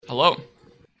Hello.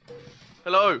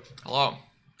 Hello. Hello.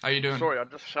 How you doing? Sorry, I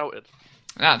just shouted.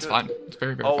 Yeah, it's fine. It's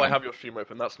very, very Oh, fine. I have your stream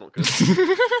open. That's not good.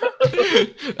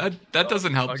 that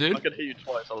doesn't help, dude. I could hear you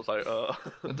twice. I was like,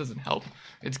 That doesn't help.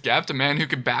 It's Gapped, a man who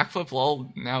could backflip.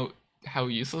 Lol. Now, how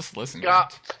useless. Listen.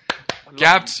 Gapped.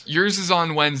 Gapped, yours is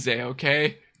on Wednesday,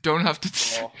 okay? Don't have to...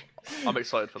 Oh, I'm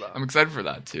excited for that. I'm excited for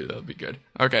that, too. That'll be good.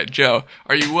 Okay, Joe,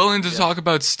 are you willing to talk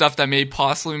about stuff that may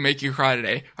possibly make you cry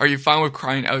today? Are you fine with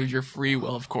crying out of your free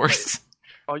will, of course?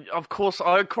 Of course,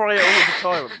 I cry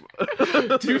all the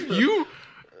time. Dude, you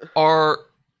are...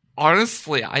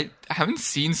 Honestly, I haven't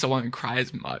seen someone cry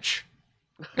as much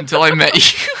until I met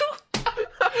you.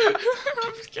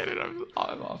 I'm just kidding.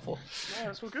 I'm awful.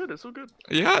 Yeah, it's all good. It's all good.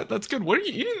 Yeah, that's good. What are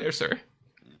you eating there, sir?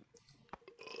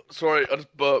 Sorry, I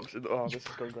just burped. Oh, this is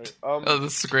going great. Oh,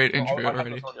 this is a great intro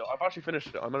already. I've actually finished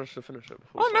it. I managed to finish it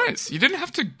before. Oh, nice. You didn't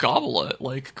have to gobble it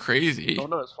like crazy. Oh,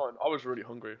 no, it's fine. I was really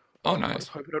hungry. Oh, I nice. just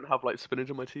hope I don't have, like, spinach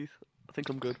in my teeth. I think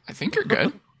I'm good. I think you're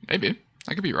good. Maybe.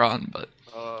 I could be wrong, but...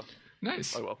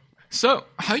 Nice. Oh, well. So,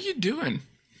 how you doing?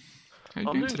 How you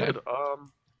I'm doing doing today? good.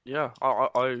 Yeah,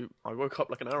 I woke up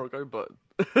like an hour ago, but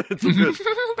it's all good.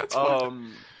 That's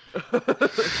fine.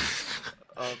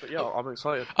 But yeah, I'm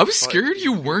excited. I was scared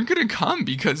you weren't gonna come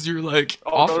because you're like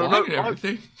offline and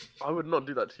everything. I would not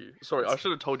do that to you. Sorry, I should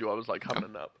have told you I was like having a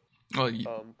nap. Well,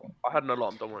 I had an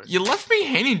alarm. Don't worry. you left me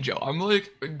hanging, Joe. I'm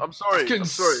like, I'm sorry.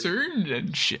 concerned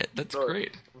and shit. That's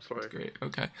great. I'm sorry. That's great.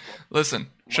 Okay. Listen,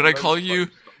 should I call you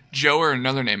Joe or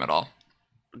another name at all?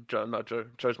 Joe, no, Joe.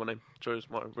 Joe's my name. Joe's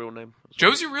my real name.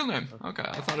 Joe's your real name. Okay,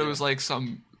 I thought it was like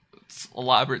some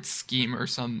elaborate scheme or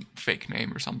some fake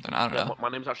name or something. I don't know. My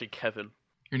name's actually Kevin.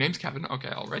 Your name's Kevin? Okay,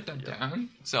 I'll write that down.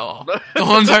 So, the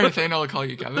whole entire thing, I'll call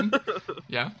you Kevin.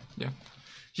 Yeah.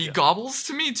 He gobbles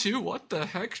to me, too? What the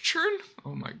heck, Churn?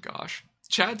 Oh my gosh.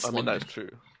 Chat's that's true.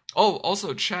 Oh,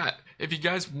 also, chat, if you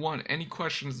guys want any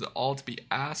questions at all to be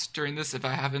asked during this, if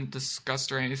I haven't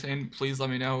discussed or anything, please let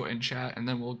me know in chat, and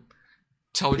then we'll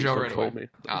tell Joe right away.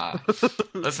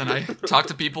 Listen, I talked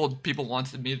to people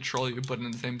wanted me to troll you, but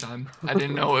at the same time, I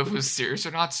didn't know if it was serious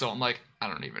or not, so I'm like, I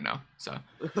don't even know. So,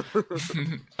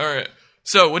 alright.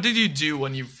 So, what did you do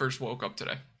when you first woke up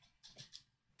today?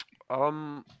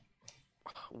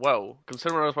 Well,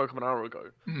 considering I was woke up an hour ago,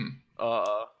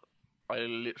 I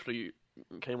literally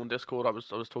came on Discord. I was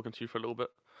talking to you for a little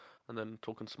bit, and then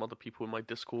talking to some other people in my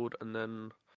Discord, and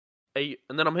then ate,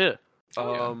 and then I'm here.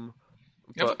 But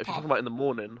if you're talking about in the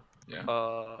morning,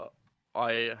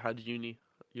 I had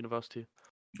university,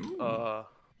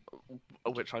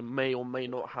 which I may or may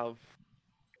not have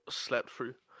slept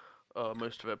through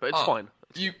most of it, but it's fine.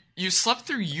 You slept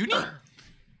through uni?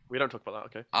 We don't talk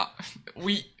about that,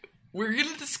 okay? We're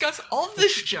gonna discuss all of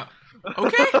this, Joe.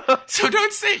 Okay? So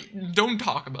don't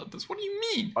talk about this. What do you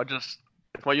mean?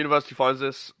 If my university finds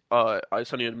this, I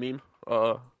send you a meme.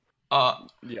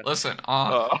 Listen,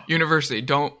 university,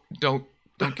 don't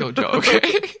kill Joe, okay?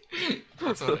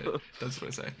 That's what I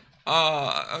say.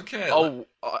 Okay. Oh,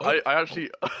 I actually.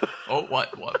 Oh,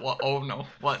 what? Oh no,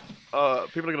 what?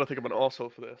 People are gonna think I'm an arsehole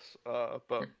for this.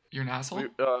 But you're an asshole.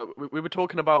 We were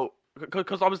talking about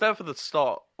because I was there for the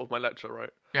start of my lecture, right?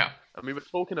 Yeah. And we were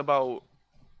talking about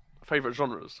favorite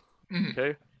genres. Mm-hmm.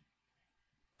 Okay.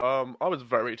 I was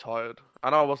very tired,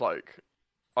 and I was like,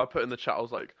 I put in the chat, I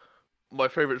was like, my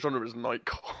favorite genre is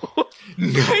nightcore.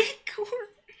 Nightcore?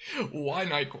 Why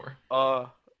nightcore?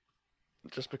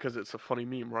 Just because it's a funny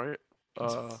meme, right? I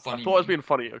thought I was being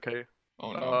funny, okay?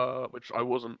 Oh no. Which I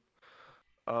wasn't.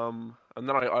 And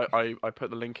then I put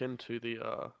the link into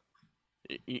the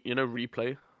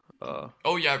replay.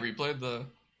 Oh yeah, replay the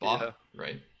bot,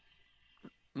 right?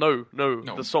 No,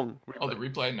 the song. Replay. Oh, the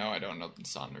replay? No, I don't know the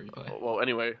song replay. Well,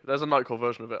 anyway, there's a nightcore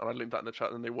version of it, and I linked that in the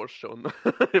chat, and they watched it on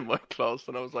in my class,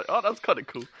 and I was like, oh, that's kind of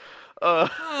cool.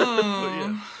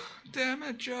 Yeah. Damn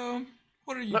it, Joe.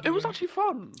 What are you doing? It was actually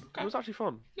fun. Okay. It was actually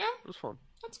fun. Yeah? It was fun.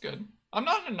 That's good. I'm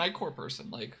not a nightcore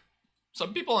person, like...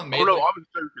 Some people have made. Oh no, I was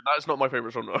joking. That's not my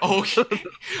favorite genre. Okay.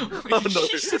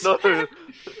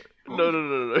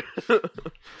 No.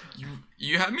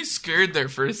 You had me scared there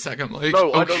for a second. Like,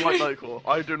 no, okay. I don't like nightcore.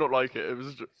 I do not like it. It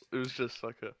was just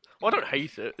like a. Well, I don't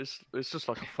hate it. It's just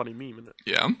like a funny meme, isn't it?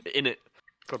 Yeah. In it.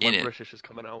 God, my British is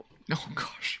coming out. Oh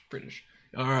gosh, British.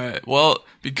 All right. Well,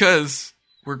 because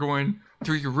we're going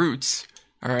through your roots.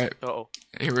 All right. Uh-oh.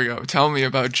 Here we go. Tell me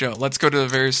about Joe. Let's go to the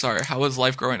very start. How was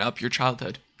life growing up? Your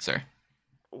childhood, sir.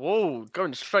 Whoa,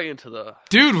 going straight into the...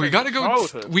 Dude, we gotta go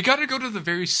to the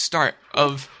very start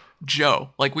of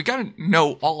Joe. Like, we gotta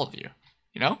know all of you,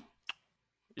 you know?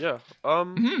 Yeah.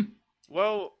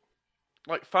 Well,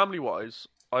 like, family-wise,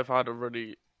 I've been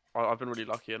really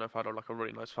lucky, and I've had a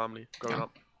really nice family growing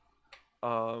up.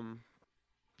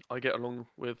 I get along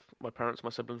with my parents, my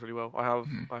siblings really well.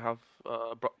 I have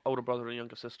older brother and a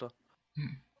younger sister.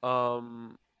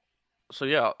 Um, so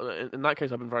yeah, in that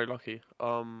case, I've been very lucky.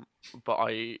 But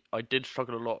I did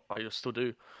struggle a lot. I still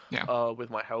do. Yeah. With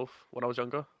my health when I was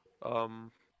younger. Oh,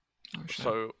 shit.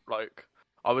 So like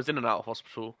I was in and out of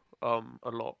hospital a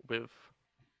lot with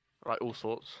like all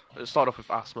sorts. It started off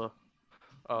with asthma.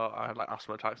 I had like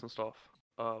asthma attacks and stuff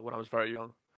when I was very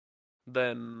young.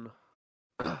 Then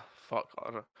fuck, I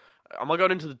don't know. Am I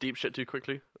going into the deep shit too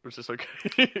quickly? Or is this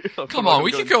okay? Come on,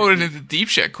 we can go into the deep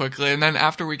shit quickly, and then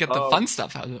after we get the fun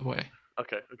stuff out of the way.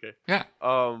 Okay. Yeah.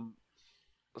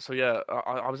 So yeah,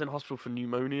 I was in hospital for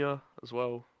pneumonia as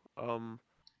well.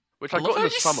 Which I got in the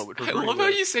summer, which was really I love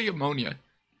weird. how you say ammonia.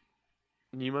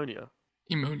 Pneumonia.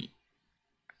 Emonia.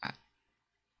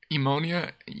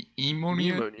 Emonia.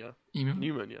 Pneumonia.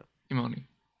 Pneumonia. Emonia.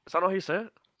 Is that not how you say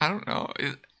it? I don't know.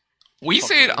 We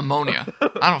say it ammonia.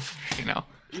 I don't fucking know.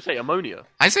 You say ammonia.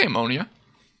 I say ammonia.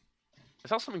 Is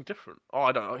that something different? Oh,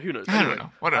 I don't know. Who knows? I don't know.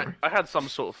 Whatever. I had some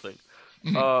sort of thing.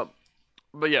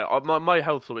 But yeah, my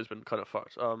health's always been kind of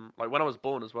fucked. Like when I was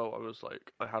born as well,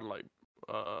 I had like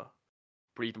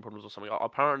breathing problems or something.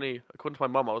 Apparently, according to my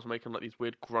mum, I was making like these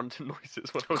weird grunting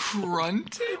noises when I was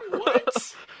grunting.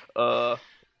 What?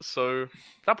 So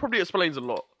that probably explains a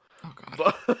lot. Oh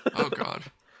god. Oh god.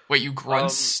 Wait, you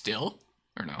grunt still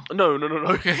or no? No.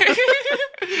 Okay.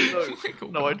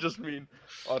 No, I just mean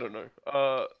I don't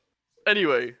know.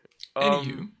 Anyway.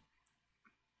 Anywho.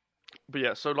 But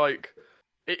yeah, so like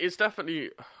it's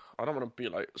definitely. I don't want to be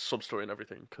like sub story and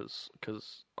everything because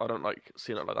I don't like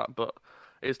seeing it like that. But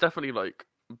it's definitely like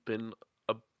been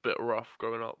a bit rough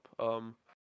growing up.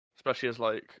 Especially as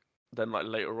like then like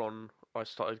later on I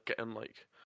started getting like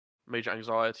major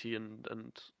anxiety and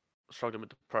struggling with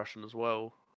depression as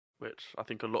well, which I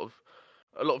think a lot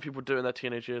of people do in their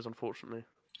teenage years, unfortunately.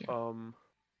 Yeah.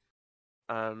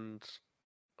 And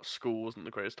school wasn't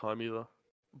the greatest time either.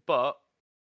 But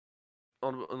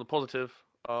on the positive,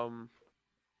 I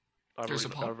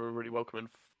have a really welcoming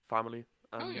family,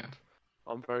 and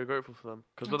I'm very grateful for them.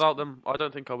 Because without them, I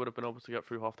don't think I would have been able to get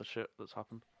through half the shit that's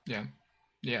happened. Yeah,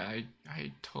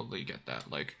 I totally get that.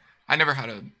 Like, I never had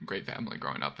a great family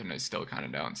growing up, and I still kind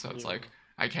of don't. So it's like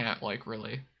I can't like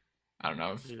really, I don't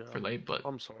know, relate. But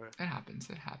I'm sorry. It happens,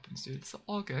 dude. It's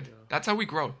all good. Yeah. That's how we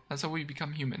grow. That's how we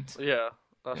become humans. Yeah,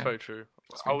 that's very true.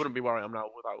 I wouldn't be where I am now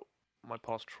without my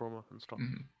past trauma and stuff.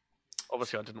 Mm-hmm.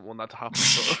 Obviously, I didn't want that to happen.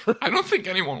 But... I don't think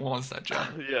anyone wants that, Joe.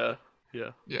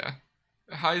 Yeah.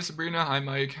 Hi, Sabrina. Hi,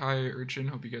 Mike. Hi, Urchin.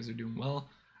 Hope you guys are doing well.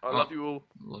 I love you all.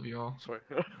 Love you all. Sorry.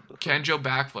 Can Joe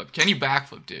backflip? Can you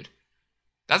backflip, dude?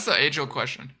 That's the age-old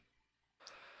question.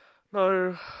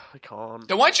 No, I can't.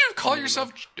 Then why'd you call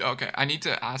yourself... Okay, I need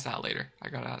to ask that later. I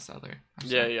gotta ask that later.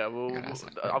 Yeah.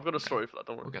 I've got a story for that.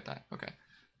 Don't worry. We'll get that. Okay.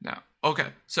 Now, okay.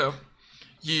 So,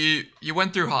 you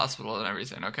went through hospital and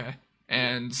everything, okay?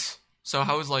 And so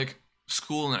how was, like,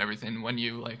 school and everything when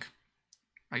you, like...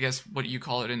 I guess what do you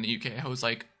call it in the UK? How was,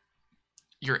 like,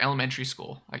 your elementary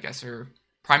school, I guess, or...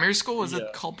 Primary school? Is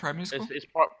it called primary school? It's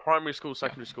primary school,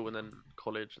 secondary school, and then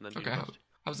college, and then university.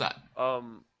 How's that?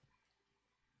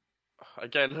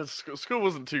 Again, school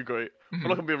wasn't too great. Mm-hmm. I'm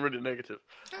not gonna be really negative.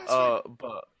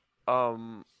 But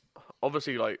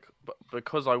obviously, like,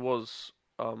 because I was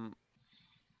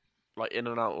like in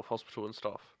and out of hospital and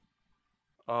stuff,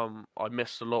 I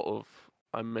missed a lot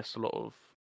of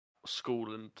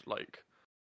school, and like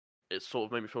it sort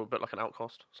of made me feel a bit like an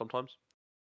outcast sometimes.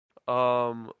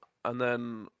 And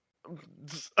then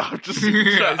I'm just I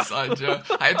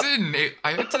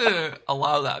had to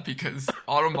allow that because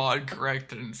Automod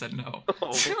corrected and said no.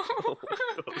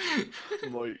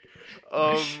 Mike.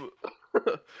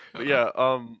 But yeah,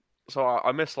 so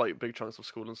I missed like big chunks of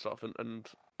school and stuff, and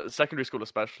secondary school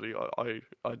especially, I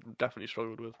definitely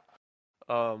struggled with.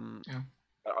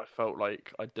 I felt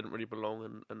like I didn't really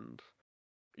belong, and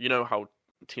you know how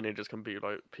teenagers can be,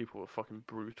 like people were fucking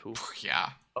brutal. Yeah.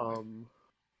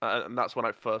 And that's when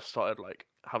I first started like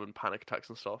having panic attacks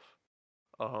and stuff,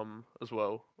 as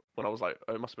well. When I was like,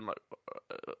 it must have been like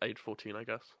age 14, I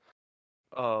guess.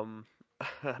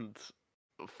 And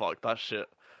fuck that shit.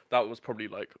 That was probably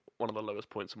like one of the lowest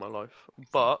points in my life.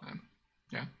 But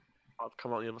yeah, I've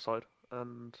come out the other side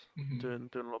and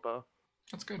doing a lot better.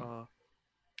 That's good. Oh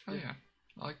yeah,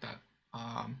 I like that.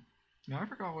 Now I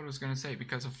forgot what I was gonna say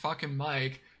because of fucking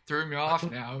Mike threw me off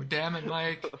now. Damn it,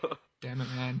 Mike. Damn it,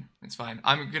 man. It's fine.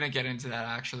 I'm gonna get into that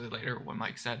actually later, what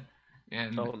Mike said.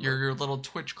 And your little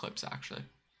Twitch clips, actually.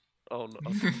 Oh,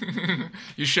 no.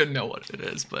 You should know what it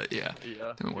is, but yeah.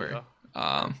 Yeah. Don't worry.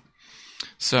 Yeah.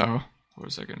 So, What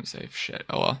was I gonna say? Shit.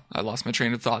 Oh well, I lost my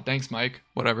train of thought. Thanks, Mike.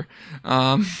 Whatever.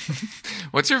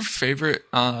 What's your favorite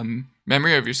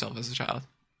memory of yourself as a child,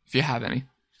 if you have any?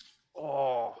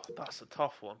 Oh, that's a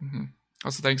tough one. Mm-hmm.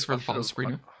 Also, thanks for the follow,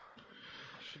 Sabrina. I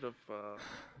should have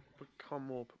become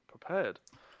more prepared.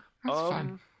 That's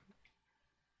fine.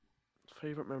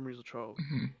 Favorite memories of child.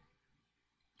 Mm-hmm.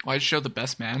 Why'd you show the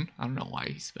best man? I don't know why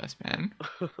he's the best man.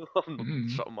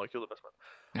 Shut up, Mike. You're the best man.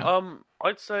 Yeah.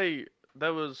 I'd say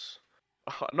there was.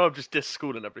 I know I've just dissed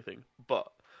school and everything, but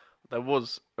there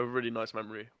was a really nice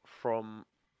memory from.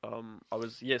 I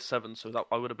was year 7, so that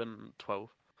I would have been 12.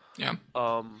 Yeah.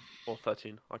 Or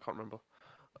 13. I can't remember.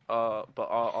 But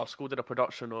our school did a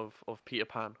production of Peter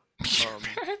Pan.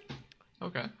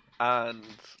 Okay. And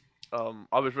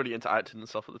I was really into acting and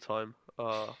stuff at the time.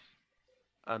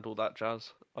 And all that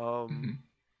jazz.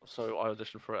 So I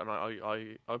auditioned for it, and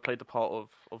I played the part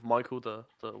of Michael, the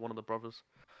one of the brothers,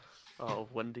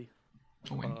 of Wendy.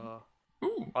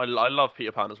 I love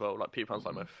Peter Pan as well. Like Peter Pan's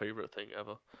like my favorite thing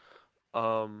ever.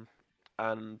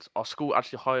 And our school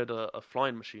actually hired a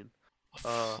flying machine.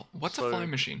 What's a flying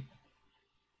machine?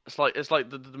 It's like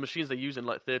the machines they use in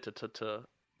like theater to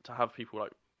have people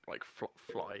like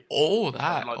fly. Oh,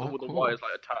 that. And, like all the wires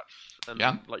like attached, and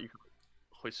like you can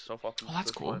hoist yourself up. Oh,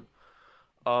 that's cool.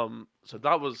 So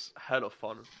that was hell of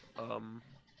fun.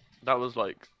 That was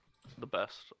like the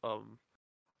best.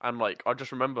 And like I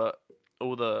just remember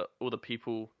all the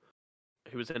people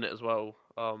who was in it as well.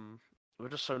 Were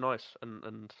just so nice,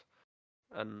 and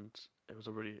it was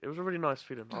a really nice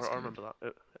feeling. I remember that.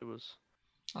 It was.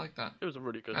 I like that. It was a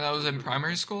really good. And that was in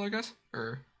primary school, I guess,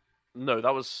 or. No,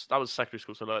 that was secondary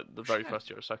school. So like the very first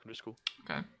year of secondary school.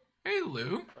 Okay. Hey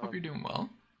Lou, hope you're doing well.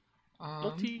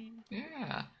 Naughty.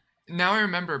 Yeah. Now I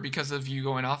remember because of you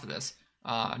going off of this.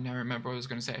 Now I remember what I was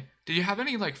going to say. Did you have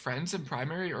any like friends in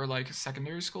primary or like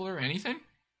secondary school or anything?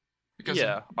 Because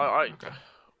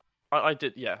I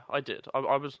did. Yeah, I did. I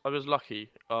was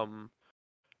lucky in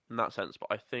that sense,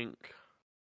 but I think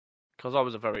because I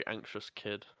was a very anxious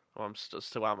kid. Well, I'm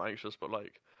still am anxious, but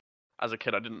like as a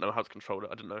kid, I didn't know how to control it.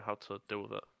 I didn't know how to deal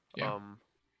with it. Yeah.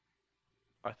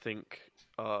 I think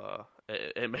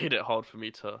it made it hard for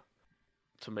me to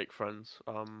make friends.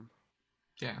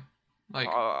 Yeah. Like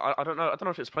I don't know. I don't know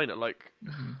if to explain it. Like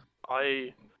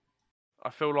I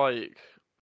feel like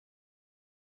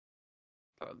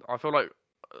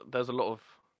there's a lot of.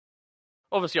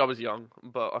 Obviously, I was young,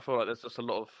 but I feel like there's just a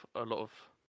lot of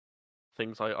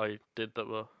things I did that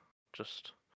were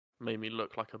just made me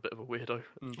look like a bit of a weirdo.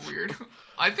 Weird.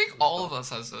 I think all of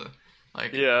us as a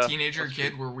teenager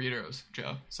kid were weirdos,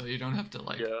 Joe. So you don't have to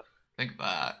think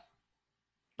that.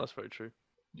 That's very true.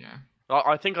 Yeah.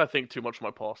 I think too much of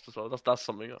my past as well. That's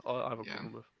something I have a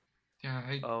problem with. Yeah.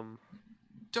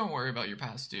 Don't worry about your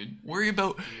past, dude. Worry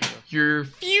about your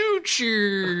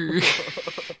future.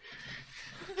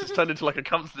 Just turned into like a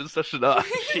counseling session.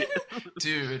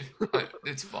 Dude,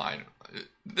 it's fine.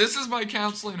 This is my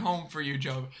counseling home for you,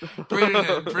 Joe. Bring it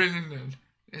in.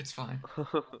 It's fine.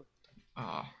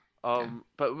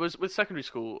 But with secondary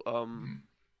school,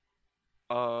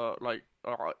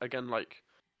 again, like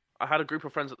I had a group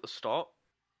of friends at the start,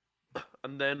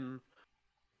 and then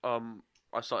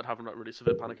I started having like really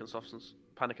severe panic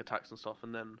attacks and stuff,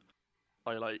 and then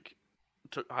I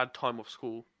had time off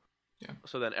school. Yeah.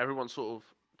 So then everyone sort of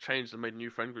changed and made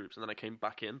new friend groups, and then I came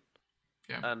back in.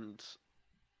 Yeah. And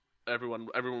everyone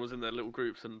was in their little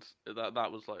groups, and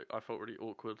that was like I felt really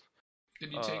awkward.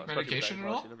 Did you take medication at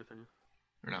all? And everything.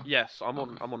 Or no? Yes, I'm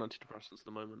on antidepressants at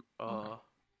the moment.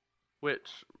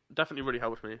 Which definitely really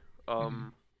helped me.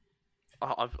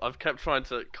 I've kept trying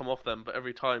to come off them, but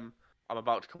every time I'm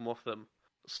about to come off them,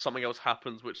 something else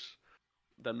happens, which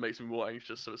then makes me more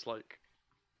anxious. So it's like,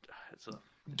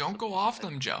 don't go off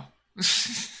them, Joe.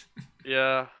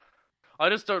 Yeah, I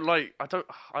just don't like. I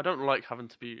don't like having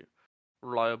to be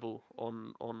reliable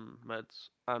on meds,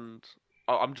 and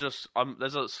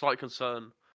there's a slight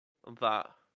concern that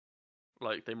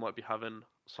like they might be having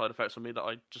side effects on me that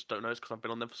I just don't know because I've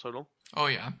been on them for so long. Oh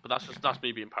yeah, but that's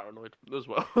me being paranoid as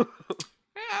well.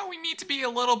 Yeah, we need to be a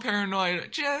little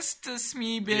paranoid, just a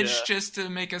smee bitch, just to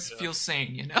make us feel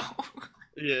sane, you know?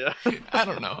 Yeah. I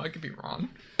don't know. I could be wrong.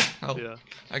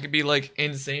 I could be like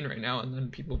insane right now, and then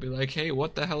people be like, "Hey,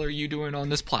 what the hell are you doing on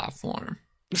this platform?"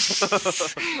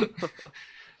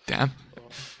 Damn.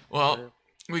 Well,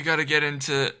 we got to get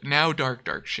into now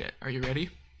dark shit. Are you ready?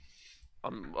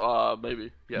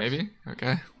 Maybe. Yes. Maybe?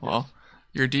 Okay. Well,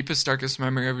 your deepest, darkest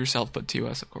memory of yourself, but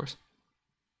TOS, of course.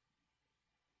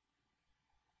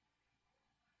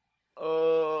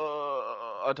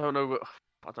 I don't know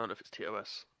if it's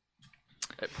TOS.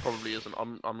 It probably isn't.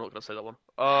 I'm not gonna say that one.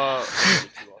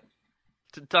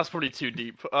 That's probably too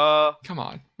deep. Come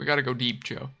on, we gotta go deep,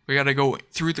 Joe. We gotta go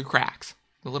through the cracks,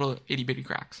 the little itty bitty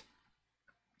cracks.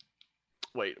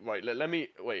 Wait. Let me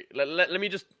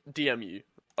just DM you.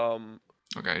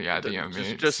 Okay, yeah, DM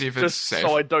me. Just see if it's safe.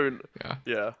 So I don't.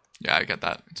 Yeah, I get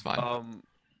that. It's fine.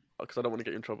 Because I don't want to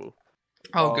get you in trouble.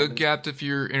 Oh, good, Gapped. If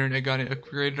your internet got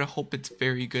upgraded, I hope it's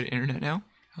very good internet now.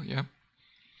 Oh yeah.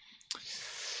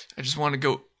 I just want to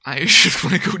go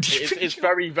deep. It's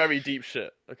very, very deep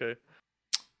shit. Okay.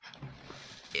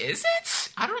 Is it?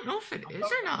 I don't know if it is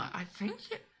or not. I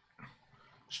think it.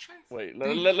 Wait,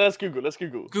 let's Google.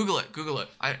 Google it.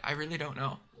 I really don't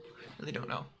know.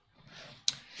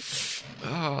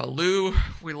 Lou,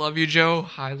 we love you, Joe.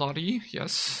 Hi, Lottie.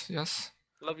 Yes.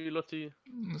 Love you, Lottie.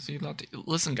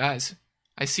 Listen, guys.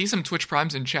 I see some Twitch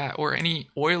primes in chat, or any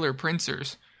Euler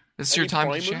Princers. This is your time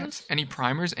to chance. Any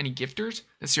primers, any gifters?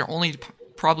 This is your only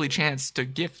probably chance to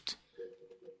gift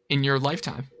in your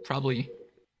lifetime. Probably.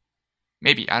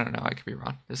 Maybe. I don't know. I could be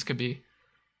wrong. This could be...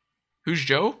 Who's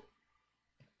Joe?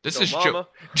 This is Joe.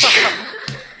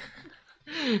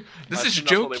 This is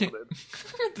Joe.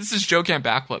 This is Joe Can't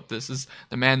Backflip. This is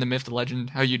the man, the myth, the legend.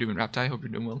 How you doing, Raptai? Hope you're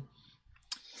doing well.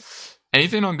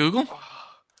 Anything on Google?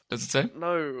 Does it say?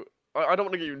 No. I don't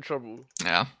want to get you in trouble.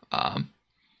 Yeah.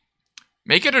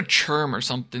 Make it a term or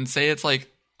something. Say it's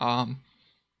like, well,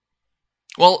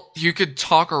 you could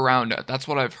talk around it. That's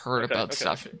what I've heard about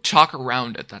stuff. Okay. Talk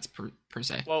around it. That's per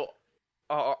se. Well,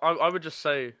 I would just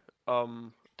say,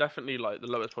 definitely like the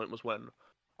lowest point was when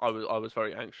I was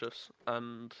very anxious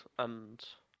and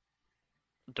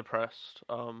depressed.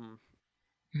 Like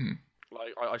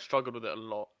I struggled with it a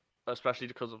lot, especially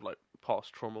because of like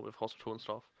past trauma with hospital and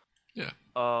stuff. Yeah.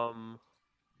 And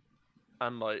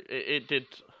like it did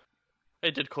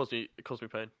cause me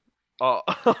pain. I'm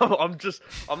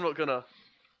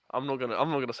not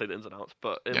gonna say the ins and outs,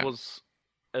 but it was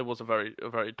a very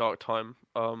dark time.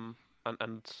 And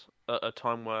a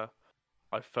time where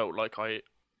I felt like I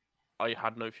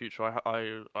had no future.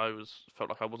 I felt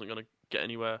like I wasn't gonna get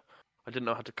anywhere. I didn't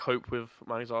know how to cope with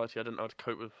my anxiety. I didn't know how to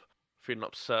cope with feeling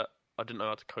upset. I didn't know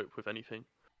how to cope with anything.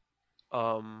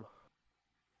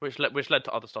 Which led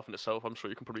to other stuff in itself. I'm sure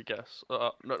you can probably guess.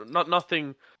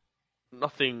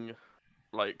 Nothing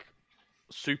like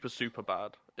super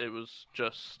bad. It was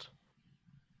just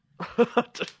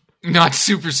not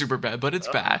super bad, but it's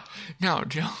bad. No,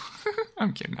 Joe.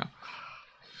 I'm kidding now.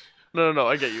 No,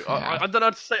 I get you. Yeah. I don't know how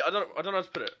to say. I don't know how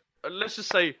to put it. Let's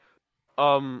just say,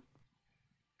 like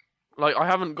I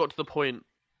haven't got to the point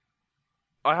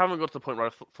where I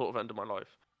thought of ending my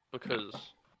life, because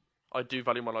I do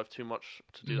value my life too much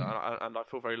to do that, and I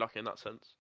feel very lucky in that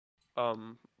sense.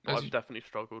 I've definitely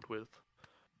struggled with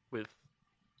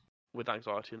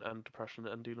anxiety and depression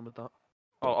and dealing with that.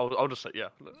 I'll just say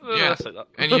let's say that.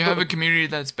 And you have a community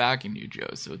that's backing you, Joe,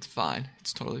 so it's fine.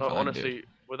 It's totally fine. Honestly,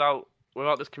 without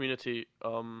this community, I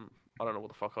don't know what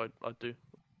the fuck I'd do.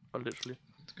 I literally.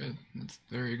 It's good. It's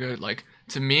very good. Like,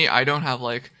 to me, I don't have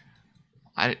like,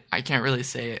 I can't really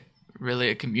say it really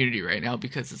a community right now,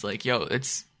 because it's like, yo,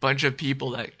 it's a bunch of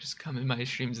people that just come in my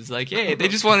streams. It's like, hey, they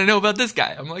just want to know about this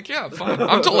guy. I'm like, yeah, fine.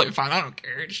 I'm totally fine. I don't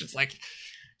care. It's just like,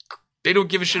 they don't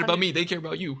give a shit about me. They care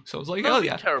about you. So I was like, hell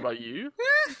yeah. They care about you.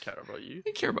 They care about you.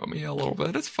 They care about me a little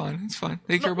bit. It's fine.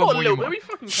 They care about more. We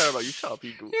fucking care about you. Shut up,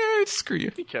 Eagle. Yeah, screw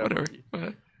you. We care about you.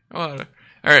 Whatever. All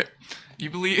right.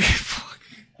 You believe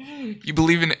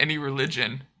in any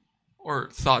religion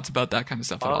or thoughts about that kind of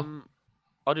stuff at all?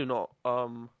 I do not.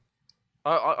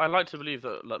 I like to believe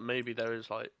that like maybe there is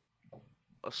like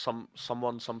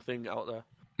something out there,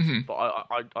 but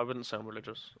I wouldn't say I'm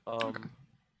religious. Okay.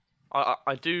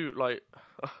 I do like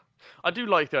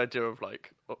the idea of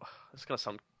like, it's gonna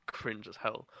sound cringe as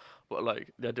hell, but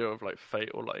like the idea of like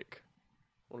fate or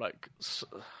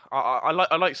I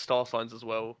like star signs as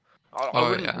well. I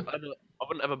wouldn't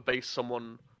ever base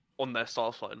someone on their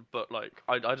star sign, but like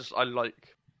I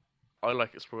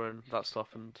like exploring that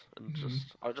stuff and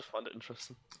I just find it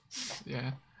interesting.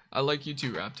 Yeah, I like you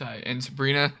too, Raptai. And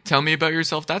Sabrina, tell me about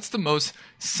yourself. That's the most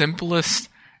simplest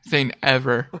thing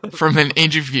ever from an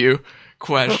interview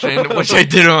question, which I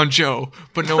did on Joe,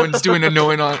 but no one's doing a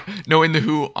knowing the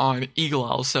who on Eagle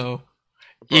Owl, so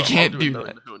you can't do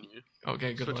that.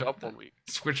 Okay, good. Switch it up 1 week.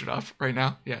 Switch it up right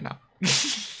now? Yeah, no.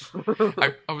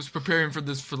 I was preparing for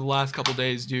this for the last couple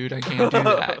days, dude. I can't do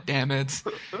that. Damn it.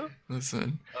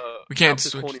 Listen, we can't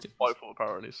switch. Spiteful,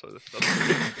 apparently. So.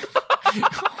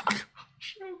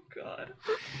 Oh god.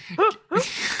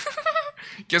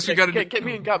 Guess we gotta get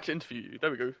me and Gap to interview you.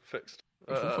 There we go. Fixed.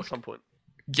 At some point.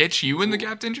 Get you in the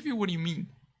Gap to interview? What do you mean?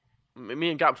 Me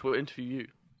and Gaps will interview you.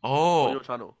 Oh. On your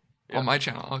channel. Yeah. On my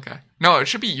channel. Okay. No, it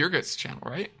should be your guys' channel,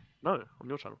 right? No, on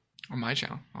your channel. On my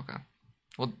channel. Okay.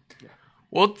 Well, Yeah.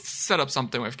 we'll set up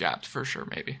something with Gaps for sure.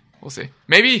 Maybe we'll see.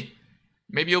 Maybe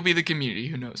you'll be the community.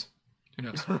 Who knows? Who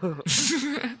knows?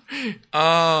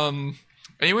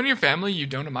 Anyone in your family you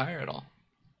don't admire at all?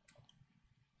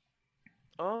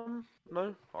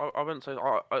 No, I wouldn't say.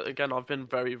 Again, I've been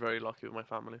very, very lucky with my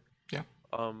family. Yeah.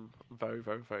 Very,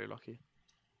 very, very lucky.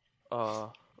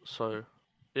 So,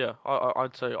 yeah,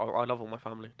 I'd say I love all my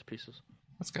family to pieces.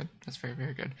 That's good. That's very,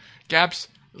 very good. Gaps,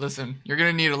 listen, you're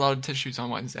gonna need a lot of tissues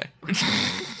on Wednesday.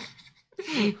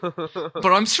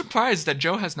 But I'm surprised that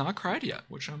Joe has not cried yet,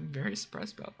 which I'm very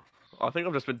surprised about. I think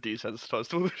I've just been desensitized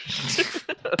to all this shit.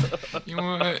 You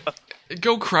want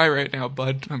go cry right now,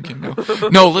 bud. I'm kidding.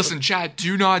 No, listen, chat.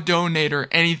 Do not donate or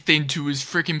anything to his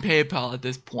freaking PayPal at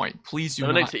this point. Please do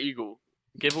Donate not. to Eagle.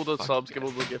 Give all the subs. Give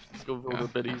all the gifts. Give all the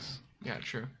biddies. Yeah,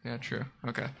 true. Yeah, true.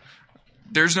 Okay.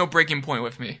 There's no breaking point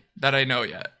with me that I know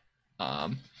yet.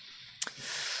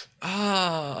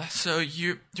 So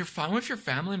you're fine with your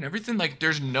family and everything? Like,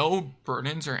 there's no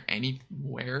burdens or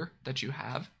anywhere that you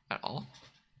have at all?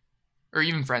 Or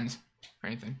even friends or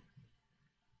anything?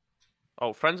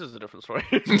 Oh, friends is a different story.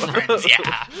 Friends,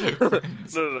 yeah.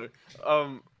 No.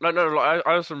 Like,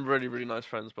 I have some really, really nice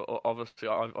friends, but obviously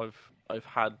I've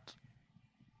had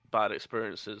bad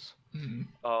experiences.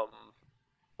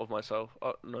 Of myself.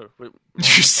 No.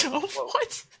 Yourself?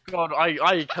 What? God,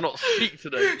 I cannot speak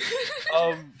today.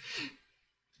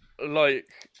 Like,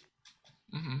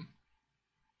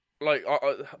 like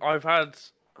I've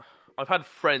had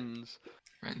friends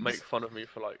make fun of me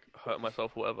for like hurting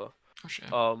myself or whatever. Oh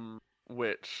shit.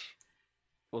 Which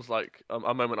was like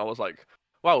a moment I was like,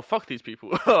 wow, fuck these people.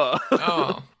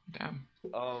 Oh, damn.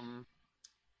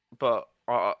 But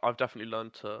I've definitely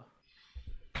learned to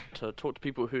talk to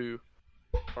people who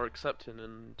are accepting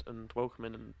and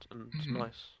welcoming and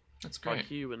nice. That's great.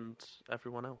 Like you and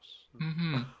everyone else.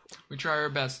 We try our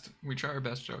best.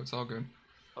 Joe. It's all good.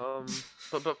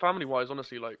 But family wise,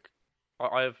 honestly, like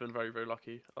I have been very, very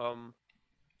lucky.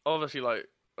 Obviously, like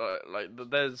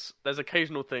there's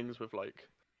occasional things with like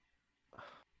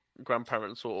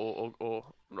grandparents or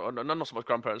not so much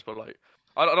grandparents, but like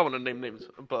I don't want to name names,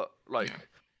 but like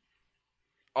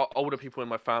older people in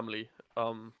my family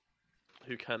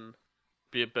who can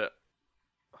be a bit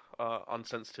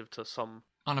unsensitive to some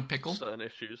on a pickle certain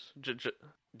issues.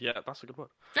 Yeah, that's a good word.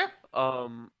 Yeah.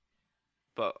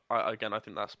 But I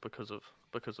think that's because of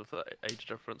the age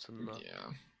difference and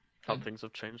how things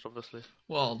have changed, obviously.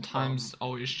 Well, times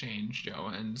always change,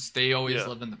 Joe, and they always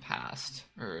live in the past,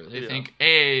 or they think,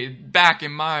 "Hey, back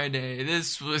in my day,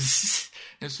 this was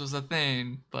a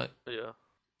thing." But I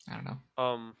don't know.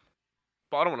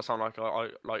 But I don't want to sound like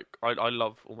I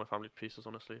love all my family to pieces,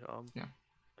 honestly.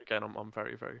 Again, I'm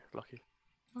very, very lucky.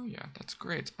 Oh yeah, that's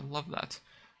great. I love that.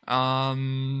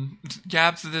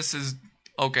 Gaps, this is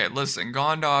okay. Listen,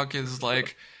 Gondok is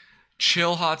like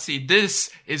chill hot seat.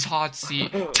 This is hot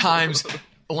seat times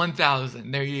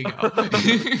 1,000. There you go.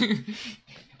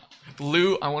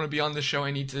 Lou, I want to be on the show. I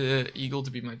need Eagle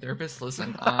to be my therapist.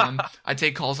 Listen, I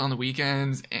take calls on the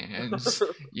weekends, and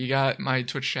you got my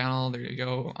Twitch channel. There you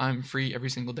go. I'm free every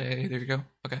single day. There you go.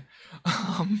 Okay.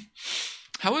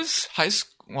 How was high school?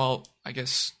 Well, I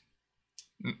guess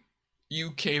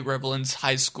UK Revelance,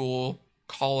 high school,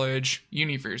 college,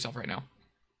 uni for yourself right now.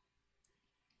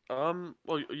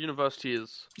 Well, university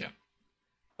is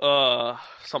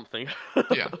something.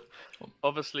 Yeah.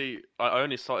 Obviously, I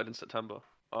only started in September.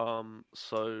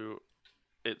 So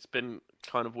it's been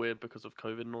kind of weird because of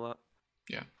COVID and all that.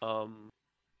 Yeah.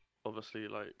 Obviously,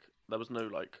 like there was no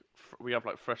like we have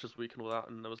like Freshers Week and all that,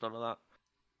 and there was none of that.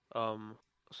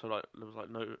 So like there was like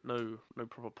no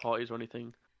proper parties or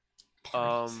anything.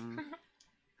 And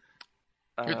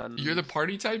you're the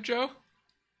party type, Joe?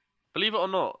 Believe it or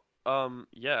not,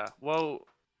 yeah. Well,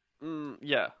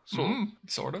 yeah,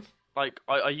 sort of. Like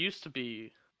I used to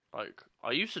be like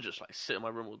I used to just like sit in my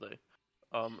room all day,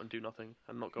 and do nothing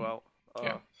and not go out.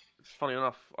 It's funny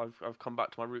enough, I've come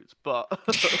back to my roots, but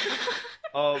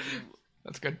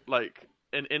that's good. Like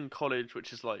in college,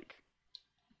 which is like,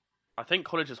 I think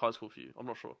college is high school for you. I'm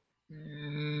not sure.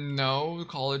 No,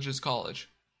 college is college,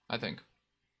 I think.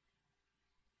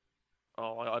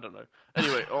 Oh, I don't know.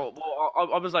 Anyway,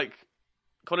 I was like,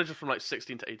 college is from like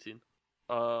 16 to 18.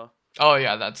 Oh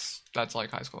yeah, that's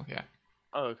like high school. Yeah.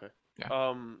 Oh okay.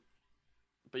 Yeah.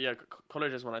 But yeah,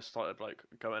 college is when I started like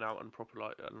going out and proper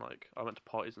like and like I went to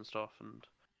parties and stuff, and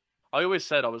I always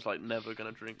said I was like never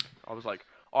gonna drink. I was like,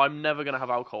 I'm never gonna have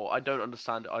alcohol. I don't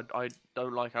understand it. I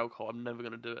don't like alcohol. I'm never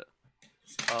gonna do it.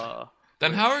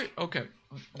 Then how are okay?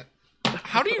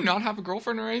 How do you not have a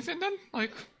girlfriend or anything then?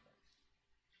 Like,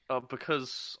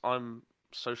 because I'm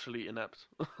socially inept.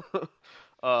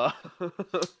 uh,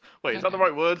 wait, is that the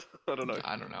right word? I don't know.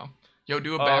 I don't know. Yo,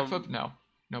 do a backflip? No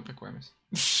pickworms.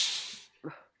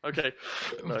 Okay.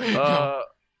 No. No.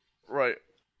 Right.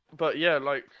 But yeah,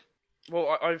 like,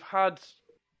 well, I've had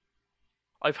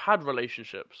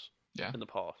relationships in the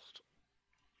past,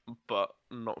 but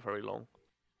not very long.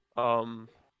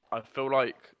 I feel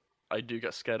like I do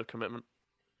get scared of commitment.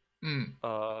 And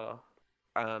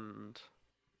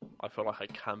I feel like I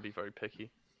can be very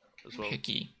picky as well.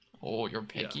 Picky? Oh, you're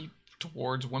picky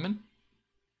towards women?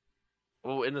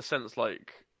 Well, in the sense,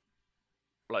 like,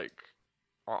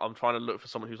 I'm trying to look for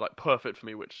someone who's, like, perfect for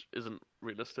me, which isn't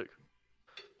realistic.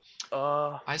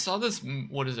 I saw this,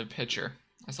 picture.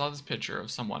 I saw this picture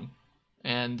of someone,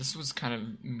 and this was kind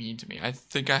of mean to me. I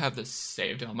think I have this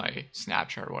saved on my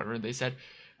Snapchat or whatever. They said,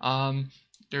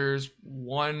 there's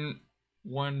one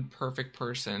perfect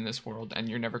person in this world, and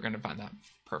you're never going to find that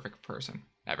perfect person.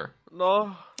 Ever.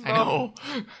 No. I know.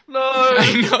 No.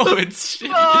 I know, it's shitty.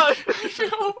 No.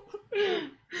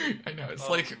 I know. It's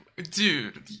like,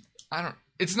 dude, I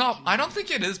don't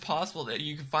think it is possible that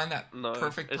you can find that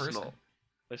perfect person.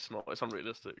 It's not. It's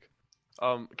unrealistic.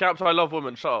 Captain, I love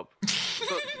women. Shut up.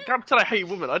 Captain, I hate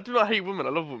women. I do not hate women. I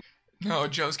love women. No,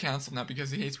 Joe's canceled now because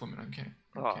he hates women. I'm kidding.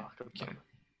 I'm kidding.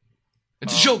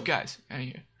 It's a joke, guys.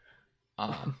 Anyway.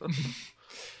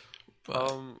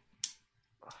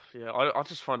 Yeah, I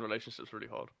just find relationships really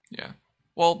hard. Yeah.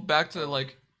 Well, back to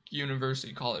like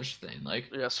university, college thing. Like.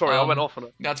 Yeah. Sorry, I went off on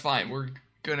it. That's fine. We're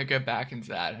gonna get back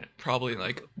into that probably in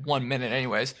like 1 minute,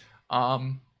 anyways.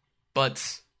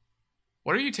 But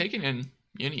what are you taking in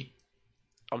uni?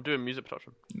 I'm doing music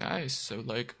production. Nice. So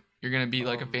like you're gonna be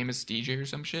like a famous DJ or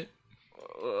some shit?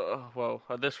 Well,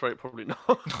 at this rate, probably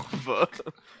not.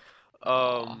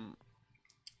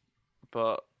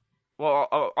 But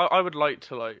well, I would like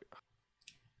to like.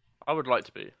 I would like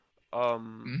to be. I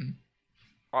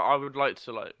would like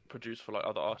to like produce for like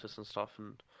other artists and stuff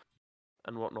and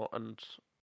whatnot, and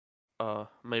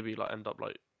maybe like end up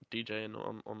like DJing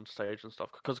on stage and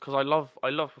stuff because I love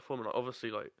performing. Like,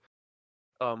 obviously, like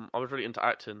I was really into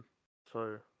acting,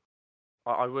 so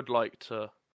I would like to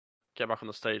get back on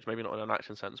the stage. Maybe not in an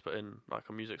acting sense, but in like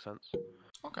a music sense.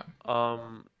 Okay.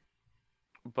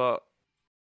 But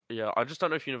yeah, I just don't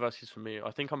know if university's for me.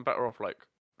 I think I'm better off like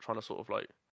trying to sort of like.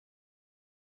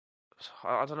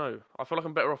 I don't know. I feel like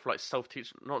I'm better off like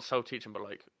not self-teaching, but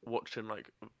like watching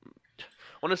like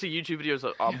honestly YouTube videos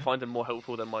that I'm finding more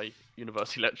helpful than my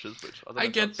university lectures. Which I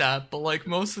get that, but like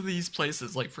most of these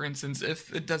places, like for instance,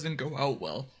 if it doesn't go out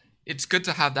well, it's good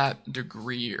to have that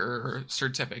degree or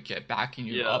certificate backing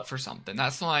you up for something.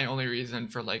 That's my only reason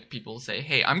for like people to say,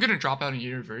 "Hey, I'm gonna drop out of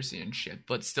university and shit,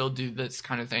 but still do this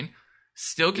kind of thing."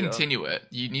 Still continue it.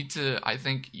 You need to. I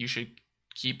think you should.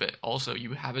 Keep it. Also,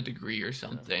 you have a degree or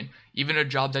something. Even a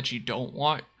job that you don't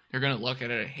want, they're gonna look at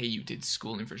it. Hey, you did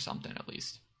schooling for something at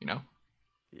least. You know.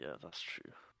 Yeah, that's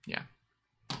true. Yeah.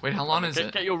 Wait, how long is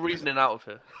it? Get your reasoning out of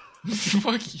here.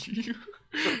 Fuck you.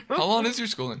 How long is your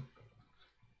schooling?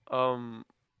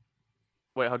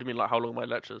 Wait, how do you mean? Like, how long are my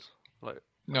lectures? Like.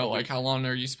 No, like how long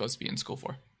are you supposed to be in school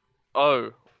for?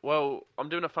 Oh, well, I'm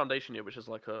doing a foundation year, which is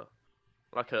like a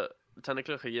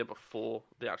technically like a year before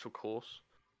the actual course.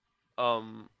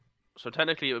 So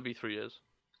technically it would be 3 years.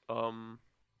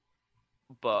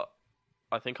 But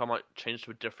I think I might change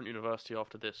to a different university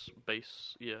after this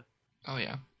base year. Oh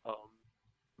yeah.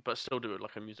 But still do it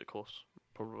like a music course,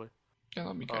 probably. Yeah,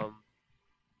 that'd be good.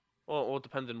 Or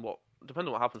depending what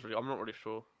happens really. I'm not really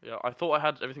sure. Yeah, I thought I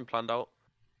had everything planned out.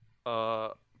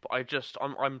 But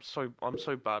I'm so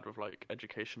bad with like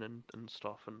education and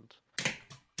stuff and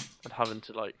having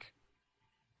to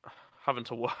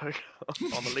work.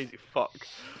 I'm a lazy fuck.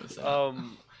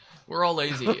 We're all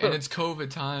lazy, and it's COVID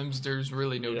times. There's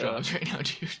really no jobs right now,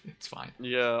 dude. It's fine.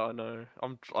 Yeah, I know.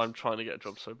 I'm trying to get a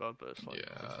job so bad, but it's like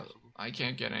I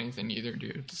can't get anything either,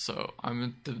 dude. So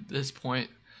I'm at this point.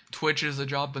 Twitch is a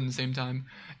job, but at the same time,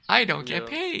 I don't get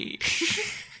paid.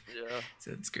 Yeah.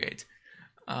 So it's great.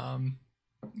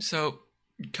 So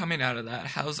coming out of that,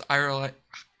 how's IRL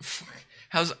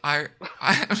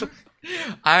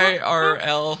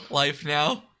life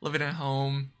now? Living at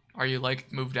home? Are you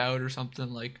like moved out or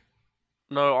something like?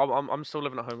 No, I'm still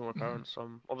living at home with my parents.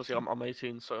 Obviously I'm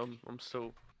 18, so I'm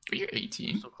still. You're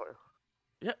 18. Still quite...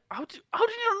 Yeah. How did you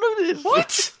not know this?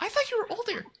 What? I thought you were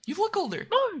older. You look older.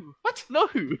 No. What? No,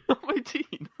 I'm 18.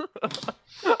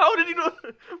 How did you know?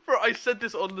 Bro, I said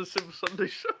this on the Sim Sunday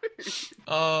show.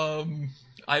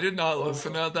 I did not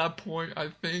listen at that point, I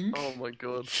think. Oh my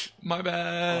god. My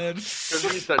bad.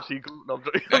 It's actually cool. No,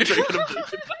 I'm joking.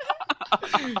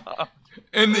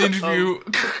 In the interview...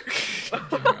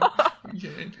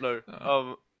 kidding.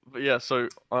 No. But yeah, so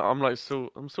I'm like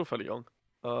I'm still fairly young.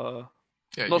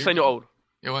 Yeah, not saying you're old.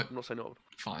 You know what? I'm not saying you're old.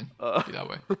 Fine. Be that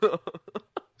way.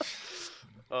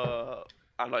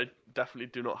 And I definitely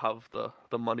do not have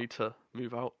the money to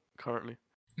move out currently.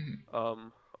 Mm-hmm.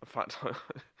 In fact,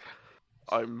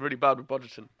 I'm really bad with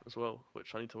budgeting as well,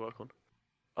 which I need to work on.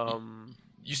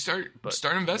 You start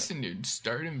investing, dude.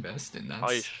 Start investing.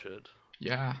 I should.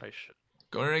 Yeah. I should.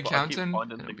 Go to an accountant. I keep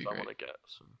finding things I want to get.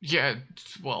 So. Yeah.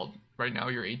 Well, right now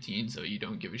you're 18, so you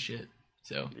don't give a shit.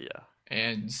 So. Yeah.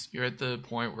 And you're at the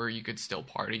point where you could still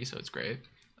party, so it's great.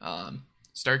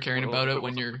 Start caring about it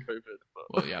when you're. COVID, but...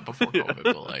 Well, yeah, before COVID,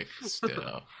 but like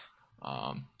still.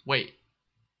 Wait.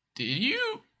 Did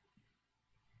you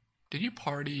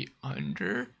party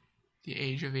under the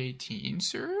age of 18,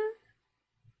 sir?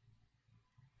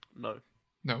 No.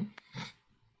 No?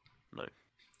 No.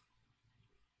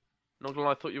 Not gonna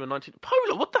lie, I thought you were 19.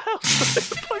 Polar, what the hell?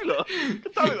 Polar?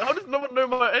 How does no one know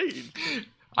my age?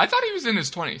 I thought he was in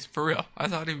his 20s, for real. I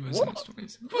thought he was in his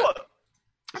 20s. What?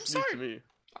 I'm sorry. To me.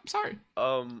 I'm sorry.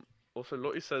 Also,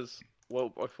 Lottie says,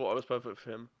 well, I thought I was perfect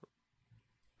for him.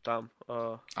 Damn.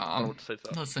 I don't know what to say to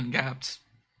that. Listen, Gaps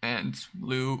and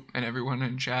Lou and everyone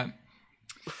in chat.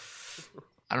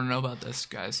 I don't know about this,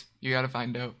 guys. You gotta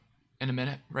find out in a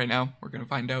minute. Right now, we're gonna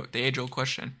find out the age-old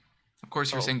question. Of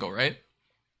course, you're single, right?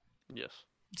 Yes.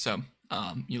 So,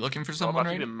 you looking for someone,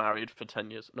 right? I've been married for 10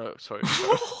 years. No, sorry.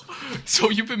 So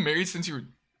you've been married since you were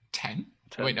 10?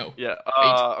 Wait, no. Yeah.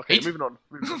 Okay, 8? moving on.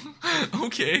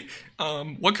 Okay.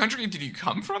 What country did you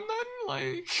come from then?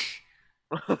 Like...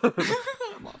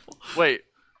 I'm awful. Wait,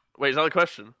 is that a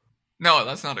question? No,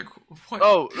 that's not a... What?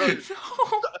 Oh, no.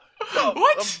 No.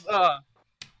 What? I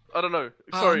don't know.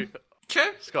 Sorry.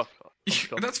 Okay. Scuff.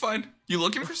 That's fine. You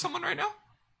looking for someone right now?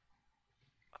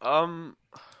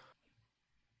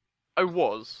 I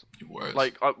was. You was. I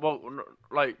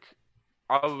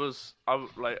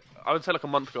would say like a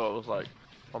month ago, I was like,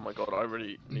 oh my god, I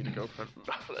really need a girlfriend.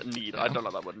 I don't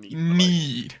like that word, need.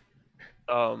 Need.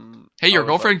 Hey, your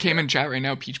girlfriend came in chat right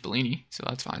now, Peach Bellini, so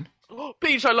that's fine.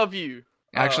 Peach, I love you.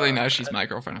 Actually, no, she's my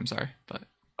girlfriend. I'm sorry, but.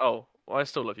 Oh, well, I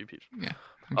still love you, Peach. Yeah.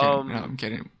 I'm kidding. No, I'm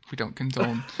kidding. We don't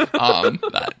condone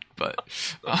that, but.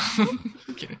 I'm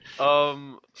kidding.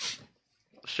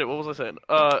 Shit, what was I saying?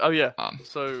 Oh yeah.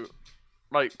 So,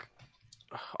 like,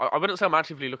 I wouldn't say I'm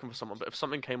actively looking for someone, but if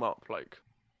something came up, like,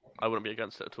 I wouldn't be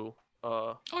against it at all.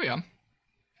 Oh yeah.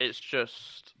 It's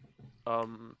just,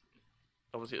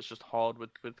 obviously it's just hard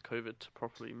with COVID to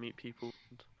properly meet people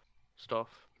and stuff.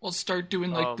 Well, start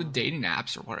doing like the dating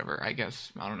apps or whatever. I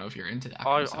guess I don't know if you're into that.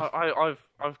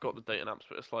 I've got the dating apps,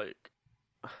 but it's like,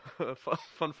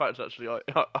 fun fact actually.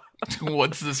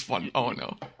 What's this fun? Oh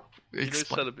no. You know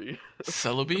Celebi?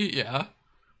 Celebi, yeah.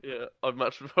 Yeah, I've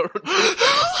matched with her.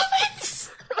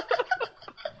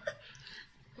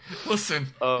 Listen,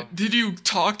 did you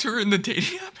talk to her in the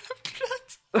dating app after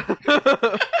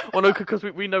that? Well, no, because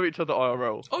we know each other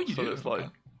IRL. Oh, you so do? It's like,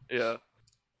 yeah.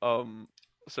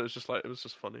 So it's just like, it was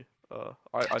just funny.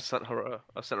 I sent her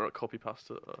a copy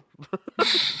pasta.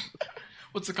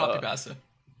 What's the copy pasta?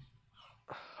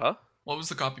 Huh? What was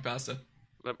the copy pasta?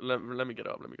 Let me get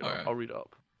it up. Right. I'll read it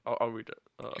up. I'll read it.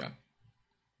 Okay.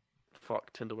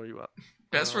 Fuck, Tinder, where you at?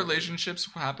 Best relationships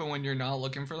happen when you're not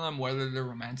looking for them, whether they're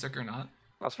romantic or not.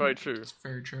 That's very true. That's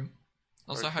very true.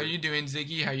 Also, how you doing,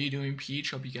 Ziggy? How you doing, Peach?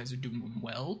 Hope you guys are doing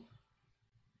well.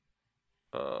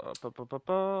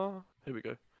 Here we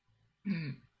go.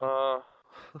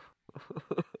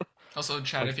 Also,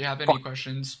 chat, if you have any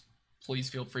questions,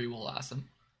 please feel free. We'll ask them.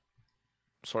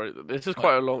 Sorry, this is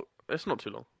quite a long... It's not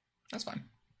too long. That's fine.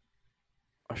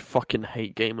 I fucking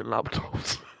hate gaming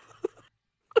laptops.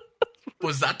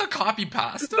 Was that the copy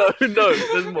pasta? No,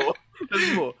 there's more.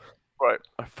 There's more. Right,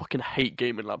 I fucking hate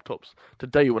gaming laptops.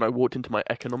 Today, when I walked into my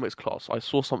economics class, I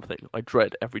saw something I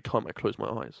dread every time I close my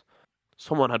eyes.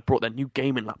 Someone had brought their new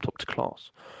gaming laptop to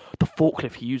class. The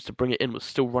forklift he used to bring it in was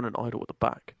still running idle at the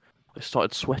back. I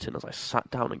started sweating as I sat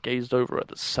down and gazed over at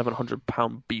the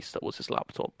 700-pound beast that was his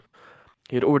laptop.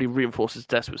 He had already reinforced his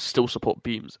desk with steel support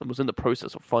beams and was in the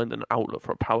process of finding an outlet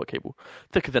for a power cable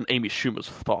thicker than Amy Schumer's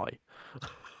thigh.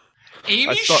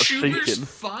 Amy Schumer's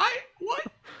thigh? What?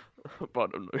 But I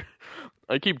don't know.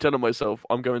 I keep telling myself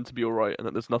I'm going to be alright and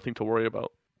that there's nothing to worry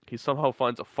about. He somehow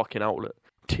finds a fucking outlet.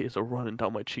 Tears are running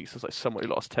down my cheeks as I send my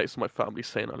last text to my family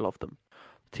saying I love them.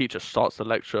 The teacher starts the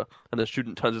lecture and the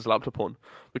student turns his laptop on.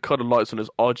 The colored lights on his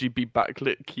RGB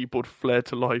backlit keyboard flare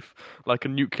to life like a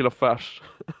nuclear flash.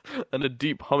 And a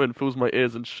deep humming fills my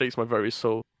ears and shakes my very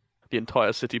soul. The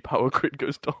entire city power grid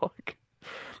goes dark.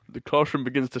 The classroom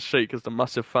begins to shake as the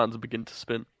massive fans begin to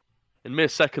spin. In mere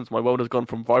seconds, my world has gone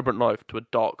from vibrant life to a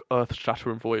dark,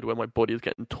 earth-shattering void where my body is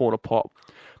getting torn apart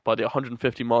by the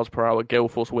 150 miles per hour gale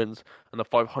force winds and the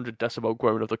 500 decibel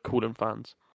groan of the cooling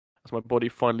fans. As my body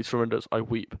finally surrenders, I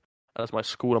weep. As my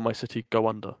school and my city go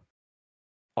under.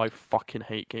 I fucking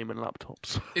hate gaming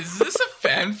laptops. Is this a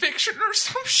fan fiction or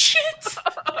some shit?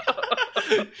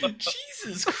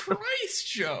 Jesus Christ,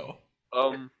 Joe.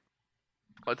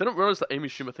 I didn't realize that Amy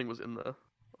Schumer thing was in there.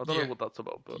 I don't know what that's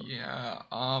about, but yeah.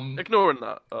 Ignoring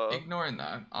that. Ignoring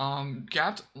that.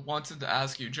 Gapt wanted to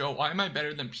ask you, Joe, why am I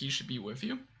better than Peach to be with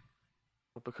you?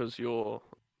 Because you're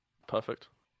perfect.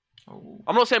 Oh.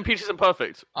 I'm not saying Peach isn't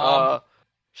perfect.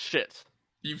 Shit.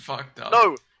 You fucked up.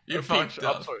 No. You fucked Peach,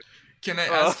 up. I'm sorry. Can I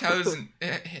ask how's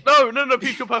No,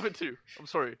 Peach, you're perfect too. I'm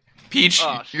sorry. Peach,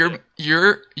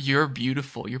 you're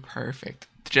beautiful. You're perfect.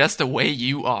 Just the way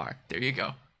you are. There you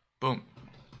go. Boom.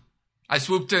 I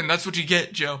swooped in. That's what you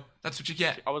get, Joe. That's what you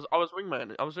get. I was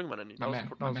wingman. I was wingman. My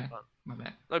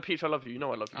man. No, Peach, I love you. You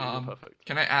know I love you. You're perfect.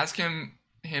 Can I ask him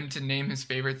to name his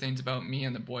favorite things about me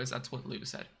and the boys? That's what Lou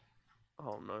said.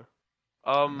 Oh no.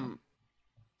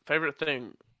 Favorite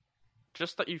thing,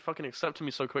 just that you fucking accepted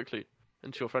me so quickly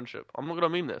into your friendship. I'm not gonna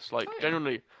mean this. Like,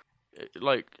 genuinely,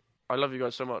 like, I love you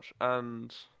guys so much,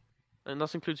 and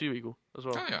that includes you, Eagle, as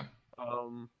well. Oh yeah.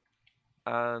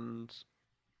 And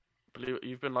believe it,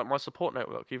 you've been like my support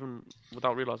network, even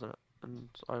without realizing it, and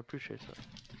I appreciate it.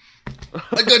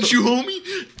 I got you,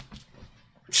 homie.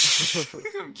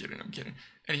 I'm kidding.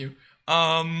 Anywho,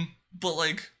 but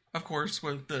like, of course,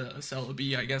 with the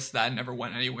Celebi, I guess that never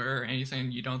went anywhere or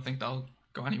anything. You don't think that'll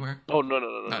go anywhere? Oh no.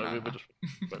 We're just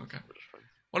friends. Okay. We're just friends.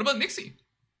 What about Nixie?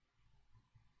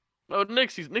 Oh,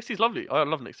 Nixie's lovely. I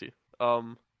love Nixie.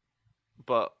 But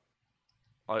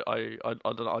I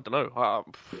don't know.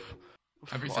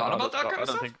 Have you thought about that kind of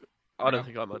stuff? I don't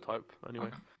think I'm her type.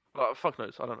 Anyway, okay. Fuck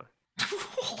knows. I don't know.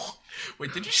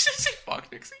 Wait, did you say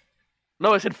fuck Nixie?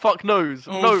 No, I said fuck knows.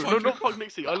 Oh, no, not fuck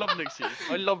Nixie. I love Nixie.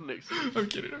 I love Nixie. I'm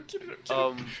kidding. I'm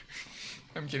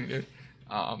kidding, dude.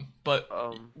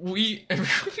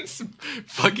 Everyone's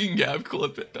fucking Gab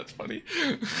clip it. That's funny.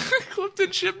 Clipped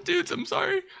and shipped dudes. I'm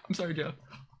sorry, Joe.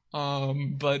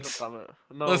 But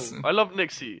no, listen, I love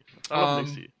Nixie.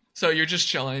 Nixie. So you're just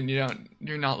chilling.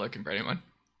 You're not looking for anyone.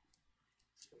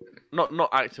 Not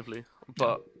actively,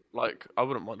 but like I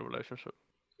wouldn't mind a relationship.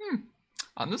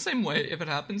 I'm the same way. If it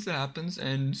happens, it happens,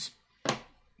 and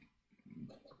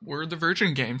we're the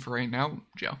virgin game for right now,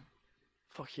 Joe.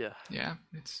 Fuck yeah. Yeah,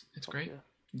 it's great. Yeah.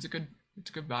 It's a good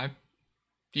vibe.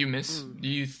 Do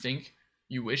you think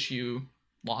you wish you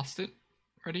lost it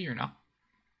already or not?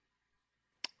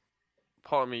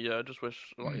 Part of me, yeah, I just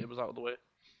wish it was out of the way.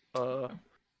 At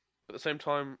the same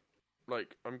time,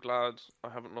 like, I'm glad I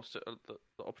haven't lost it at the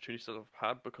opportunities that I've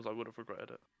had, because I would have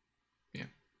regretted it. Yeah,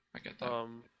 I get that.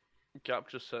 Gap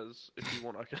just says, if you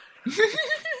want, I can...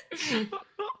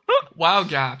 Wow,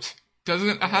 Gap. Doesn't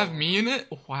it have me in it?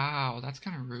 Wow, that's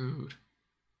kind of rude.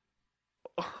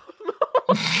 I'm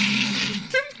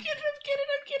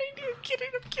kidding.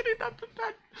 Not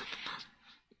that.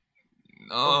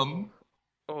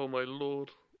 Oh my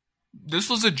lord. This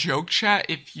was a joke, chat.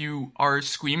 If you are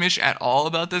squeamish at all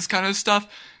about this kind of stuff,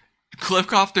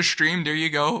 click off the stream. There you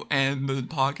go. And the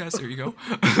podcast. There you go.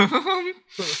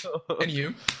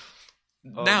 Anywho.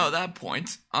 Now at that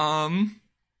point,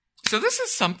 so this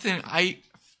is something I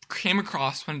came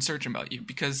across when searching about you,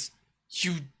 because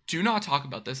you do not talk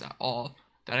about this at all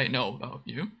that I know about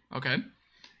you, okay?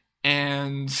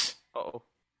 And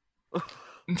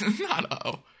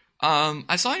not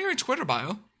I saw in your Twitter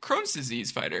bio, Crohn's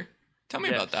disease fighter. Tell me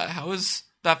about that. How is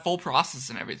that full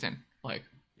process and everything like?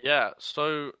 Yeah,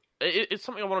 so it's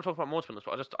something I want to talk about more, to be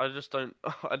honest, but I just don't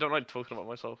like talking about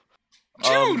myself.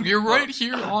 Dude, you're right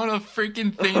here on a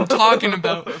freaking thing talking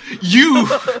about you.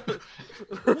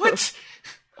 What?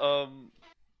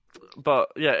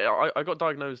 But yeah, I got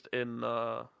diagnosed in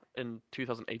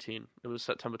 2018. It was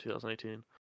September 2018.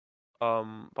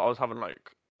 But I was having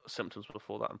like symptoms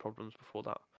before that and problems before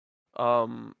that.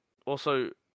 Also,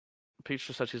 Peach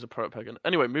just said she's a pro at Pagan.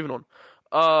 Anyway, moving on.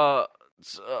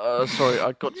 Sorry,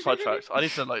 I got sidetracked. I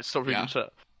need to like stop reading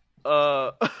chat.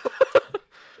 But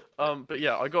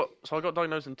yeah, I got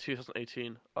diagnosed in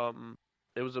 2018.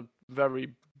 It was a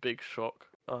very big shock.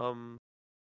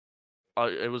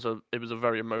 It was a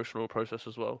very emotional process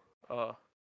as well. If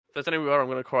there's anywhere I'm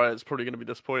gonna cry, it's probably gonna be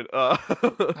this point. No,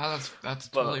 that's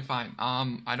totally fine.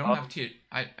 I don't have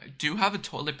I do have a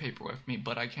toilet paper with me,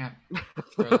 but I can't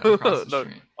throw that across the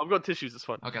street. I've got tissues. It's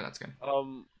fine. Okay, that's good.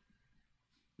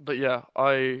 But yeah,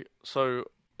 I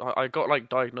got like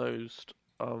diagnosed.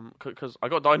 Because I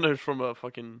got diagnosed from a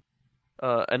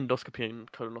endoscopy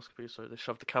and colonoscopy. So they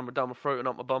shoved the camera down my throat and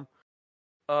up my bum.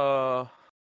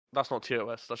 That's not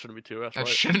TOS. That shouldn't be TOS, That right?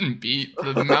 shouldn't be.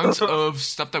 The amount of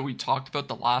stuff that we talked about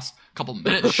the last couple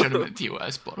minutes should have been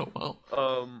TOS, but oh well.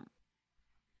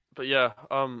 But yeah,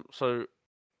 so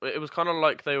it was kind of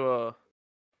like they were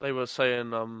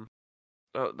saying,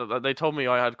 they told me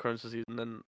I had Crohn's disease, and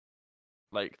then,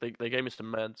 like, they gave me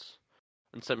some meds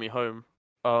and sent me home.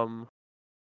 And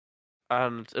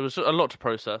it was a lot to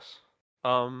process.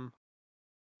 And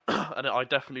I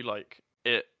definitely, like,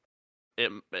 it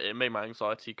made my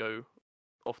anxiety go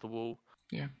off the wall.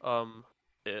 Yeah.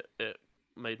 It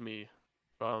made me,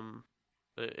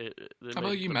 it How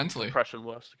about you mentally? Depression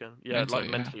worse again. Yeah,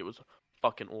 mentally it was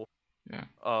fucking awful. Yeah.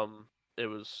 It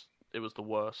was the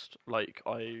worst. Like,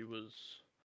 I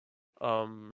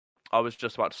was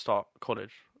just about to start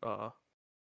college,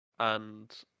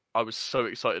 and I was so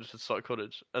excited to start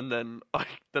college, and then I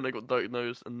got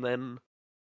diagnosed, and then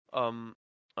I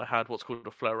had what's called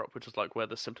a flare up, which is like where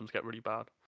the symptoms get really bad,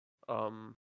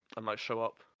 and like show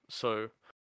up. So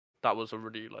that was a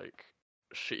really like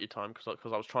shitty time because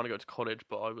I was trying to go to college,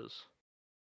 but I was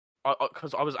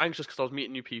anxious because I was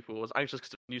meeting new people. I was anxious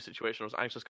because it's a new situation. I was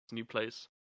anxious because it's a new place.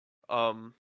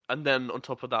 And then on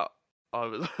top of that, I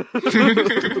was.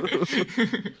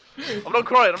 I'm not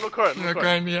crying. Not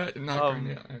crying yet.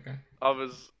 Okay. I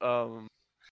was.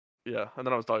 Yeah, and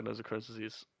then I was diagnosed with Crohn's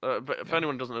disease. But if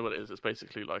anyone doesn't know what it is, it's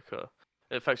basically like it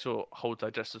affects your whole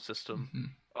digestive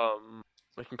system. Mm-hmm.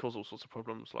 It can cause all sorts of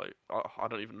problems. Like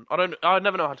I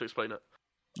never know how to explain it.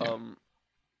 Yeah.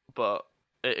 But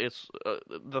it's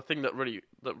the thing that really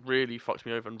fucks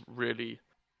me over and really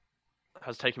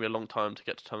has taken me a long time to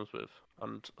get to terms with,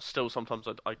 and still sometimes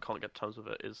I can't get to terms with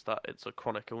it, is that it's a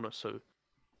chronic illness. So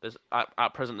there's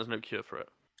at present there's no cure for it.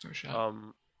 Oh, shit.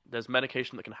 There's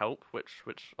medication that can help, which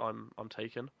I'm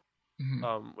taking,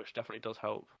 which definitely does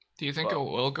help. Do you think it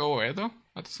will go away though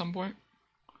at some point?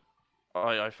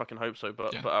 I fucking hope so,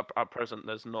 but at present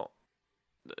there's not.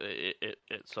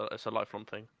 It's a lifelong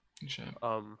thing. Shit.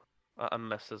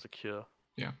 Unless there's a cure.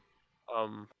 Yeah.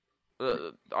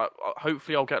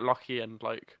 Hopefully I'll get lucky and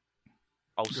like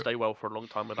I'll stay well for a long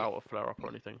time without a flare up or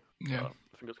anything. Yeah.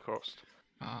 Fingers crossed.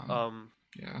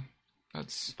 Yeah.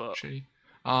 That's shitty.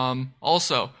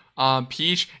 Also,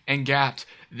 Peach and Gapped.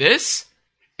 This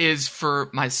is for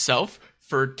myself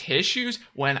for tissues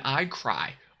when I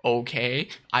cry. Okay,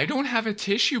 I don't have a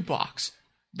tissue box.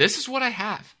 This is what I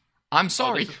have. I'm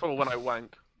sorry. This is for when I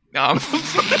wank. I'm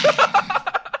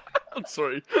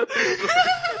sorry.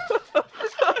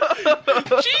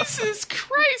 Jesus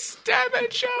Christ, damn it,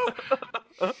 Joe.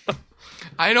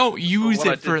 I don't use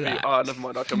it for that. Never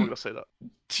mind. Okay, I'm not gonna say that.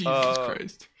 Jesus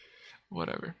Christ.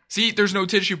 Whatever. See, there's no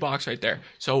tissue box right there.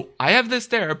 So I have this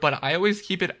there, but I always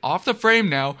keep it off the frame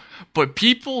now. But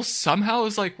people somehow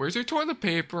is like, where's your toilet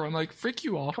paper? I'm like, freak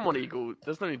you off. Come on, Eagle.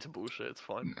 There's no need to bullshit. It's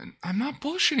fine. I'm not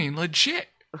bullshitting. Legit.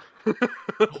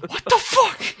 What the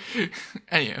fuck?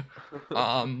 Anyway.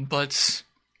 But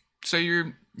so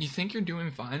you think you're doing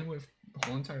fine with the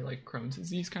whole entire like Crohn's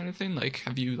disease kind of thing? Like,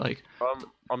 have you like?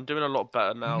 I'm doing a lot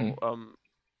better now. Mm-hmm.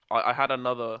 I had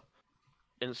another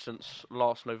instance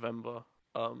last November,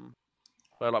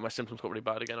 where like my symptoms got really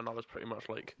bad again, and I was pretty much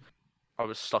like I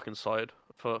was stuck inside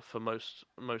for most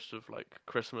of like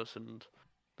Christmas and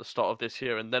the start of this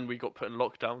year, and then we got put in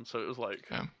lockdown, so it was like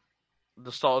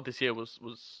the start of this year was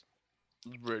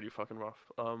really fucking rough.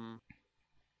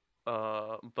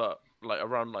 But like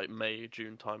around like May,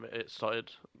 June time, it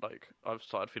started like I've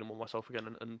started feeling more myself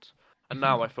again, and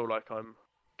now I feel like I'm,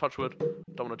 touch wood,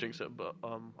 don't want to jinx it, but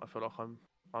I feel like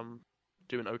I'm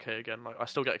doing okay again. Like I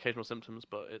still get occasional symptoms,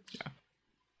 but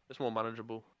it's more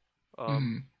manageable.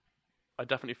 I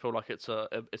definitely feel like it's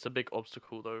a big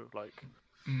obstacle though, like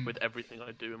with everything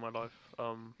I do in my life,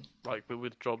 like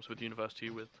with jobs, with university,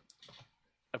 with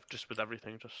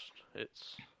everything. Just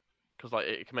it's because like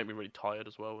it can make me really tired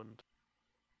as well and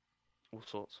all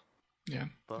sorts. Yeah,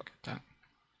 but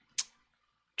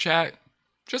chat,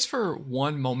 just for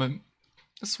one moment,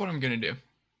 this is what I'm gonna do.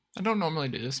 I don't normally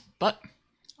do this, but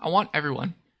I want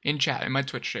everyone in chat in my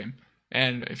Twitch stream,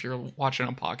 and if you're watching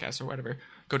on podcast or whatever,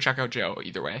 go check out Joe.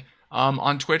 Either way,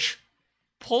 on Twitch,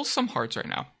 pull some hearts right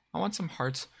now. I want some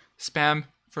hearts. Spam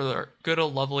for the good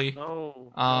old lovely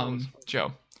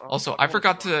Joe. Also, I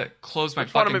forgot to close my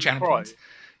fucking channel points.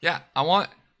 Yeah, I want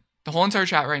the whole entire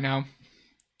chat right now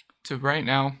to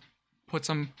put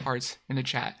some hearts in the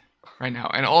chat right now.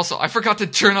 And also, I forgot to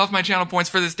turn off my channel points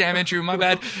for this damn intro. My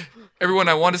bad. Everyone,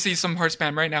 I want to see some heart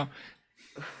spam right now.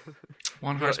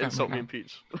 One heart spam insult right me and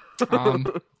Peach.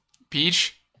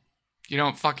 Peach, you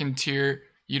don't fucking tier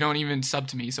You don't even sub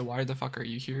to me, so why the fuck are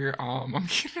you here? I'm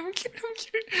kidding.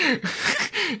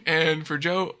 And for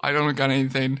Joe, I don't got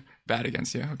anything bad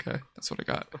against you. Okay, that's what I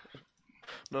got.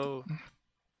 No.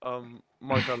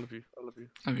 Mike, I love you. I love you.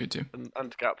 I love you too.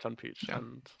 And Gaps and Peach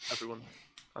and everyone.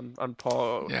 And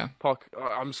Park. Yeah. Park.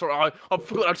 I'm sorry. I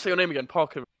forgot how to say your name again.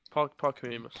 Parkamus.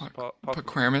 Parkamus.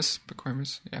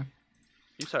 Yeah.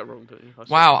 You said it wrong, didn't you?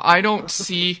 Wow, I don't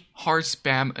see heart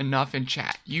spam enough in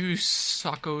chat. You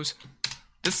suckos.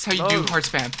 This is how you do heart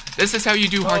spam. This is how you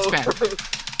do heart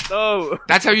spam. No.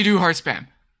 That's how you do heart spam.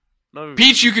 No.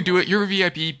 Peach, you could do it. You're a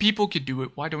VIP. People could do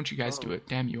it. Why don't you guys do it?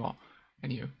 Damn you all.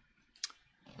 And you.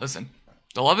 Listen.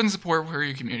 The love and support for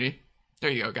your community.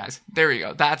 There you go, guys. There you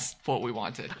go. That's what we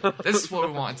wanted. This is what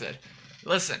we wanted.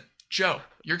 Listen, Joe,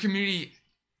 your community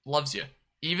loves you.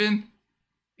 Even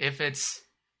if it's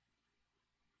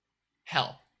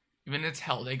hell. Even if it's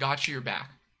hell, they got you your back.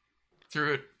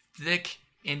 Through it thick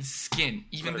and skin.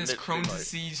 Even this Crohn's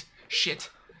disease shit.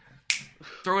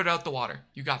 Throw it out the water.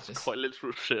 You got this. Quite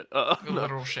literal shit.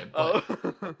 Literal shit, but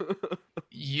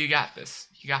you got this.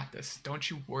 You got this. Don't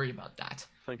you worry about that.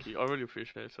 Thank you. I really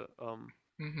appreciate it.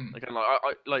 Again,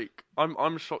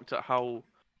 I'm shocked at how,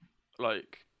 I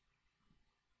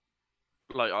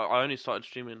only started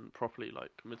streaming properly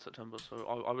mid-September,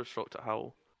 so I was shocked at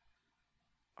how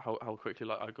quickly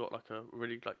I got a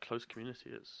really close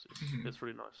community. It's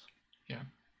really nice. Yeah,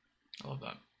 I love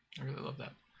that. I really love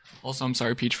that. Also, I'm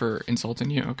sorry, Peach, for insulting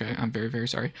you. Okay, I'm very, very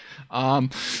sorry.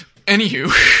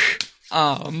 Anywho,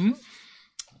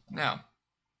 now,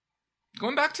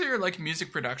 going back to your,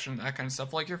 music production, that kind of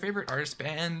stuff, your favorite artist,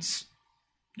 bands,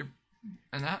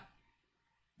 and that?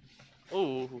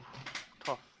 Oh,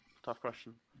 tough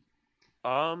question.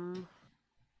 I'm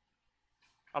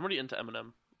really into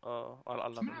Eminem. I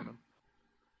love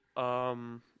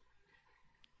Eminem.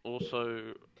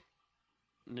 Also,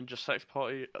 Ninja Sex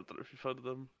Party. I don't know if you've heard of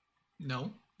them.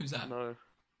 No, who's that? No,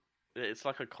 it's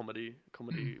like a comedy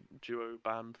duo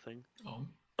band thing. Oh.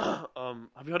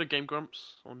 Have you heard of Game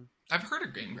Grumps? I've heard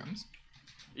of Game Grumps.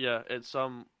 Yeah, it's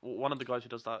one of the guys who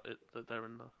does that. They're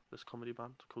in this comedy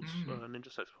band called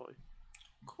Ninja Sex Party.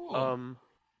 Cool.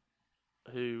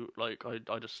 Who I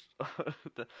just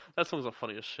that song's are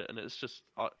funny as shit, and it's just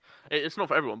it's not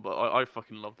for everyone, but I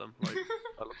fucking love them. I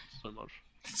love them so much.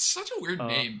 It's such a weird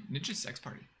name, Ninja Sex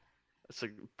Party. It's a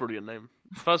brilliant name.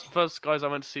 First guys I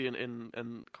went to see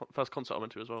in first concert I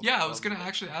went to as well. Yeah, I was gonna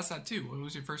actually ask that too. What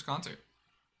was your first concert?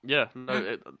 Yeah,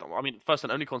 no, first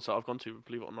and only concert I've gone to,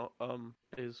 believe it or not,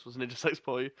 was Ninja Sex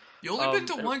Party. You only been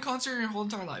to one concert in your whole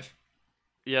entire life.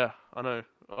 Yeah, I know.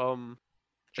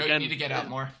 Joe, you need to get out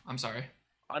more. I'm sorry.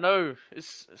 I know.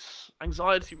 It's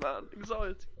anxiety, man.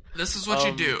 Anxiety. This is what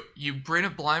you do. You bring a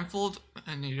blindfold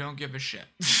and you don't give a shit.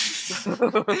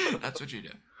 That's what you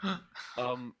do.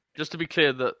 Just to be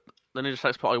clear, that the Ninja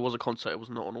Sex Party was a concert. It was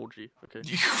not an orgy. Okay.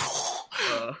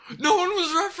 No one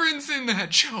was referencing that,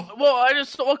 Joe. Well, I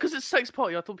just thought because it's sex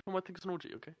party, I thought people might think it's an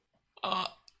orgy. Okay.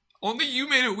 Only you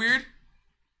made it weird.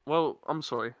 Well, I'm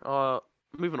sorry.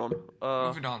 Moving on.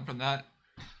 Moving on from that.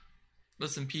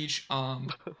 Listen, Peach.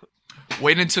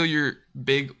 Wait until your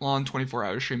big long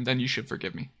 24-hour stream, then you should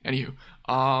forgive me. Anywho,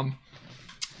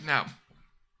 now,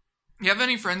 you have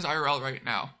any friends IRL right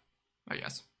now? I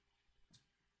guess.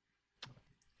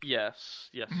 Yes.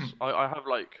 Mm-hmm. I have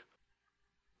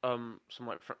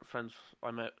some friends I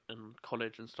met in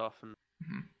college and stuff, and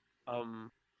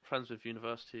friends with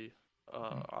university.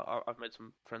 I've made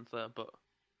some friends there, but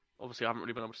obviously I haven't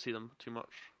really been able to see them too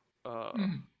much,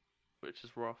 which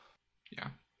is rough. Yeah.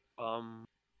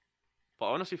 But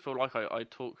I honestly feel like I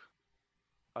talk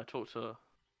to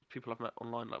people I've met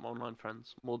online, like my online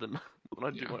friends, more than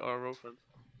I do my IRL friends.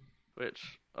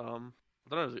 Which I don't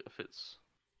know if it's.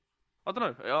 I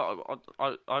don't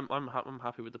know. I'm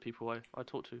happy with the people I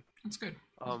talk to. That's good.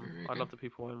 That's very good. Love the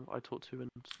people I talk to,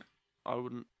 and I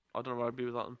don't know where I'd be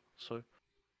without them. So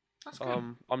that's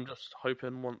good. I'm just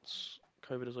hoping once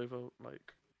COVID is over,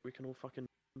 we can all fucking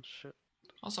shit.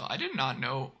 Also, I did not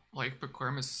know,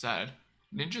 Procurement said,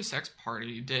 Ninja Sex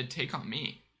Party did Take On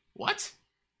Me. What?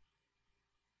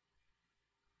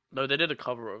 No, they did a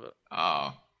cover of it.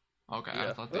 Oh. Okay, yeah.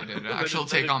 I thought they did an actual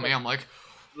Take On Me. I'm like,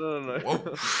 no.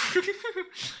 Whoa.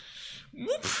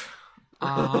 Whoop.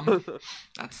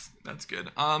 That's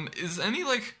good. Is any,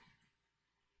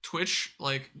 Twitch,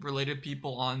 related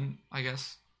people on, I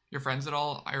guess, your friends at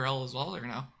all, IRL as well, or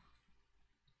no?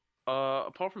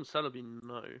 Apart from Celebi,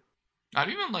 no. Not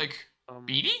even,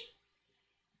 Beatty?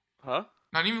 Huh?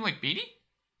 Not even, Beatty?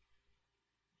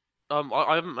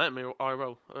 I haven't met him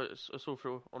IRL. It's all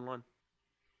through online.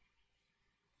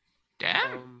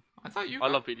 Damn! I thought you... I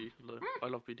love BD. I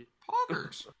love BD.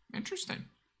 Poggers. Interesting.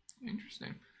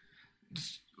 Interesting.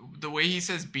 Just the way he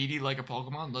says "beady" like a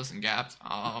Pokemon. Listen, Gaps.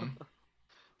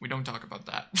 We don't talk about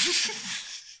that.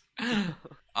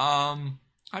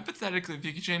 Hypothetically, if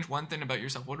you could change one thing about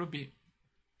yourself, what would it be?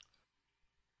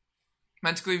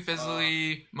 Mentally,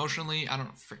 physically, emotionally, I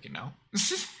don't freaking know.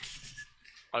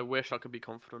 I wish I could be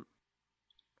confident.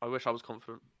 I wish I was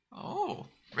confident. Oh,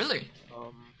 really?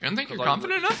 You don't think you're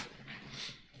confident enough?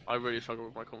 I really struggle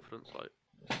with my confidence. Like,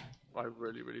 I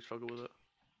really, really struggle with it.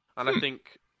 And I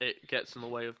think it gets in the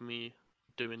way of me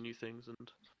doing new things,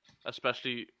 and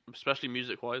especially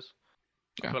music-wise.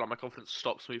 Yeah. I feel like my confidence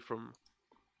stops me from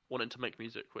wanting to make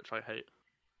music, which I hate.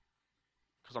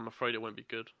 Because I'm afraid it won't be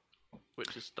good,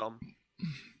 which is dumb.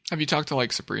 Have you talked to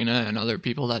like Sabrina and other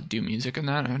people that do music and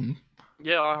that? And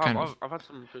yeah, I have. I've had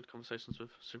some good conversations with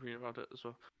Sabrina about it as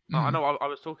well. I know. I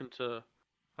was talking to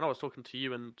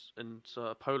you and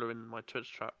Polar in my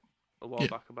Twitch chat a while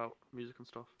back about music and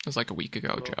stuff. It was like a week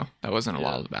ago, Joe. That wasn't a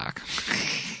while back.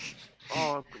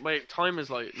 Oh wait, time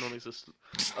is like non-existent.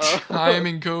 Time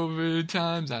in COVID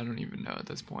times, I don't even know at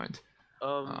this point.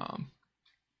 But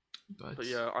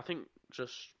yeah, I think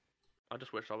I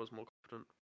just wish I was more confident.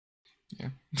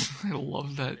 Yeah, I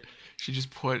love that she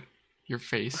just put your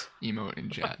face emote in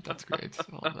chat. That's great. I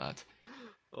love that.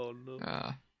 Oh no.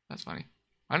 That's funny.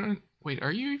 Wait,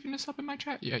 are you even a sub in my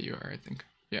chat? Yeah, you are, I think.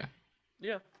 Yeah.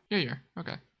 Yeah. Yeah, you are.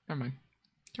 Okay. Never mind.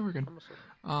 Yeah, we're good.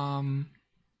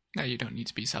 No, you don't need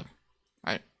to be sub.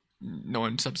 Alright. No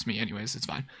one subs me anyways, it's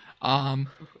fine.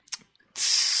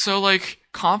 So like,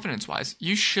 confidence wise,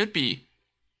 you should be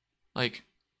like,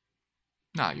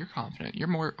 nah, you're confident.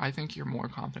 I think you're more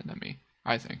confident than me.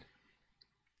 I think.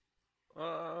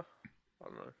 I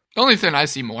don't know. The only thing I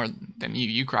see more than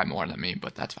you cry more than me,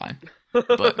 but that's fine.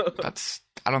 But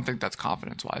I don't think that's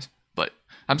confidence wise. But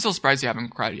I'm still surprised you haven't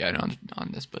cried yet on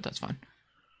this, but that's fine.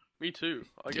 Me too.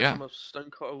 I guess I'm a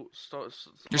stone cold.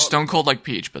 You're stone cold like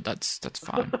Peach, but that's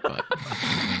fine. But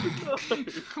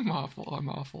I'm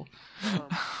awful. She's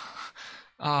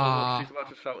about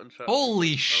to shout in chat.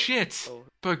 Holy shit!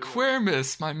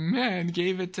 Bequermus, my man,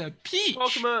 gave it to Peach.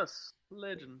 Bequermus,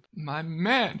 legend. My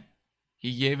man,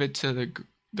 he gave it to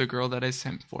the girl that I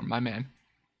sent for. My man.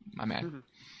 Mm-hmm.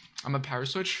 I'm a power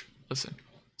switch. Listen,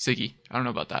 Ziggy. I don't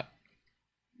know about that.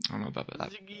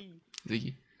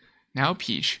 Ziggy. Now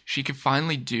Peach, she could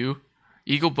finally do.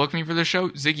 Eagle booked me for the show.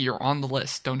 Ziggy, you're on the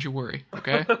list. Don't you worry.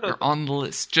 Okay, you're on the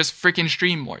list. Just freaking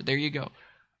stream more. There you go.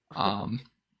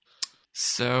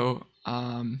 So,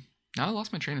 now I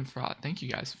lost my train of thought. Thank you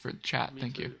guys for the chat.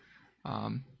 Thank you.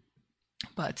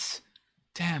 But,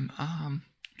 damn,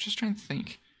 just trying to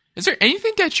think. Is there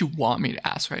anything that you want me to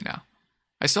ask right now?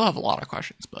 I still have a lot of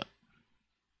questions, but.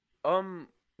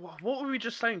 What were we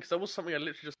just saying? Because that was something I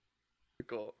literally just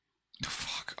forgot.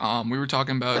 Fuck. We were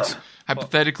talking about,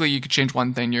 hypothetically, you could change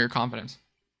one thing, your confidence.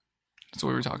 That's what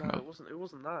we were talking about. It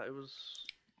wasn't that. It was.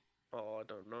 Oh, I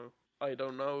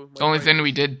don't know. The only thing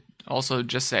we did also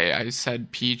just say, I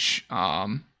said Peach,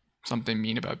 something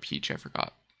mean about Peach, I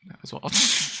forgot as well. I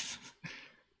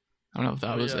don't know if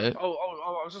that was it. Oh,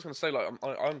 I was just gonna say, like,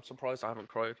 I'm surprised I haven't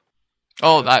cried.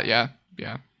 Oh, that, yeah.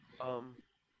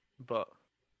 But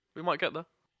we might get there.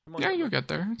 You'll get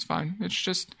there. It's fine. It's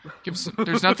just,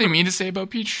 there's nothing mean to say about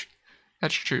Peach.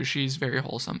 That's true. She's very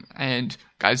wholesome. And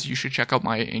guys, you should check out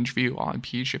my interview on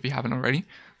Peach if you haven't already.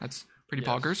 That's pretty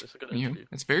poggers. It's a good interview.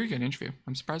 It's a very good interview.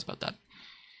 I'm surprised about that.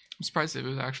 I'm surprised it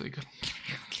was actually good.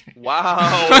 Wow.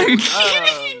 I'm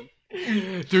kidding.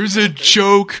 There's a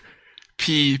joke,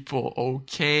 people.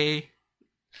 Okay.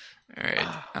 All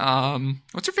right.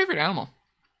 What's your favorite animal?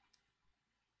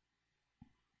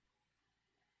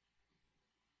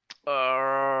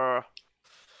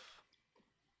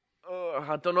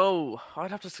 I don't know.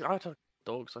 I'd have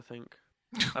dogs, I think.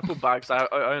 I feel bad because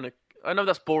I know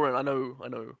that's boring. I know.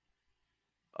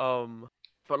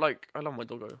 But like, I love my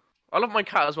doggo. I love my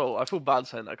cat as well. I feel bad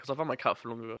saying that because I've had my cat for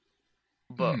longer.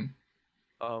 But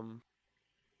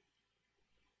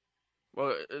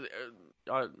well,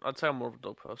 I'd say I'm more of a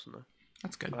dog person though.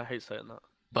 That's good. I hate saying that.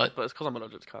 But it's because I'm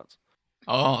allergic to cats.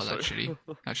 Oh, that's shitty.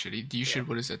 That's shitty. You should.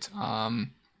 What is it?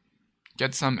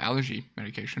 Get some allergy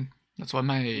medication. That's what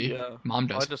my mom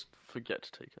does. I just forget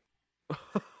to take it.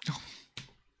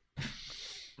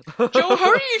 Joe,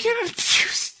 how are you gonna?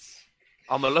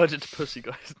 I'm allergic to pussy,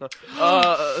 guys.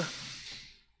 No.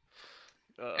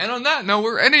 And on that note,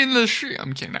 we're ending the stream.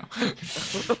 I'm kidding now. We're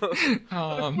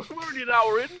only an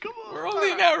hour in. Come on. We're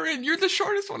only an hour in. You're the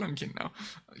shortest one. I'm kidding now.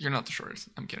 You're not the shortest.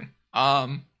 I'm kidding.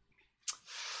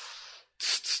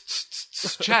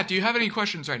 Chat, do you have any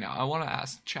questions right now? I want to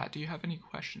ask. Chat, do you have any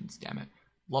questions? Damn it.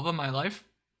 Love of my life?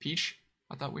 Peach?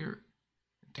 I thought we were...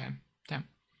 Damn.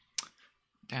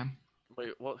 Damn.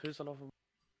 Wait, what? Who's another one?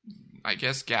 I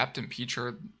guess Gapped and Peach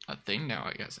are a thing now,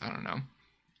 I guess. I don't know.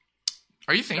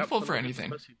 Are you thankful for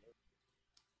anything?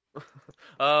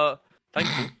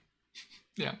 Thankful.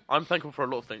 Yeah. I'm thankful for a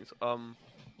lot of things.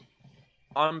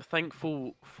 I'm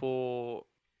thankful for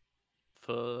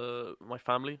my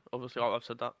family. Obviously, I've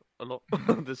said that a lot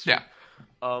this year.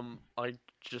 Yeah. I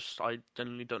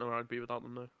genuinely don't know where I'd be without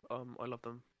them though. I love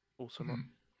them all so much.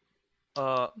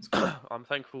 I'm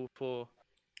thankful for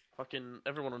fucking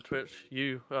everyone on Twitch.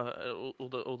 You,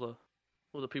 all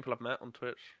the people I've met on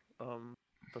Twitch.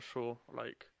 For sure.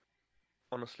 Like,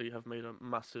 honestly, have made a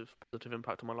massive positive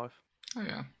impact on my life. Oh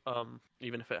yeah.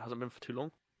 Even if it hasn't been for too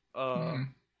long.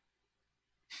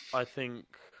 I think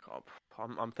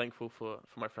I'm thankful for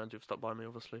my friends who've stuck by me.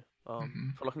 Obviously, I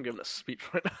feel like I'm giving a speech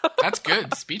right now. That's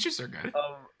good. Speeches are good.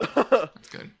 That's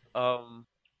good. I'm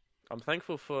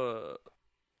thankful for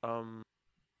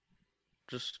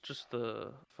just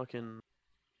the fucking.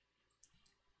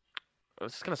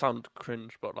 It's gonna sound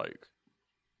cringe, but like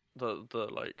the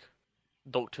like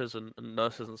doctors and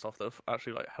nurses and stuff that have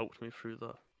actually like helped me through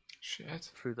the shit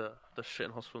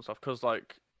in hospital and stuff. Because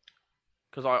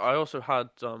I also had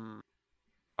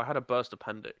I had a burst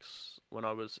appendix when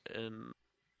I was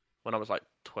like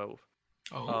 12.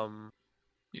 Oh.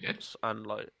 You did? And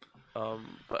but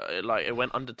it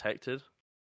went undetected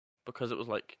because it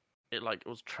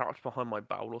was trapped behind my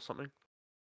bowel or something.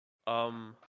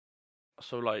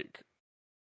 So like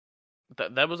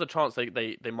there was a chance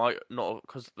they might not,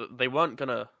 because they weren't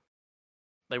gonna.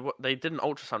 They did an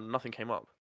ultrasound, nothing came up,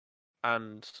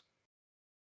 and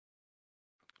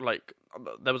like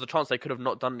there was a chance they could have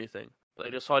not done anything, but they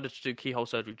decided to do keyhole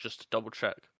surgery just to double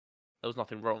check there was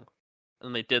nothing wrong,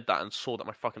 and they did that and saw that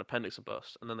my fucking appendix had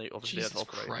burst, and then they obviously had to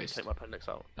operate and take my appendix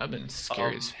out. That'd been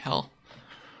scary as hell.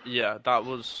 Yeah, that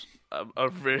was a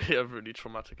really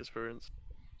traumatic experience.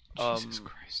 Jesus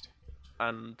Christ.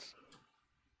 And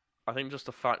I think just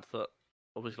the fact that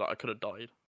obviously like I could have died,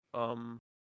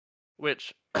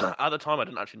 which at the time I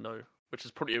didn't actually know, which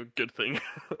is probably a good thing.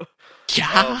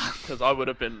 Yeah. Because I would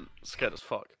have been scared as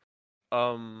fuck.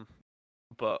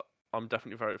 But I'm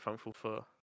definitely very thankful for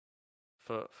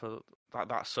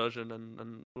that surgeon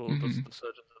and all the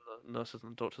surgeons and the nurses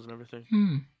and the doctors and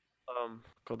everything.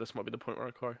 God, this might be the point where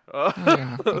I cry.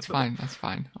 Yeah, that's fine. That's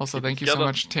fine. Also, thank you so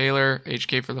much, Taylor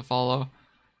HK, for the follow.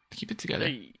 Keep it together.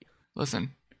 Hey.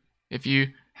 Listen, if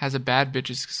you has a bad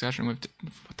bitches discussion with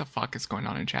what the fuck is going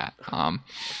on in chat?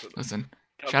 Listen,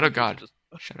 Shadow God.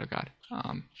 Shadow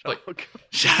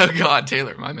God,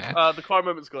 Taylor, my man. The cry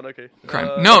moment's gone. Okay.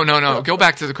 Crime. No. Go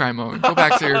back to the cry moment. Go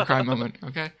back to your cry moment.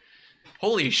 Okay.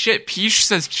 Holy shit! Peach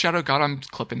says Shadow God. I'm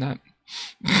clipping that.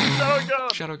 Shadow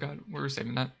God. Shadow God. We're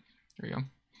saving that. There we go.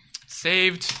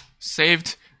 Saved.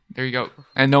 There you go.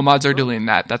 And no mods are deleting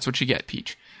that. That's what you get,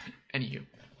 Peach. Anywho.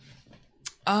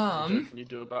 Can you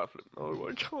do a backflip? Oh,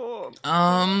 I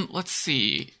can't. Let's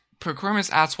see.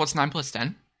 Procurement asks, what's 9 plus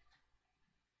 10?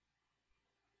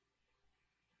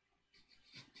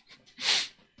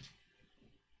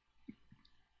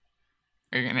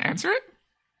 Are you gonna answer it?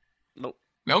 Nope.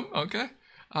 Nope. Okay.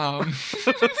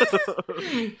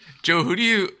 Joe, who do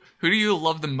you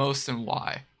love the most and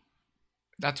why?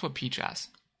 That's what Peach asked.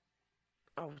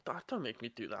 Oh, don't make me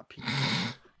do that, Peach.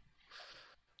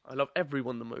 I love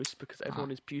everyone the most because everyone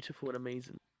is beautiful and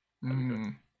amazing.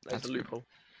 That's a loophole.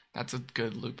 That's a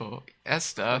good loophole.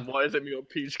 Esther. And why is it me or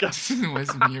Peach, guys? Why is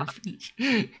it me or Peach?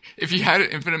 If you had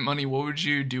infinite money, what would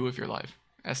you do with your life?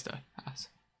 Esther asks.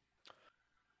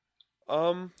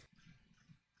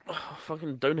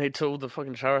 Fucking donate to all the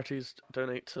fucking charities.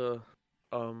 Donate to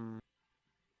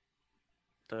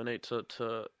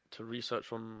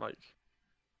research on like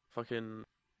fucking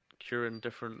curing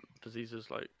different diseases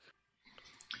like.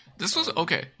 This was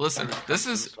okay. Listen, this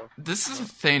is a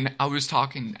thing I was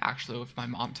talking actually with my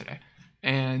mom today,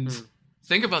 and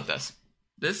think about this.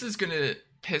 This is gonna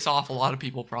piss off a lot of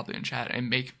people probably in chat and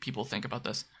make people think about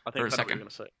this for a second. What you're gonna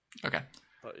say. Okay,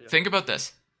 yeah. Think about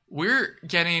this. We're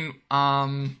getting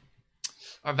a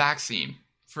vaccine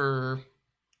for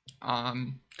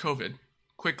COVID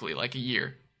quickly, like a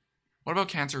year. What about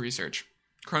cancer research,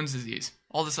 Crohn's disease,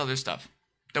 all this other stuff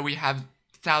that we have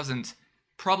thousands,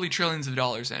 probably trillions of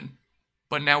dollars in,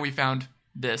 but now we found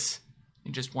this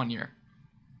in just 1 year.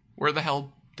 Where the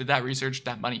hell did that research,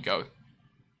 that money go?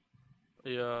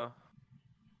 Yeah,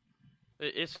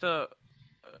 it's an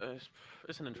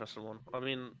interesting one. I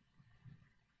mean,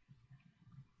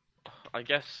 I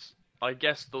guess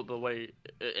the way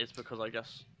it's because I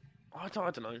guess I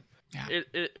don't know. Yeah.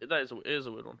 It is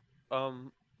a weird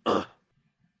one.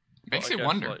 Makes you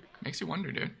wonder. Makes you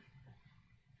wonder, dude.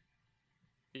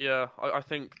 Yeah, I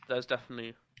think there's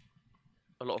definitely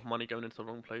a lot of money going into the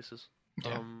wrong places.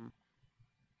 Yeah.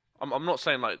 I'm not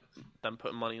saying like them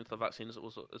putting money into the vaccine is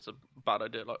a bad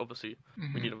idea. Like obviously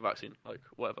we need a vaccine, like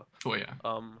whatever. Oh yeah.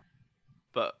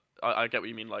 But I get what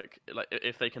you mean. Like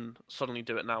if they can suddenly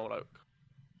do it now, like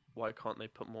why can't they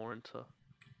put more into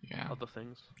other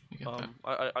things?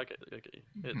 I get you.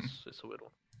 It's a weird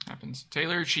one. Happens.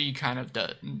 Taylor, she kind of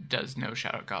does know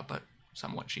Shadow God, but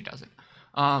somewhat she doesn't.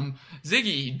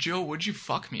 Ziggy, Joe, would you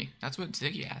fuck me? That's what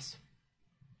Ziggy asked.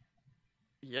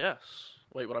 Yes.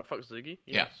 Wait, would I fuck Ziggy?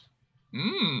 Yes.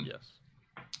 Yeah. Yes.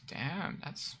 Damn,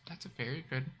 that's a very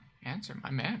good answer, my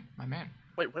man.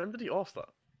 Wait, when did he ask that?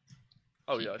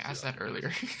 Oh yeah, I asked that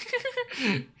earlier.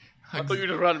 I thought you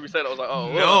just randomly said it. I was like,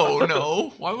 oh.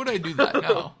 No. Why would I do that?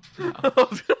 No.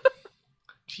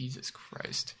 Jesus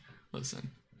Christ.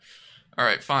 Listen. All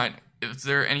right, fine. Is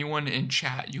there anyone in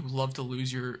chat you would love to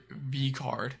lose your V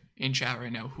card in chat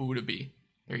right now? Who would it be?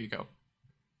 There you go.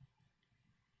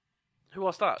 Who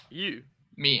asked that? You?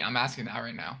 Me. I'm asking that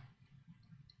right now.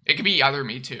 It could be either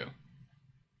me too.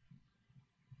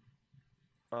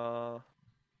 I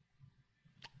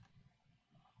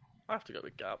have to go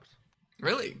with Gabs.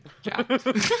 Really? Gabs?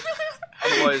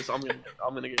 Otherwise, I'm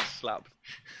gonna get slapped.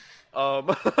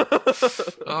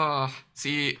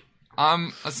 See,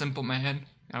 I'm a simple man.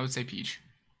 I would say Peach.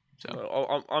 So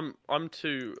no, I'm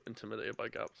too intimidated by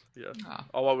Gabs. Yeah.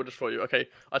 Oh, I would destroy you. Okay,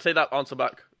 I take that answer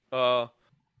back.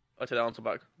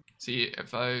 See,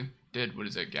 if I did, what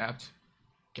is it, Gabs?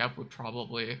 Gab would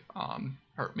probably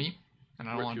hurt me, and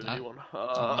I don't want that.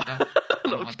 I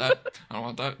don't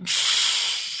want that.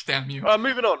 Damn you.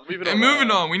 Moving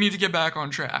on. We need to get back on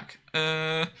track.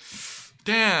 Damn.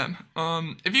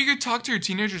 If you could talk to your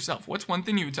teenager self, what's one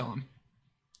thing you would tell him?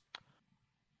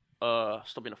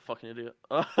 Stop being a fucking idiot.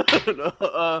 I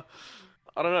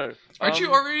don't know. Aren't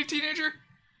you already a teenager?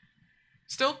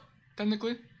 Still,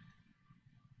 technically.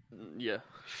 Yeah.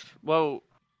 Well,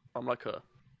 I'm like a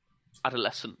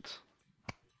adolescent.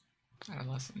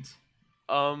 Adolescence.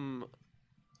 But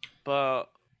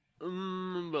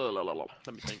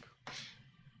let me think.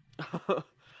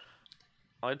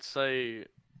 I'd say,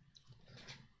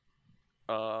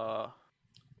 I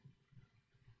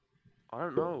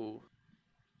don't know.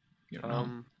 You don't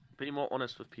know. Be more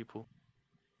honest with people.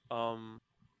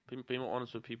 Be more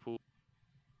honest with people.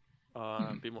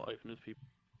 Be more open with people,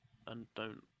 and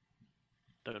don't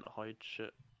hide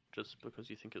shit just because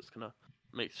you think it's gonna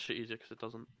make shit easier, because it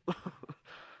doesn't.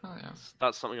 Oh yeah.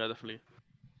 That's something I definitely.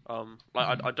 I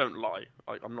don't lie.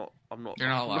 I'm not. You're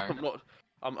not a liar.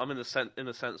 I'm in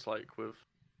the sense like with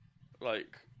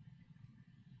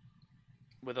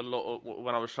a lot of,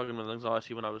 when I was struggling with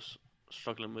anxiety, when I was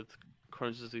struggling with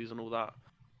Crohn's disease and all that.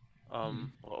 Well,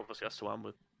 obviously I still am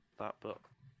with that, but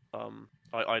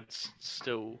I'd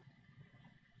still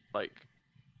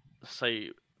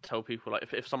tell people, like,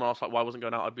 if someone asked like why I wasn't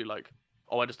going out, I'd be like,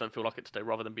 oh, I just don't feel like it today,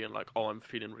 rather than being like, oh, I'm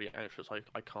feeling really anxious, I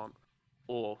can't,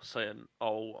 or saying,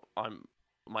 oh,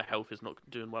 my health is not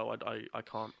doing well, I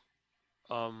can't.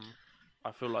 I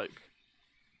feel like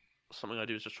something I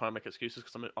do is just try and make excuses,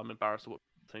 because I'm embarrassed of what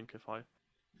people think if I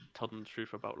tell them the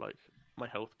truth about like my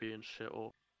health being shit,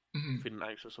 or feeling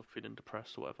anxious, or feeling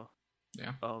depressed, or whatever.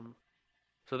 Yeah.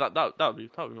 So that would be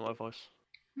my advice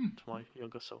to my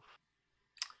younger self.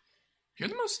 You're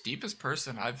the most deepest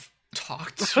person I've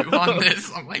talked to on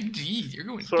this. I'm like, geez, you're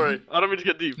going Sorry, deep. I don't mean to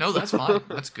get deep. No, that's fine.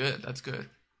 That's good.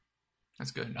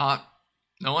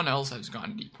 No one else has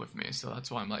gone deep with me, so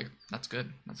that's why I'm like, that's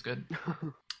good.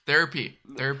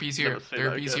 Therapy's here.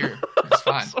 Therapy's here. It's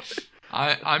fine.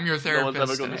 I'm your therapist. No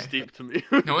one's ever gone this deep to me.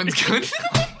 No one's good.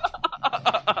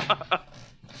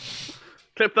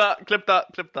 Clip that.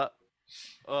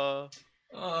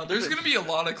 There's gonna be a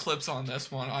lot of clips on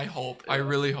this one. I hope. Yeah. I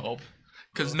really hope.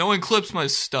 Because no one clips my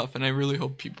stuff, and I really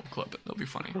hope people clip it. That'll be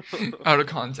funny. Out of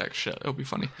context shit. It'll be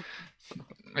funny.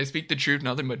 I speak the truth,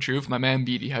 nothing but truth. My man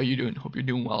Beatty, how you doing? Hope you're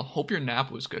doing well. Hope your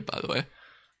nap was good, by the way.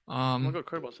 Oh my god,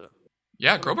 Crowbar's here.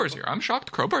 Yeah, Crowbar's here. I'm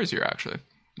shocked Crowbar's here, actually.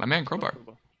 My man Crowbar.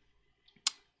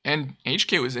 And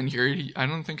HK was in here. I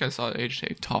don't think I saw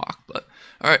HK talk, but...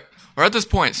 Alright, we're at this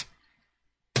point.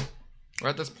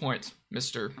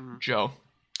 Mr. Joe.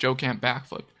 Joe can't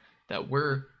backflip. That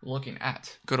we're looking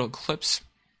at. Good old clips,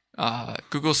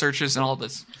 Google searches, and all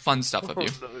this fun stuff of you.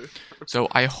 No. So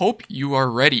I hope you are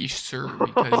ready, sir,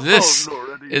 because this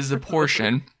is the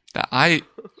portion that I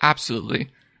absolutely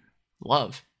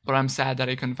love. But I'm sad that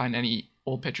I couldn't find any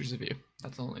old pictures of you.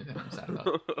 That's the only thing I'm sad about.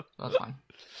 So that's fine.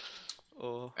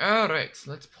 Alright,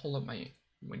 so let's pull up my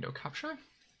window capture.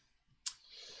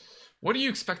 What do you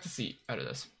expect to see out of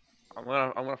this? I'm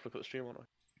gonna have to look at the stream, aren't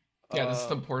Yeah, this is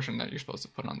the portion that you're supposed to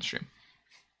put on the stream.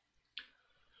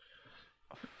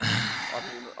 I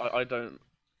mean, I don't.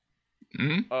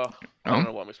 Mm-hmm. I don't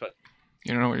know what I'm expecting.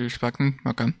 You don't know what you're expecting?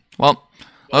 Okay. Well,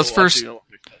 let's first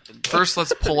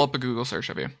let's pull up a Google search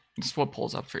of you. This is what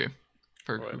pulls up for you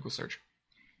for Google search.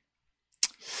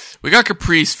 We got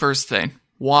Caprice first thing.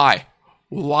 Why?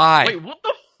 Wait, what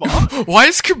the fuck? Why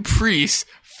is Caprice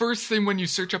first thing when you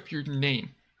search up your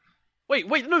name? Wait,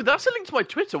 no, that's a link to my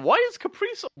Twitter. Why is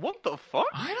Caprice? What the fuck?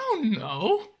 I don't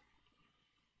know.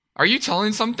 Are you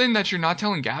telling something that you're not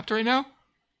telling Gapped right now?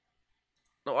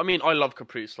 No, I mean, I love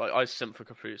Caprice. Like, I simp for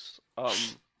Caprice. But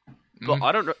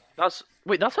I don't know. That's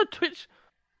her Twitch.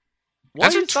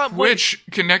 That's her Twitch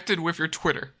connected with your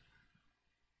Twitter.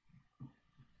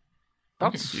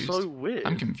 That's so weird.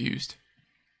 I'm confused.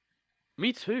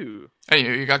 Me too. Hey,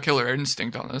 you got Killer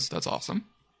Instinct on this. That's awesome.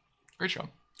 Great show.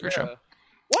 Great show.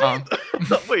 What?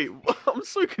 Wait, I'm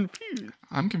so confused.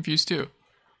 I'm confused too.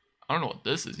 I don't know what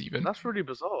this is even. That's really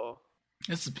bizarre.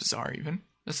 This is bizarre even.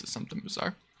 This is something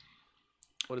bizarre.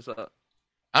 What is that?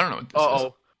 I don't know what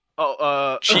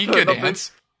this is. Chica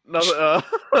Dance? No.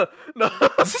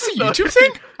 Is this a YouTube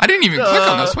thing? I didn't even click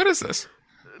on this. What is this?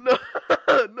 No.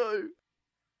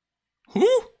 Who?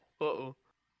 Uh-oh.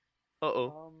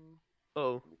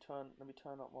 Let me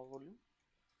turn up my volume.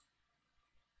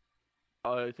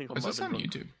 I think I is this on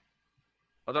YouTube?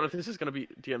 I don't know if this is going to be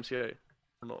DMCA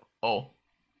or not. Oh.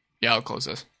 Yeah, I'll close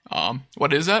this.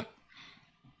 What is that?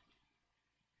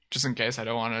 Just in case I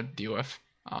don't want to deal with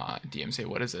DMCA,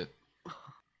 what is it?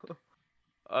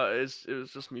 It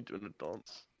was just me doing a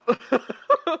dance.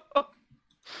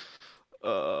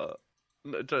 No,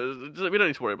 we don't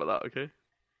need to worry about that, okay?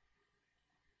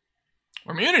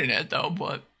 We're muting it though,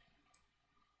 but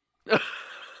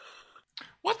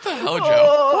what the hell,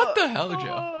 Joe? What the hell,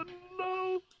 Joe?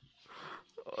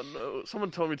 Oh no!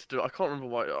 Someone told me to do it. I can't remember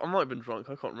why. I might have been drunk.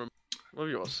 I can't remember.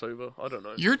 Maybe I was sober. I don't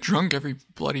know. You're drunk every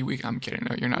bloody week. I'm kidding.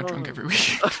 No, you're not drunk every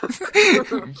week.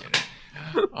 I'm kidding.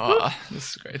 This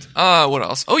is great. What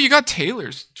else? Oh, you got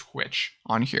Taylor's Twitch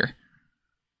on here.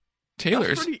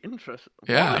 Taylor's. That's pretty interesting.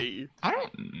 Yeah. Why? I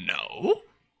don't know.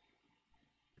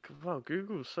 Wow,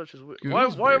 Google search is weird.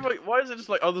 Google's Why weird. is it just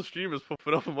like other streamers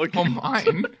popping up on my Well, Google?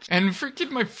 mine. And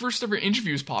freaking my first ever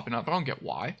interview is popping up. I don't get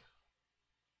why.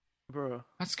 Bruh.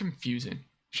 That's confusing.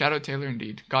 Shout out Taylor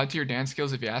indeed. God to your dance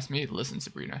skills if you ask me. Listen,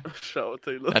 Sabrina. Shout out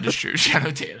Taylor. That is true. Shout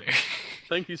out Taylor.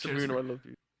 Thank you, Sabrina. I love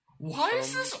you. Why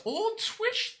is this old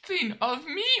Twitch thing of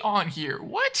me on here?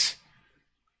 What?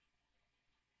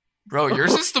 Bro,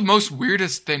 yours is the most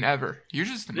weirdest thing ever. Yours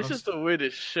is the This is the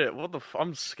weirdest shit. What the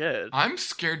I'm scared. I'm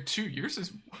scared too. Yours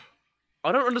is...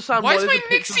 I don't understand why why is my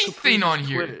Nixie thing on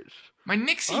here? Twitch. My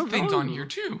Nixie thing's on here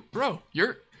too. Bro,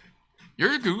 your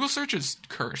Google search is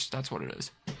cursed. That's what it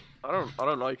is. I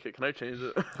don't like it. Can I change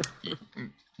it?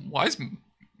 Why is...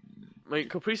 Mate,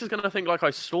 Caprice is gonna think like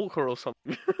I stalk her or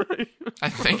something. I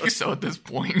think so at this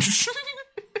point.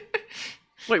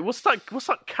 Wait, what's that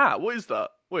cat? What is that?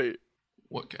 Wait.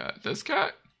 What cat? This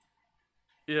cat?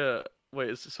 Yeah. Wait,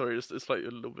 it's like a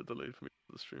little bit delayed for me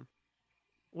for the stream.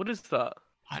 What is that?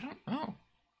 I don't know.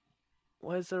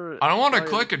 Why is there I don't want to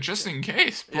click it just in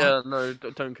case. But... Yeah, no,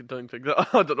 don't click that.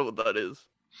 I don't know what that is.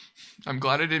 I'm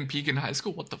glad I didn't peak in high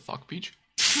school. What the fuck, Peach?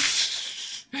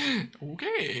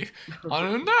 Okay.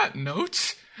 On that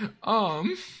note,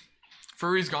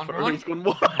 Furry's gone wrong. Furry's gone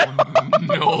wrong.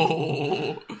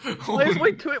 Oh, no. Why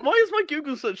is my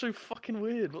Google search so fucking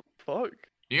weird? What the fuck?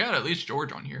 You got at least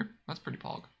George on here. That's pretty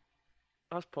pog.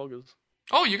 That's poggers.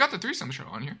 Oh, you got the threesome show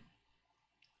on here.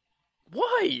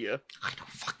 Why? I don't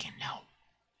fucking know.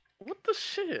 What the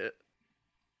shit?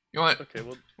 You know what? Okay,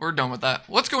 well, we're done with that.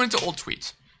 Let's go into old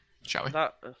tweets, shall we?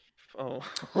 No.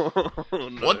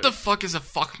 What the fuck is a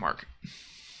fuck mark?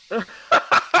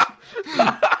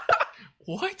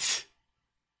 What?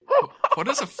 What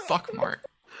is a fuck mark?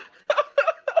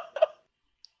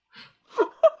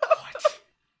 What?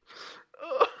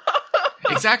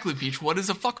 Exactly, Peach. What is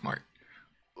a fuck mark?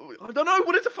 I don't know.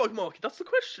 What is a fuck market? That's the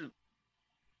question.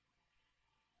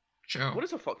 Joe. What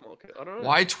is a fuck market? I don't know.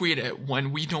 Why tweet it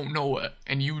when we don't know it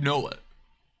and you know it?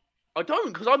 I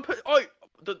don't, because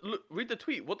read the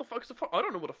tweet. What the fuck is the fuck? I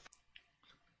don't know what a.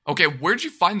 Okay, where'd you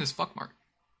find this fuck mark?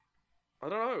 I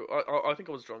don't know. I think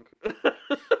I was drunk.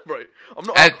 Right. I'm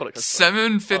not at alcoholic.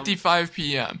 7:55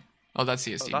 p.m. Oh, that's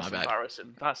CST. That's my bad.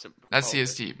 Embarrassing. That's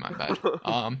CST. My bad.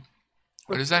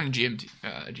 What is that in GMT?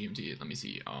 GMT. Let me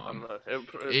see. I don't know.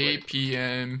 8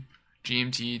 p.m.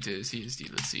 GMT to CST.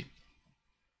 Let's see.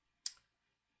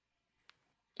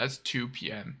 That's 2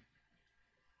 p.m.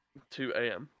 2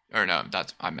 a.m. Or no,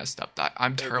 I messed up.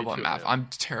 I'm terrible at math. I'm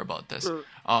terrible at this.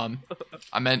 I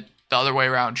meant the other way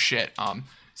around. Shit.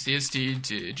 CST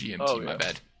to GMT. My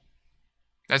bad.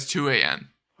 That's 2 a.m.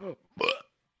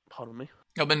 Pardon me.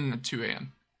 I've been at 2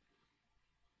 a.m.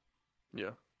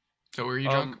 Yeah. So were you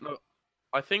drunk? No,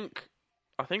 I think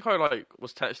I like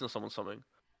was texting someone something,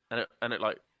 and it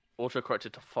like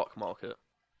auto-corrected to fuck market,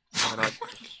 and I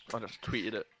just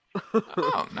tweeted it.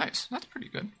 Oh, nice. That's pretty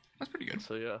good.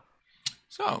 So yeah.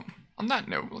 So on that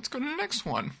note, let's go to the next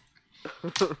one.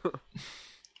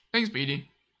 Thanks, Beatty.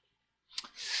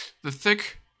 The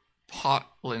Thick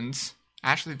Potlands.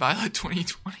 Ashley Violet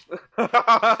 2020.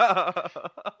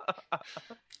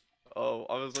 Oh,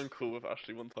 I was on call with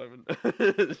Ashley one time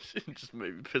and she just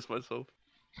made me piss myself.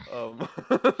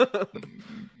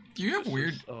 You have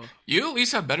weird. You at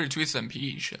least have better tweets than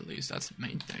Peach. At least that's the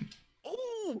main thing.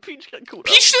 Oh, Peach get called.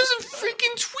 Peach doesn't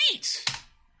freaking tweet.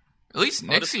 At least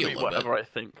Nixie a little whatever bit. I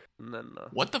think, and then.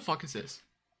 What the fuck is this?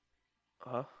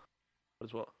 What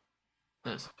is what?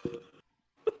 This.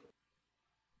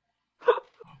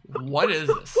 What is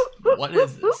this? What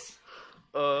is this?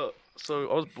 So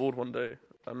I was bored one day,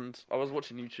 and I was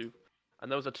watching YouTube, and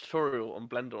there was a tutorial on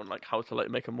Blender on like how to like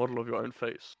make a model of your own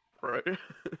face, right?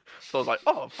 So I was like,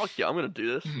 oh fuck yeah, I'm gonna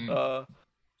do this. Mm-hmm.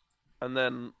 And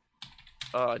then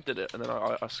I did it, and then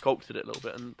I sculpted it a little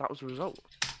bit, and that was the result.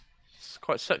 It's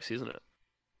quite sexy, isn't it?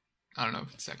 I don't know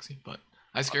if it's sexy, but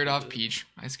I scared off Peach.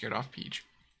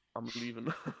 I'm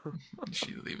leaving.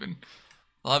 She's leaving.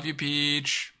 Love you,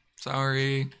 Peach.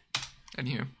 Sorry.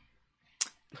 Anywho.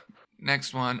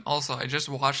 Next one. Also, I just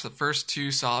watched the first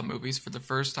 2 Saw movies for the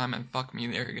first time, and fuck me,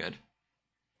 they're good.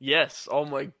 Yes. Oh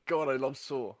my god, I love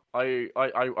Saw. I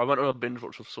went on a binge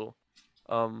watch of Saw.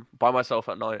 By myself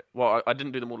at night. Well, I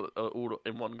didn't do them all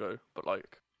in one go, but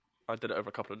like I did it over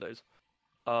a couple of days.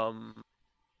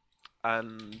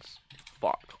 And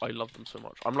fuck, I love them so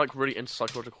much. I'm like really into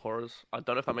psychological horrors. I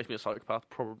don't know if that makes me a psychopath,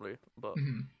 probably, but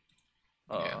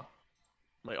yeah.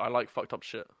 Mate, I like fucked up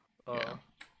shit. Yeah,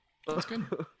 that's good.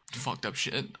 Fucked up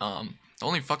shit. The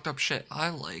only fucked up shit I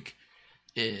like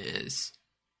is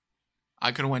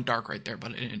I could have went dark right there,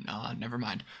 but I didn't. Never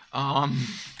mind.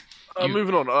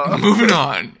 Moving on. Moving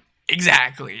on.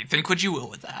 Exactly. Think what you will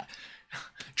with that.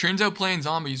 Turns out playing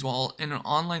zombies while in an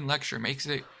online lecture makes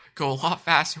it go a lot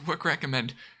faster. Quick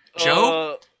recommend.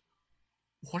 Joe?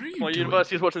 What are you doing? My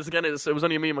university's watching this again. It was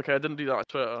only a meme, okay? I didn't do that on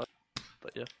Twitter.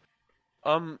 But yeah.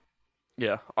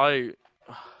 Yeah,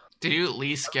 Did you at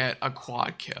least get a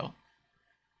quad kill?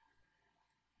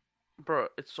 Bro,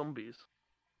 it's zombies.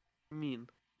 Mean.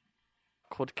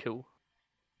 Quad kill.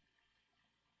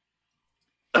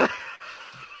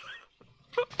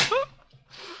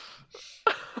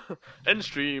 End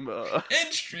stream.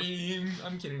 End stream.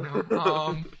 I'm kidding.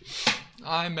 No.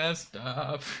 I messed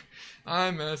up.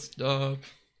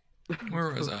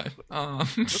 Where was I?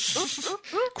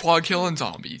 Quad killing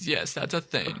zombies. Yes, that's a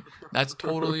thing. That's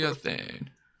totally a thing.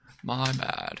 My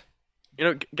bad. You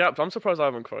know, Gaps, I'm surprised I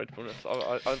haven't cried, to be honest.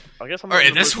 I guess I'm...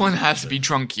 Alright, this one has to be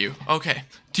drunk you. Okay.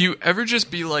 Do you ever just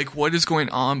be like, what is going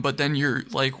on, but then you're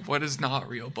like, what is not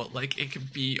real? But like, it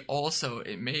could be also,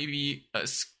 it may be a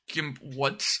skimp,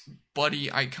 what's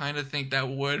buddy, I kind of think that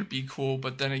would be cool,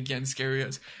 but then again, scary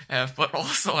as F. But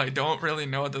also, I don't really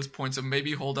know at this point, so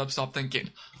maybe hold up, stop thinking.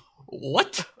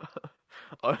 What?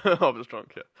 I was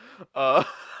drunk, yeah.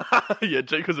 Yeah,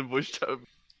 Jake was in voice chat.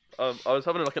 I was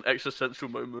having like an existential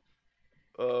moment.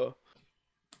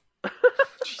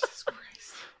 Jesus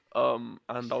Christ. And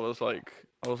I was like,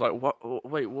 what?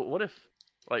 Wait, what if,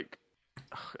 like,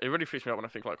 it really freaks me out when I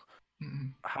think like,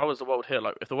 how is the world here?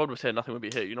 Like, if the world was here, nothing would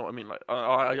be here. You know what I mean? Like,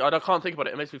 I can't think about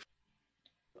it. It makes me.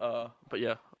 But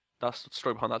yeah, that's the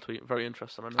story behind that tweet. Very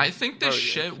interesting. I think this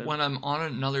shit when I'm on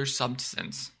another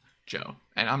substance, Joe,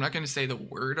 and I'm not going to say the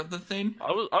word of the thing.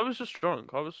 I was just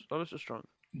drunk. I was just drunk.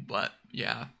 But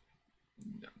yeah,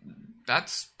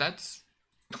 that's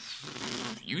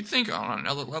you think on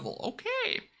another level.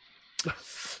 Okay.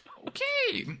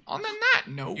 On that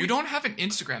note, you don't have an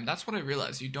Instagram. That's what I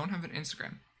realized. You don't have an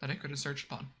Instagram that I could have searched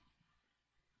upon.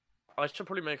 I should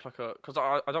probably make like a, because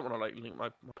I don't want to like link my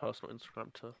personal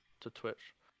Instagram to Twitch.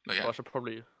 But yeah, so I should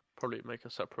probably make a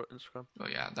separate Instagram. Oh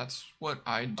yeah, that's what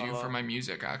I do for my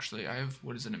music. Actually, I have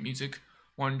a music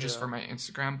one just for my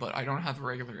Instagram, but I don't have a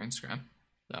regular Instagram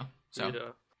though. So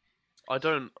yeah, I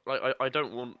don't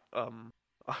want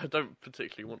I don't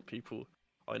particularly want people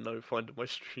I know finding my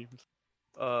streams.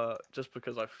 Just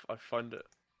because I find it,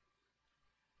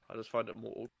 I just find it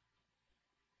more.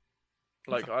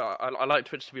 Like I like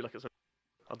Twitch to be like its own,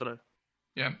 I don't know.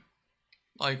 Yeah.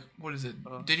 Like, what is it?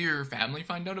 Did your family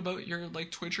find out about your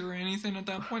like Twitch or anything at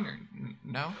that point, or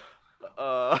no?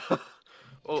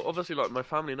 well, obviously, like my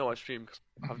family know I stream because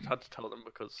I've had to tell them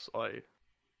because I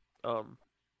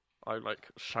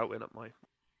like shouting at my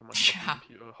Yeah.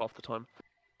 computer half the time.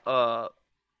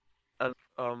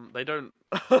 And they don't.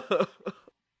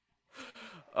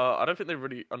 I don't think they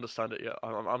really understand it yet.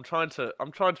 I'm trying to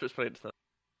explain it to them.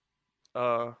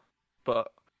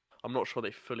 But I'm not sure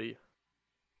they fully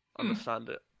understand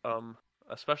it.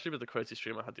 Especially with the crazy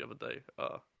stream I had the other day.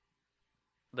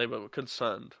 They were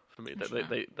concerned for me.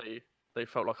 They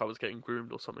felt like I was getting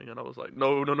groomed or something, and I was like,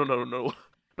 no.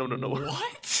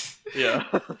 What? Yeah.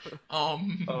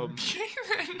 Okay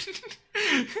then.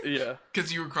 Yeah.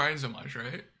 Because you were crying so much,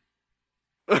 right?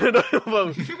 No,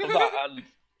 well, that and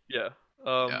yeah.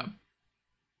 Yeah.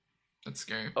 That's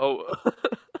scary. Oh.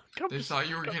 They thought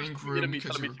you were getting groomed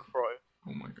because you were... cry.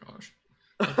 Oh my gosh.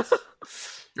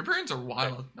 Your parents are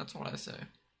wild. That's what I say.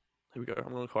 Here we go.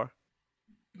 I'm gonna cry.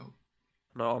 Oh.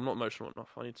 No, I'm not emotional enough.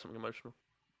 I need something emotional.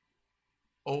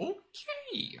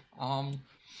 Okay.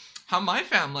 How my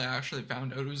family actually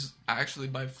found out was actually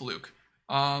by fluke.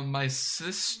 My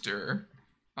sister,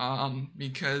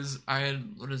 because I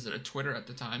had, a Twitter at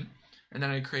the time, and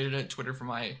then I created a Twitter for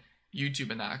my YouTube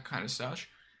and that kind of stuff.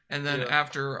 And then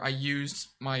after I used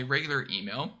my regular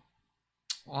email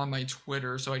on my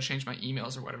Twitter, so I changed my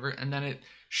emails or whatever, and then it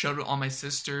showed it on my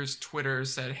sister's Twitter,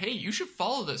 said, hey, you should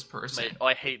follow this person. Mate,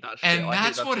 I hate that shit. And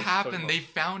that's what happened. So they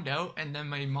found out, and then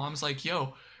my mom's like,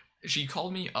 yo, she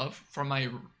called me up from my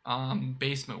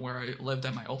basement where I lived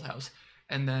at my old house,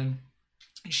 and then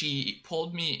she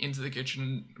pulled me into the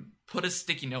kitchen, put a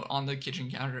sticky note on the kitchen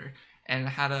counter, and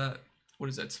had a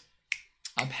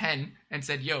pen, and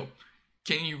said, yo,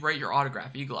 can you write your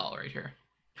autograph, Eagle Owl, right here?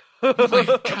 I'm like,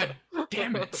 God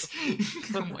damn it.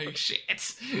 I'm like, shit.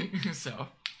 So,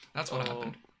 that's what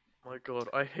happened. My God,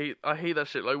 I hate that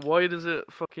shit. Like, why does it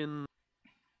fucking...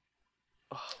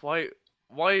 Why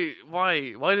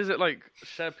does it, like,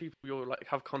 share people you're, like,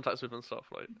 have contacts with and stuff,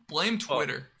 like... Blame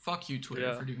Twitter. Fuck you,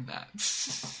 Twitter, for doing that.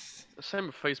 Same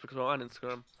with Facebook as well, and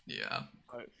Instagram. Yeah.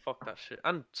 Like, fuck that shit.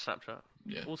 And Snapchat.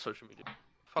 Yeah. All social media.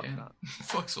 Fuck that.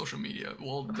 Fuck social media.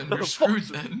 Well, then you're screwed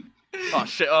then. Oh,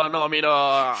 shit. No, I mean,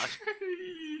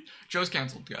 Joe's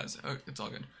cancelled, guys. It's all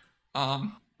good.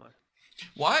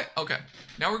 Why? Okay.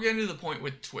 Now we're getting to the point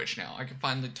with Twitch now. I can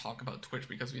finally talk about Twitch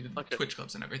because we did Twitch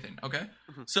clips and everything, okay?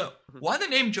 Mm-hmm. So, why the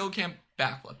name Joe Camp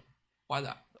Backflip? Why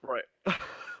that? Right.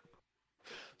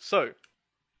 So,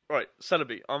 right,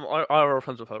 Celebi. I are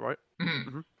friends with her, right? Mm-hmm.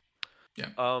 Mm-hmm. Yeah.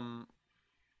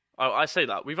 I say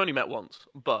that. We've only met once,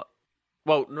 but...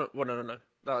 Well, no.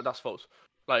 That's false.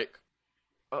 Like,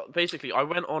 basically, I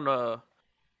went on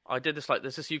I did this, like,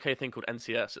 there's this UK thing called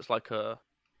NCS. It's like a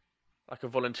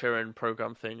volunteering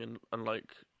program thing, and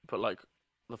like, but like,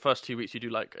 the first 2 weeks you do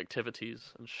like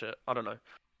activities and shit. I don't know.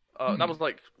 That was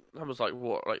like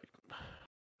what, like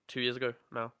 2 years ago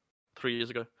now, 3 years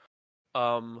ago.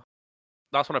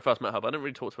 That's when I first met her, but I didn't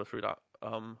really talk to her through that.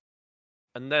 And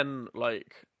then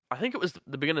like, I think it was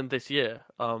the beginning of this year.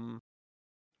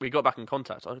 We got back in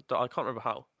contact. I can't remember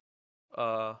how.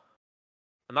 And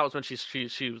that was when she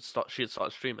had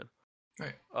started streaming.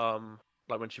 Right.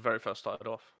 Like when she very first started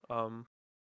off. So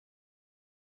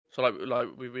like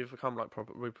we've become like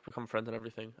we've become friends and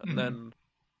everything. And then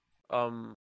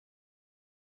it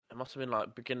must have been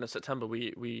like beginning of September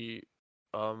we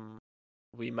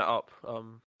met up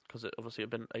because it obviously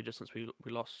had been ages since we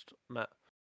last met.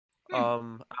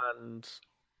 And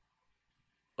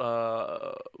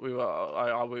we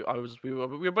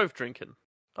were both drinking.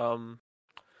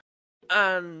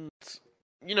 And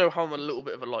you know how I'm a little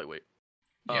bit of a lightweight.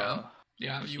 Yeah,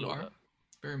 you are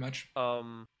very much.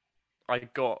 I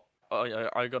got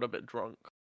a bit drunk, a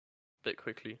bit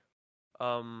quickly.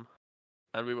 And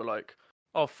we were like,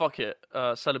 oh fuck it,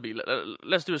 Celebi,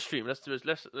 let's do a stream. Let's do a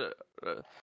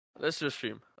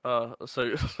stream.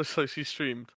 So she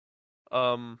streamed.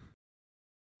 I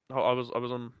was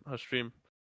on her stream.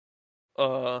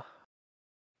 And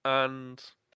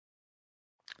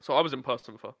so I was in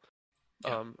person with her.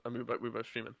 And we were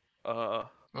streaming. On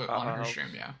her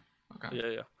stream, yeah. Okay.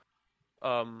 Yeah.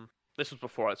 This was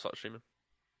before I started streaming.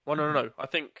 Well, no. I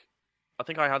think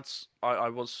I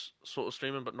was sort of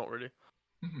streaming, but not really.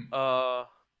 Mm-hmm.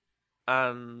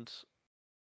 And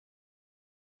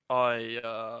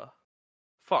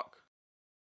fuck.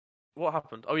 What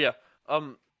happened? Oh yeah.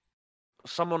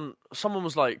 Someone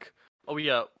was like, oh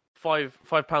yeah,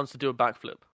 £5 to do a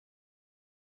backflip.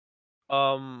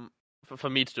 For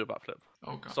me to do a backflip.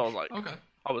 Oh god. So I was like, okay.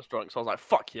 I was drunk, so I was like,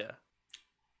 fuck yeah.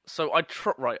 So I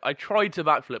tried to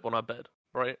backflip on her bed,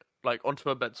 right? Like onto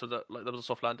her bed so that like there was a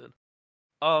soft landing.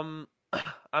 And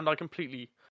I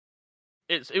completely,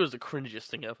 it was the cringiest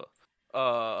thing ever.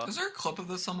 Is there a clip of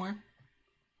this somewhere?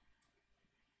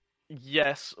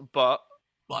 Yes, but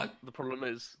What? the problem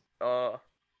is, I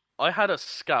had a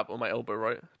scab on my elbow,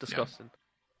 right? Disgusting.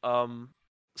 Yeah.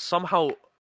 Somehow,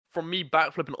 from me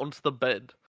backflipping onto the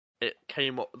bed, it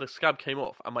came off. The scab came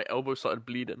off, and my elbow started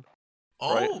bleeding.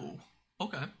 Oh, right?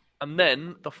 Okay. And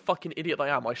then, the fucking idiot I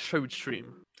am, I showed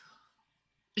stream.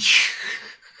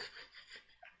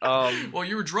 Well,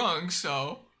 you were drunk,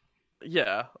 so...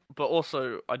 Yeah, but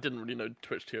also, I didn't really know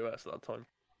Twitch TOS at that time.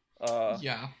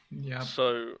 Yeah.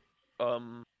 So,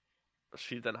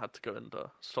 she then had to go and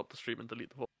stop the stream and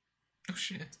delete the VOD. Oh,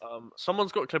 shit.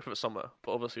 Someone's got a clip of it somewhere,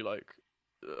 but obviously, like...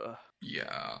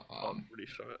 yeah, can't really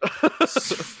show it.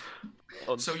 So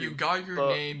stream. You got your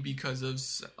name because of...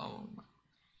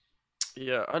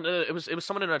 Yeah, and it was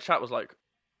someone in our chat was like...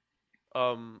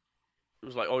 It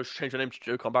was like, oh, you should change your name to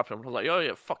Joe Combat Film. I was like, oh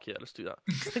yeah, fuck yeah, let's do that.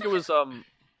 I think it was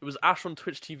Ash on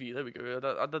Twitch TV. There we go.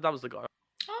 That was the guy.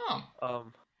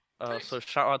 Oh. Nice. So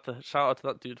shout out to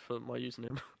that dude for my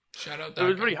username. Shout out. That it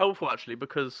was guy. really helpful actually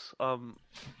because my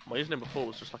username before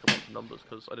was just like a bunch of numbers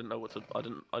because I didn't know what to.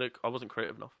 I wasn't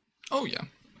creative enough. Oh yeah.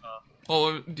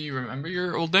 Well, do you remember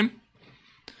your old name?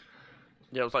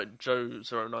 Yeah, it was like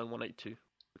Joe09182, which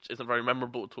isn't very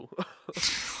memorable at all.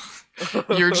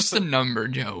 You're just a number,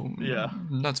 Joe. Yeah.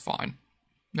 That's fine.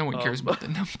 No one cares about the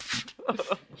number.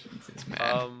 Jesus,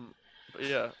 man. But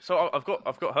yeah. So I've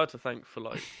got her to thank for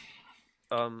like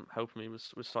helping me with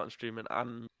starting streaming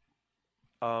and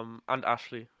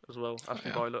Ashley as well.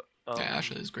 Ashley Violet. Yeah,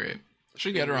 Ashley is great.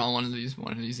 Should get her on one of these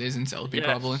days in Celebi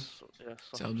probably. Yes.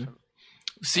 Celebi.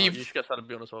 See, you should get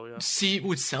Celebi on as well. Yeah. See,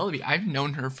 with Celebi, I've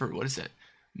known her for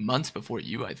months before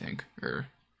you, I think, or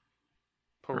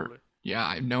probably. Yeah,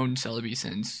 I've known Celebi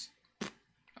since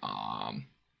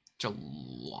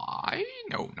July?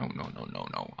 No.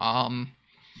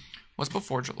 What's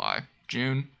before July?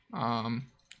 June?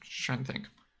 Just trying to think.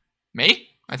 May?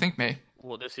 I think May.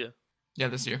 What, this year? Yeah,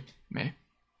 this year. May.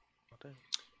 Oh,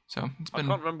 so it's been... I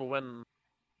can't remember when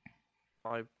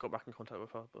I got back in contact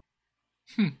with her, but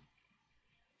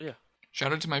yeah.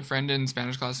 Shout out to my friend in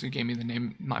Spanish class who gave me the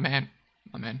name My Man.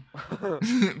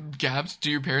 Gabs,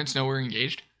 do your parents know we're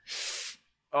engaged?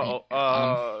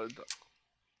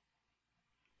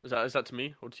 Is that to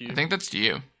me or to you? I think that's to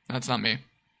you. That's not me.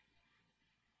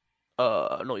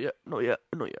 Not yet. You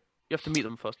have to meet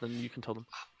them first, then you can tell them.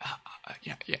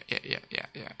 Yeah.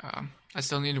 I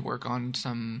still need to work on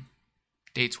some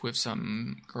dates with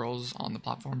some girls on the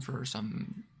platform for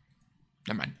some.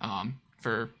 Never mind.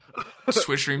 For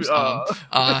Switch streams. Yeah.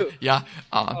 Yeah.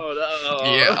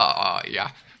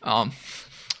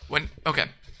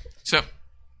 So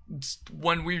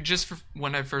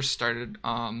when I first started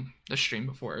the stream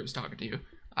before I was talking to you,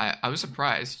 I was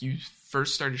surprised you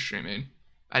first started streaming.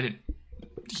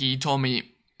 He told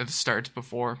me at the start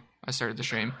before I started the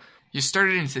stream. You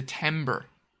started in September.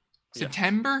 Yeah.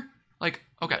 September? Like,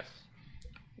 okay. Yes.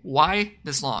 Why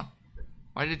this long?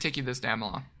 Why did it take you this damn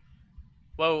long?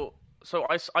 Well, so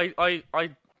I've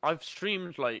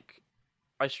streamed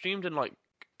I streamed in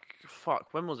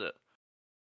when was it?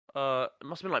 It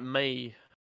must have been like May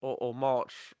or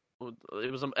March.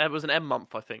 It was an M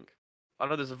month, I think. I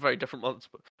know there's a very different months,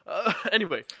 but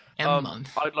anyway, M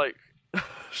month. I'd like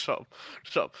shut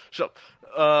up.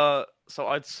 So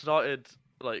I'd started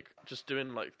just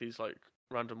doing these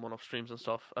random one-off streams and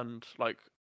stuff, and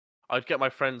I'd get my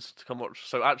friends to come watch.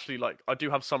 So actually, I do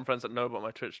have some friends that know about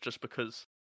my Twitch just because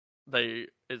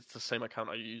it's the same account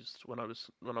I used when I was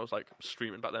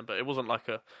streaming back then. But it wasn't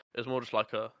it was more just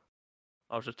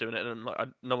I was just doing it, and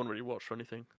no one really watched or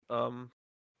anything. And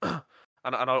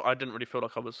I didn't really feel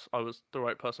like I was the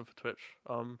right person for Twitch.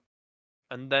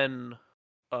 And then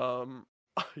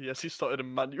yes, he started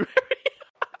in January.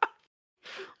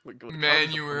 Oh God,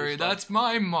 January, that's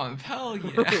my month. Hell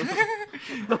yeah.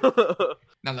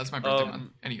 No, that's my birthday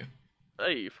month. Anyway.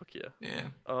 Hey, fuck yeah. Yeah.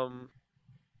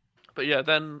 But yeah,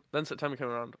 then September came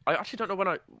around. I actually don't know when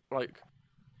when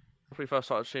we first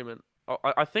started streaming.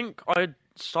 I think I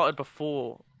started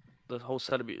before the whole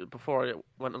Celebi, before I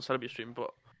went on Celebi stream,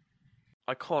 but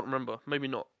I can't remember. Maybe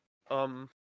not. But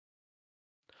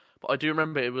I do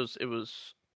remember it was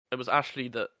Ashley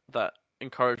that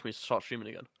encouraged me to start streaming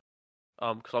again.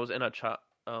 Because I was in her chat.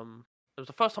 It was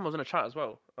the first time I was in a chat as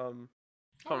well. Can't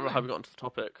remember how we got into the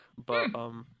topic, but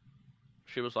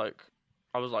she was like,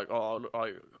 I was like, oh,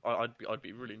 I'd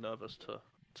be really nervous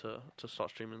to start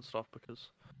streaming and stuff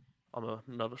because I'm a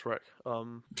nervous wreck.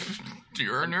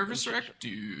 You're a nervous wreck,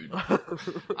 dude. I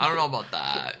don't know about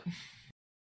that.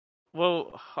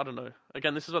 Well, I don't know.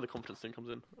 Again, this is where the confidence thing comes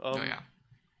in. Oh yeah.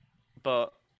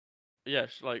 But yeah,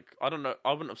 I don't know.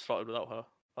 I wouldn't have started without her.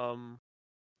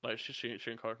 like she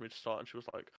encouraged me to start, and she was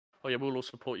like, "Oh yeah, we'll all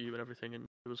support you and everything," and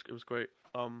it was great.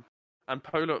 And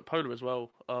Polar as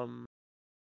well.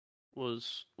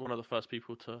 Was one of the first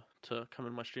people to come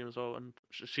in my stream as well, and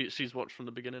she's watched from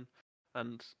the beginning,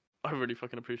 and I really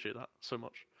fucking appreciate that so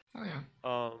much. Oh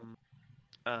yeah.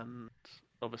 And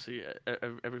obviously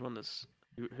everyone that's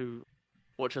who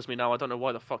watches me now, I don't know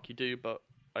why the fuck you do, but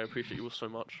I appreciate you all so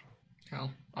much.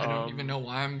 Hell, I don't even know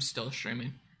why I'm still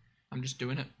streaming. I'm just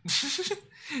doing it.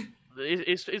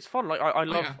 It's fun. Like I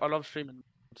love streaming,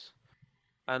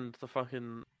 and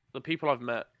the people I've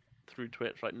met through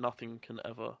Twitch, like nothing can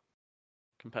ever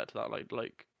compare to that.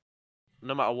 Like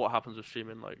no matter what happens with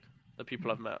streaming, like the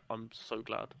people I've met, I'm so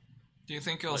glad. Do you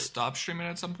think you'll stop streaming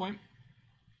at some point?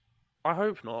 I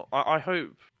hope not. I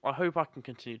hope I can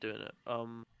continue doing it.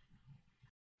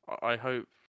 I hope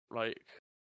like,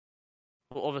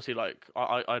 well, obviously like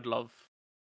I'd love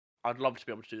to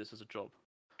be able to do this as a job.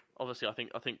 Obviously, I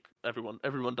think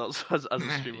everyone does as a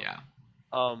streamer. Yeah.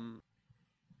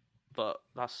 But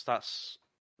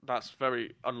that's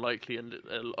very unlikely and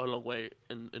a long way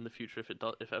in the future if it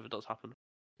ever does happen.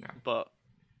 Yeah. But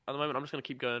at the moment, I'm just gonna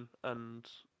keep going, and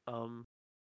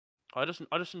I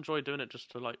just enjoy doing it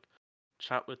just to like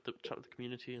chat with the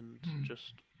community and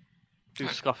just do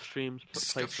scuff streams,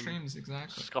 play some streams,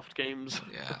 exactly. Scuffed games.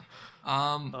 Yeah.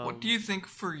 What do you think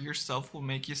for yourself will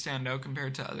make you stand out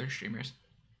compared to other streamers?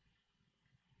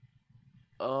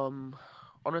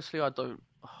 Honestly, I don't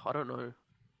know.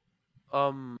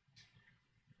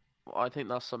 I think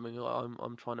that's something that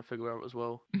I'm trying to figure out as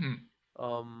well.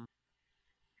 Mm-hmm.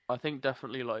 I think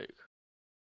definitely like,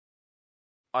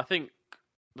 I think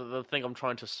the thing I'm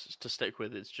trying to stick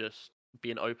with is just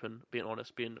being open, being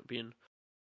honest, being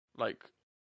like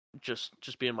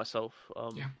just being myself.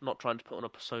 Not trying to put on a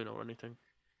persona or anything.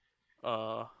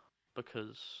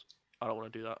 Because I don't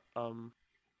want to do that.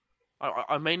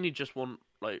 I mainly just want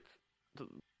like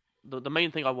the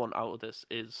main thing I want out of this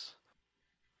is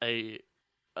a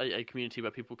community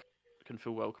where people can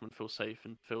feel welcome and feel safe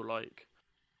and feel like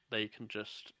they can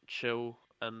just chill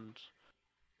and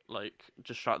like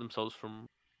distract themselves from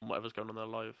whatever's going on in their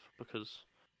life, because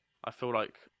I feel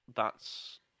like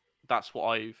that's what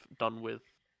I've done with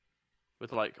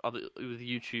like with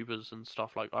YouTubers and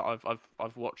stuff. Like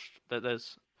I've watched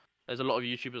there's a lot of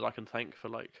YouTubers I can thank for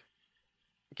like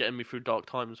getting me through dark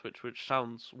times, which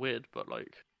sounds weird, but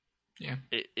like yeah,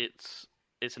 it's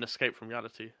an escape from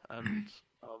reality. And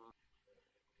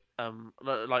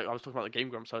like I was talking about the Game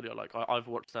Grumps earlier, like I've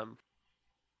watched them,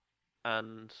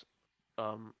 and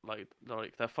like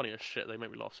they're funny as shit. They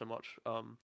make me laugh so much.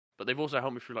 But they've also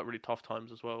helped me through like really tough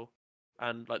times as well.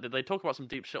 And like they talk about some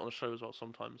deep shit on the show as well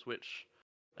sometimes, which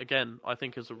again I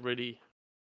think is a really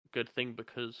good thing,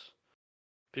 because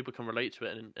people can relate to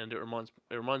it, and it reminds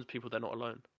people they're not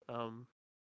alone.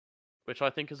 Which I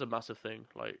think is a massive thing,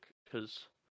 like, because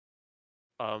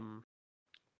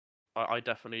I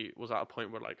definitely was at a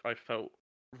point where like I felt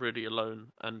really alone,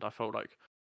 and I felt like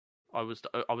I was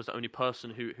the only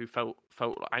person who felt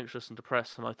anxious and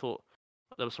depressed, and I thought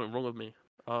there was something wrong with me.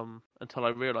 Until I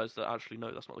realized that actually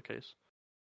no, that's not the case.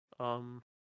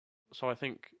 So I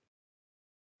think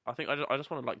I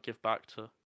just want to like give back to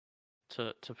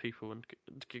people and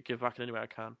give back in any way I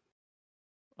can.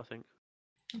 I think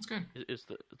that's good. Is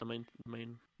the main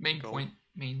goal. Point,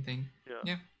 main thing.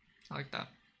 Yeah, I like that.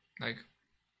 Like,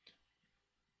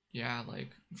 yeah, like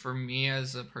for me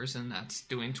as a person that's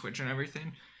doing Twitch and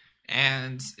everything,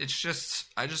 and it's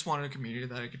just I just wanted a community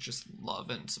that I could just love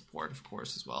and support, of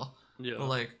course, as well. Yeah. But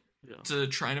like to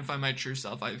try and find my true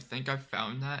self, I think I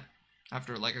found that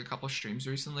after like a couple streams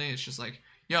recently. It's just like,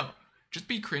 yo, just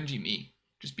be cringy me.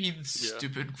 Just be the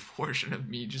stupid portion of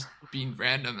me, just being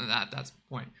random, and that's the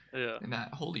point. Yeah. And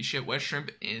that, holy shit, Wet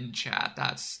Shrimp in chat,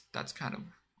 that's kind of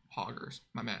hoggers,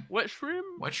 my man. Wet Shrimp?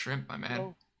 Wet Shrimp, my man.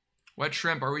 Oh. Wet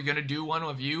Shrimp, are we gonna do one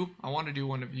of you? I want to do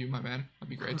one of you, my man. That'd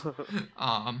be great.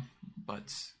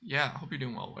 But yeah, I hope you're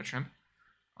doing well, Wet Shrimp.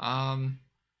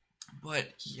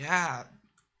 But yeah,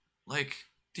 like,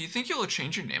 do you think you'll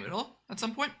change your name at all at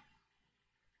some point?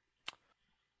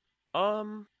 I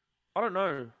don't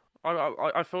know.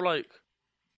 I feel like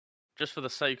just for the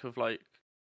sake of like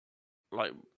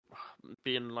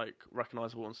being like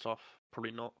recognizable and stuff,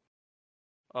 probably not.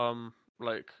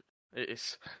 Like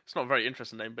it's not a very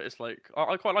interesting name, but it's like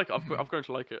I quite like it. I've grown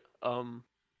to like it.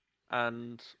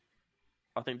 And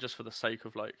I think just for the sake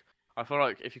of like, I feel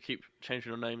like if you keep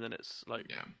changing your name, then it's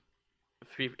like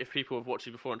if people have watched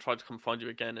you before and tried to come find you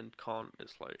again and can't,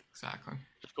 it's like exactly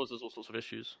just causes all sorts of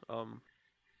issues.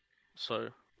 So.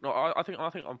 No, I think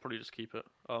I'll probably just keep it.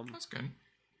 That's good.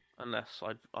 Unless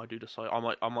I do decide,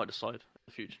 I might decide in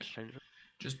the future to change it.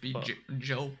 Just be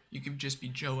Joe. You could just be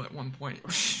Joe at one point.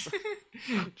 Just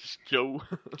Joe.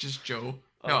 Just Joe.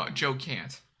 No, Joe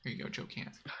can't. Here you go, Joe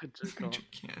can't. Joe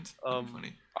can't.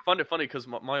 Funny. I find it funny because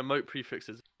my emote prefix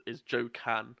is Joe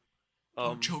Can.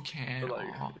 Joe Can. Like,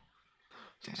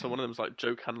 so one of them's like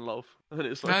Joe Can Love, and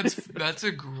it's like that's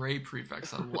a great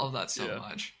prefix. I love that so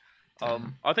much.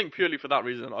 I think purely for that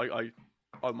reason, I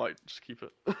might just keep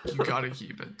it. You gotta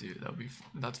keep it, dude.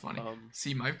 That's funny.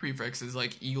 See, my prefix is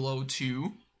like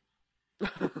Elo2.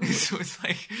 So it's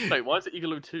like, wait, why is it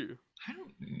Elo2? I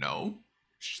don't know.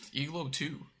 Just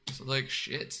Elo2. So like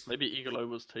shit. Maybe Elo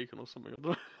was taken or something.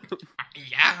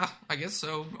 Yeah, I guess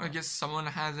so. I guess someone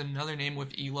has another name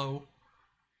with Elo.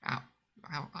 I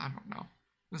don't know.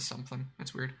 It's something.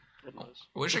 It's weird. I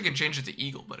wish I could change it to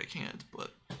Eagle, but I can't.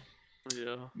 But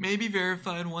yeah, maybe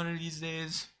verified one of these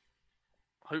days.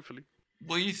 Hopefully.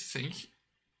 What do you think?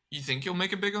 You think you'll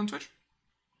make it big on Twitch?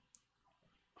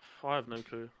 I have no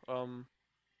clue.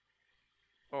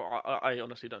 I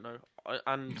honestly don't know.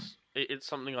 It's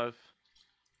something I've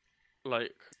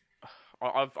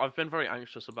been very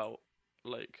anxious about,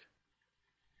 like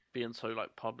being so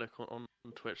like public on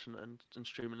Twitch and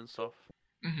streaming and stuff.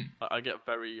 Mm-hmm. I get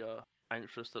very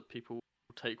anxious that people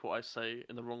take what I say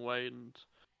in the wrong way and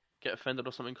get offended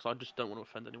or something, because I just don't want to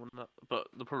offend anyone. But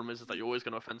the problem is that you're always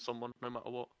going to offend someone no matter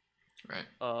what. Right.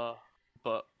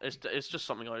 But it's just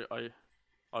something I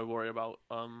worry about.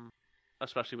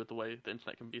 Especially with the way the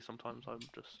internet can be sometimes. I'm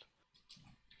just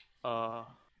I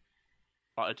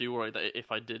do worry that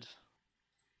if I did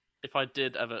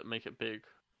ever make it big,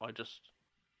 I'd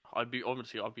be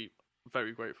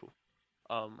very grateful.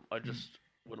 I just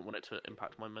wouldn't want it to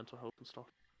impact my mental health and stuff.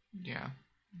 Yeah,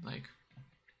 like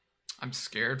I'm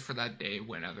scared for that day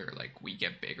whenever like we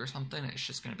get big or something. It's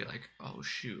just gonna be like, oh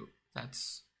shoot, that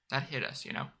hit us,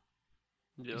 you know?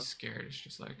 Yeah. Be scared. It's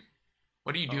just like,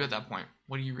 what do you do at that point?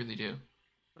 What do you really do?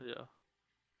 Yeah.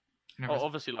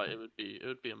 Obviously, like it would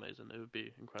be amazing. It would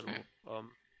be incredible. Yeah.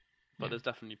 But there's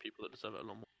definitely people that deserve it a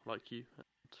lot more, like you.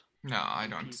 No, I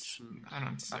don't deserve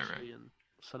Ashley it. And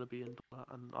Celebi and that,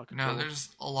 and I could no,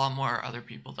 there's a lot more other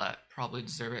people that probably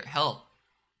deserve it. Hell,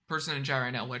 person in chat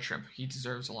right now, Wet Shrimp, he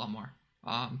deserves a lot more.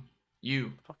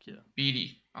 You. Fuck yeah.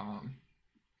 Beatty.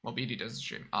 Well, BD doesn't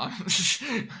stream. BD's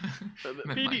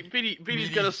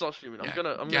gonna start streaming. I'm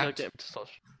gonna get him to start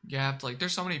streaming. Yeah, like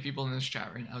there's so many people in this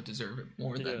chat right now who deserve it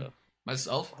more than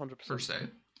myself, 100%. per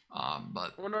se.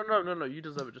 But well, no, you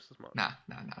deserve it just as much. Nah.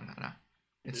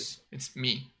 It's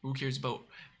me. Who cares about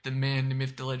the man, the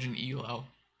myth, the legend, Elo?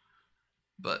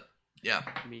 But yeah,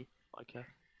 me. I care.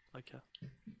 I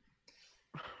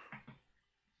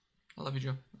love you,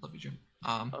 Joe. I love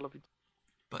you.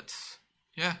 But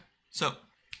yeah, so.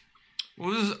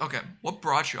 What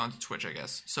brought you onto Twitch, I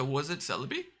guess? So was it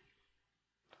Celebi?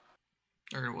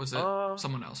 Or was it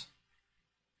someone else?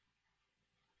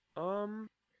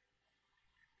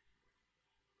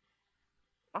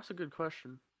 That's a good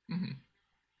question. Mm-hmm.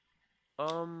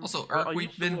 Also, Eric,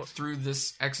 we've been through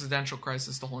this existential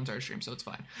crisis the whole entire stream, so it's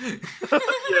fine. Yes.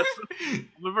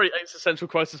 I'm a very existential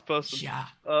crisis person. Yeah.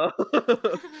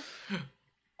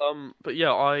 But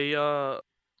yeah,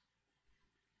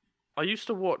 I used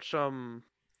to watch. I mean,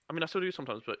 I still do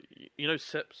sometimes, but you know,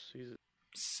 Sips. He's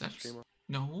a streamer.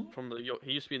 No.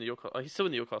 He used to be in the Yourcast. He's still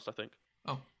in the Yourcast, I think.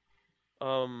 Oh.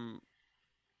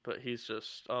 But he's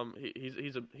just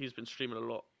he's been streaming a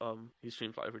lot. He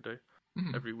streams like every day,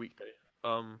 every weekday.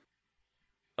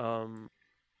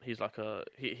 He's like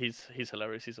he's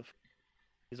hilarious. He's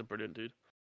a brilliant dude.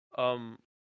 I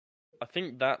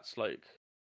think that's like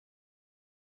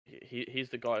he's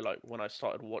the guy like when I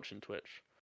started watching Twitch.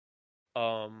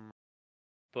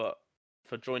 But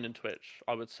for joining Twitch,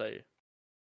 I would say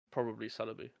probably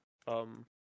Celebi.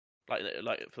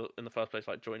 Like for, in the first place,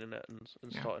 like joining it and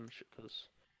starting shit, because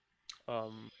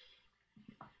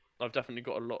I've definitely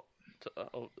got a lot to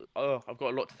I've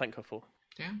got a lot to thank her for.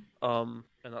 Yeah.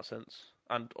 In that sense,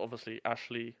 and obviously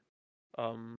Ashley,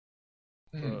 for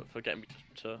getting me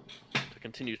to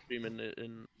continue streaming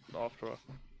in after her.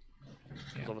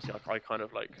 Because obviously I kind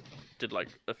of like did like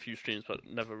a few streams, but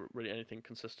never really anything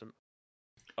consistent.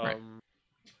 Right.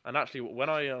 And actually, when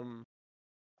I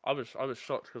was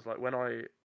shocked, because like when I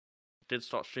did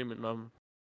start streaming,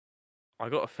 I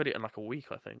got affiliate in like a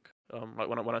week, I think. Like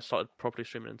when I started properly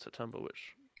streaming in September,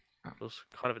 which was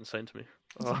kind of insane to me.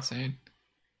 That's insane.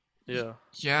 Yeah.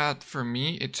 Yeah, for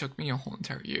me, it took me a whole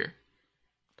entire year.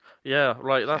 Yeah,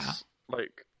 like that's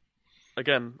like,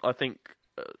 again, I think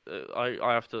I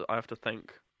have to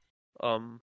thank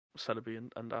Celebi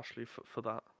and Ashley for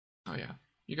that. Oh yeah,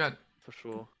 you got for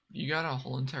sure. You got a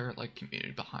whole entire like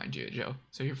community behind you, Joe.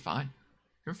 So you're fine.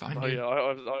 You're fine. Oh dude.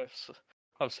 yeah,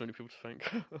 I have so many people to thank.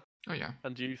 Oh yeah.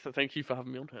 And thank you for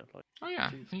having me on here. Like, Oh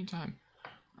yeah, geez. anytime.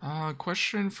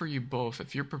 Question for you both.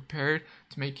 If you're prepared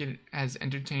to make it as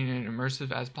entertaining and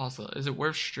immersive as possible, is it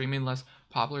worth streaming less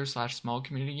popular / small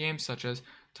community games such as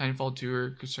Titanfall 2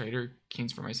 or Crusader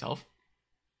Kings for myself?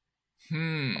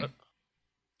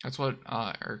 That's what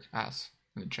Eric asked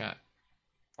in the chat.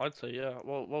 I'd say yeah.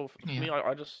 Well, for me,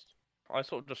 I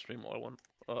sort of just stream what I want.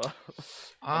 What is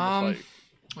it? I don't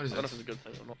know if it's a good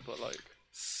thing or not, but like.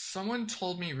 Someone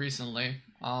told me recently,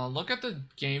 look at the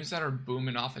games that are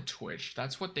booming off of Twitch.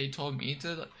 That's what they told me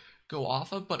to go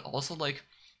off of, but also, like,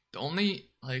 the only,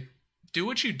 like, do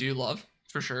what you do love,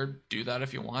 for sure. Do that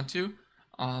if you want to.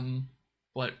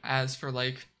 But as for,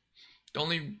 like, the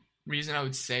only reason I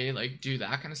would say, like, do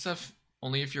that kind of stuff,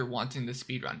 only if you're wanting the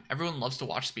speedrun. Everyone loves to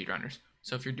watch speedrunners,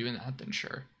 so if you're doing that, then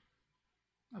sure.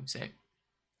 I would say.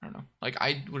 I don't know. Like,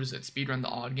 speedrun the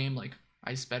odd game, like,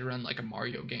 I sped run, like, a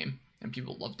Mario game. And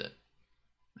people loved it.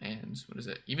 And what is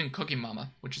it? Even Cookie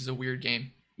Mama, which is a weird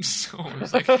game. So it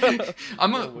was like,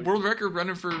 I'm a world record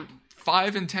runner for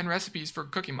 5 and 10 recipes for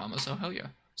Cookie Mama. So hell yeah.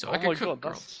 So I could cook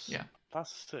girls. Yeah.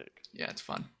 That's sick. Yeah, it's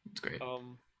fun. It's great.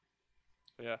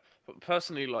 Yeah. But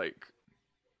personally, like,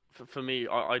 for me,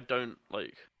 I don't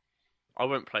like. I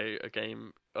won't play a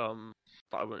game that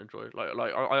I won't enjoy.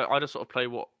 Like I just sort of play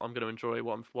what I'm going to enjoy,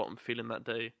 what I'm feeling that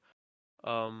day.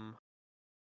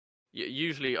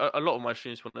 Usually, a lot of my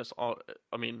streams, all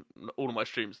of my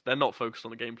streams, they're not focused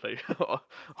on the gameplay,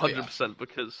 100%,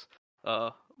 because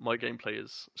my gameplay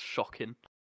is shocking.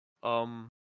 So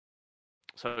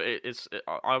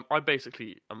I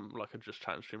basically am like a just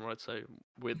chatting streamer, I'd say,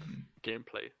 with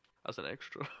gameplay as an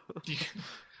extra.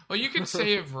 Well, you could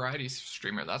say a variety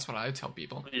streamer. That's what I tell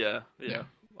people. Yeah.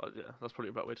 That's probably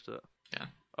a better way to do it. Yeah.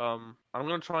 I'm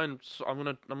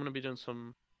gonna be doing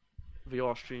some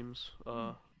VR streams.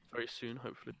 Very soon,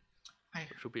 hopefully,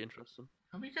 which will be interesting.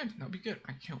 That'll be good.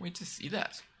 I can't wait to see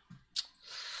that.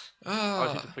 I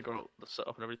just need to figure out the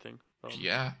setup and everything.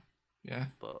 Yeah.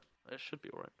 But it should be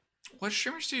alright. What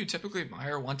streamers do you typically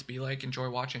admire, want to be like, enjoy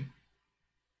watching?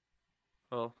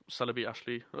 Well, Celebi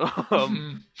Ashley.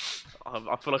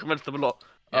 I feel like I mentioned them a lot.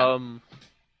 Yeah.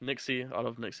 Nixie, I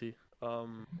love Nixie.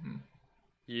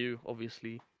 You,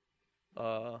 obviously.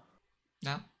 No?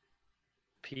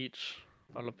 Peach,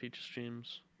 I love Peach's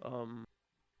streams. I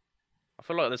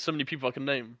feel like there's so many people I can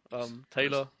name.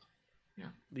 Taylor.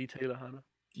 Yeah. The Taylor Hannah.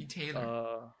 The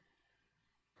Taylor.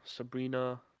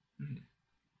 Sabrina.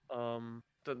 I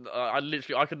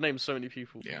could name so many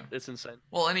people. Yeah. It's insane.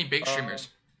 Well, any big streamers.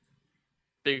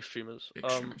 Big streamers.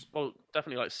 Well,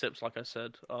 definitely like Sips, like I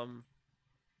said.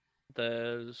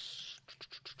 There's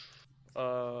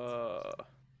trying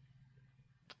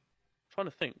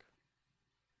to think.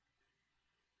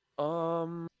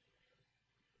 Oh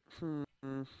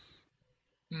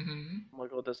my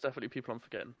god, there's definitely people I'm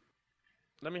forgetting.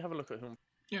 Let me have a look at him.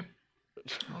 Yeah.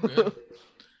 Okay.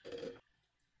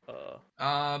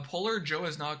 Polar Joe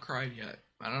has not cried yet.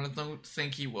 I don't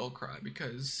think he will cry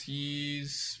because he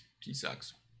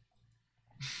sucks.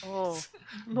 Oh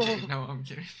no! No, I'm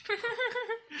kidding.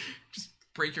 Just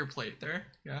break your plate there.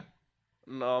 Yeah.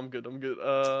 No, I'm good.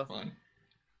 Fine.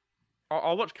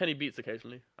 I'll watch Kenny Beats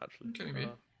occasionally, actually. Kenny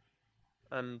Beats.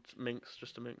 And Minx,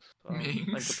 just a Minx. Minx? And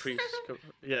Caprice.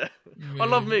 Yeah. Minx. I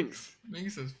love Minx.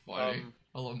 Minx is funny.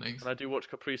 I love Minx. And I do watch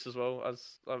Caprice as well,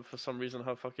 as for some reason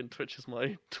her fucking Twitch is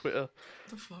my Twitter. What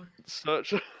the fuck?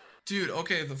 Search. Dude,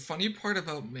 okay, the funny part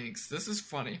about Minx, this is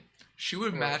funny. She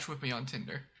would match with me on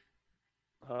Tinder.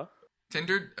 Huh?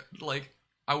 Tinder, like,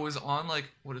 I was on, like,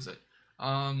 what is it?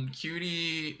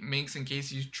 Cutie, Minx, and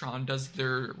Casey Tron does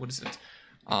their, what is it?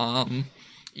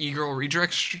 E-Girl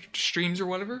Redirect streams or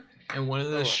whatever. And one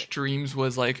of the streams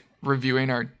was, like, reviewing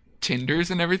our Tinders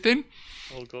and everything.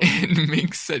 Oh, God. And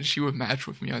Minx said she would match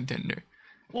with me on Tinder.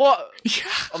 What? Yeah.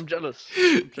 I'm jealous.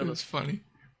 It was funny.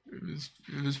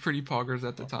 It was pretty poggers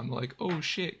at the time. Like, oh,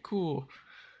 shit, cool.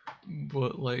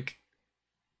 But, like,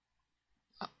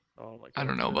 oh my God. I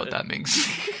don't know about that,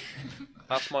 Minx.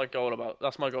 That's my goal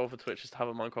for Twitch, is to have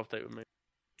a Minecraft date with me.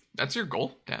 That's your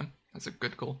goal? Damn. That's a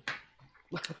good goal.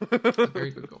 A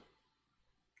very good goal.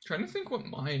 Trying to think what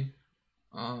mine.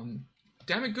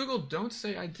 Damn it, Google! Don't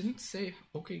say I didn't say.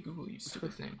 Okay, Google, you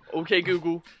stupid thing. Okay,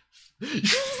 Google.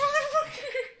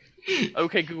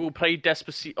 Okay, Google, play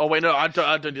Despacito. Oh wait, no, I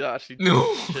don't do that actually.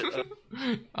 No. Shit,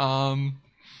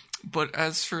 But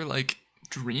as for like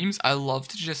dreams, I love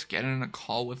to just get in a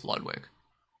call with Ludwig,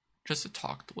 just to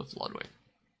talk with Ludwig.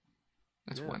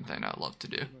 That's one thing I love to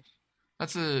do.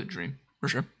 That's a dream for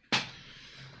sure.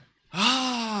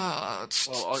 Well,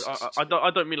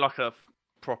 I don't mean like a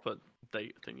proper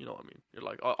date thing. You know what I mean? You're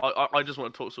like, I just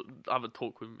want to talk, have a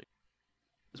talk with me.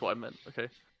 Is what I meant. Okay.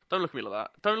 Don't look at me like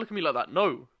that. Don't look at me like that.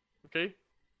 No. Okay.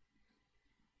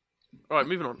 All right,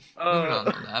 moving on. Moving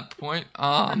on from that point.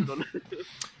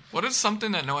 What is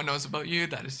something that no one knows about you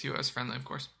that is US friendly, of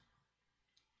course?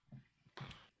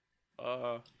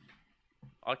 I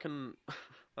can,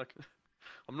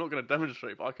 I'm not gonna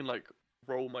demonstrate, but I can like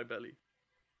roll my belly.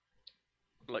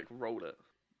 Like roll it.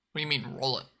 What do you mean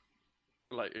roll it?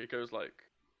 Like it goes like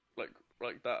that.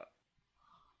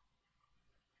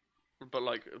 But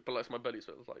it's my belly,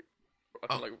 so it's like I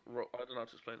can like roll. I don't know how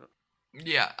to explain it.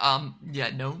 Yeah.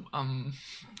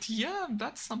 Yeah,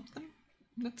 that's something.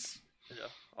 That's. Yeah.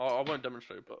 I won't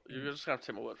demonstrate, but you're just gonna have to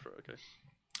take my word for it, okay?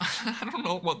 I don't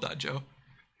know about that, Joe.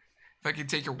 If I can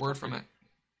take your word from it.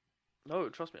 No,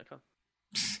 trust me, I can.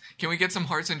 Can we get some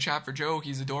hearts in chat for Joe?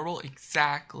 He's adorable.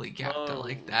 Exactly, Captain,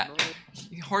 like that. No.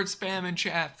 Heart spam in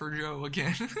chat for Joe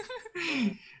again.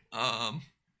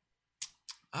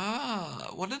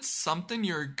 What is something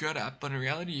you're good at, but in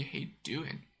reality you hate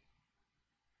doing?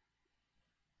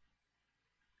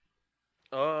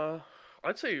 I'd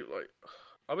say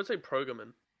I would say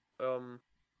programming.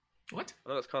 What? I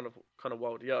know that's kind of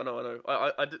wild. Yeah, I know.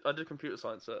 I did computer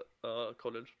science at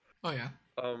college. Oh yeah.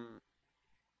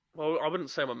 Well, I wouldn't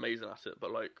say I'm amazing at it,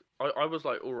 but like I was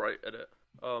like all right at it.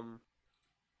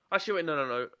 Actually, wait,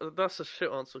 no. That's a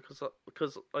shit answer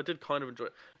because I did kind of enjoy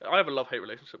it. I have a love-hate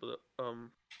relationship with it. I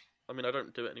mean, I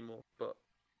don't do it anymore, but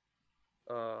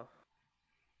I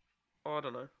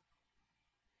don't know.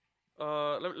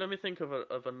 Let me think of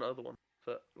another one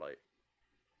that like.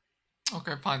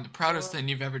 Okay, fine. The proudest thing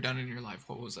you've ever done in your life.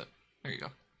 What was it? There you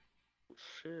go.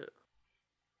 Shit.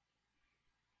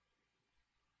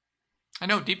 I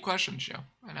know, deep questions, Joe.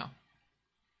 I know.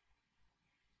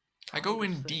 I go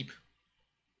in deep.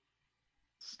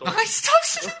 Stop. Why did I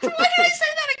say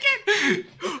that again?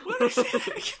 Why did I say that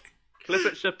again? Clip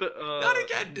it, ship it. Not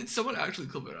again. Did someone actually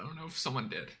clip it? I don't know if someone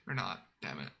did or not.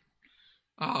 Damn it.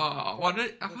 Why do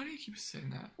you keep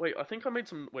saying that? Wait, I think I made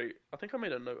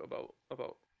a note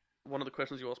about one of the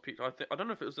questions you asked Peach. I don't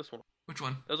know if it was this one. Which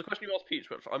one? There was a question you asked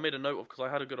Peach, which I made a note of because I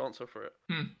had a good answer for it.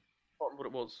 I don't know what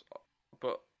it was,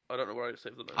 but I don't know where I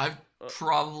saved the note. I've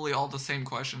probably all the same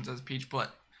questions as Peach,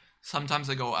 but sometimes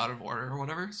I go out of order or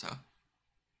whatever, so it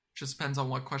just depends on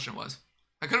what question it was.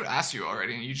 I could have asked you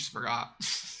already and you just forgot.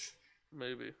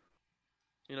 Maybe.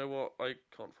 You know what? I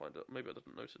can't find it. Maybe I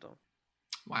didn't note it down.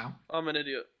 Wow. I'm an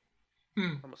idiot.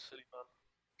 I'm a silly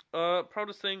man.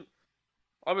 Proudest thing,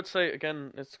 I would say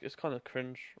again, it's kind of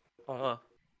cringe.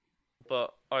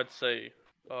 But I'd say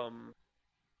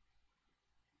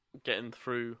getting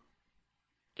through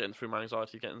my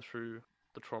anxiety, getting through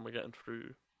the trauma, getting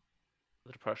through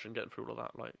the depression, getting through all of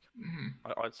that. Like,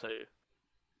 I'd say,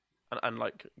 and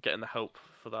like getting the help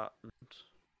for that,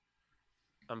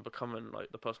 and becoming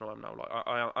like the person I am now. Like,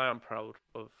 I am proud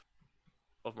of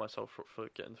myself for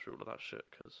getting through all of that shit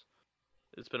because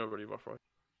it's been a really rough ride.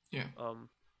 Yeah.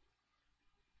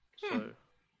 So I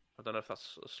don't know if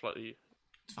that's a slightly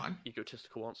fine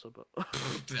egotistical answer, but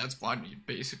that's fine. You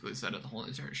basically said it the whole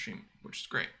entire stream, which is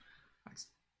great. It's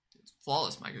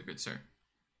flawless, my good sir.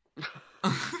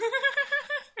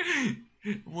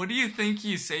 What do you think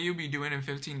you say you'll be doing in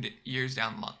 15 years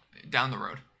down the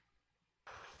road?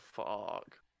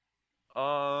 Fuck.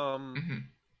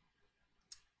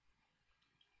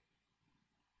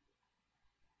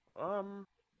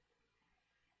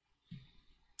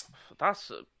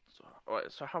 That's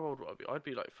right. So how old would I be? I'd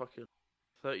be like fucking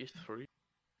 33.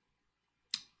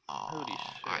 Holy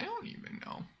shit! I don't even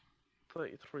know.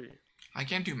 33. I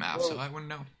can't do math, so I wouldn't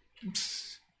know.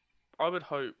 I would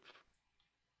hope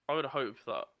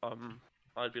that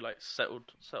I'd be like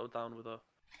settled down with a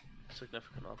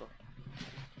significant other.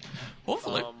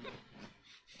 Hopefully.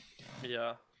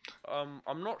 Yeah.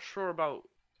 I'm not sure about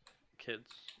kids,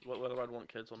 whether I'd want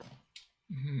kids or not.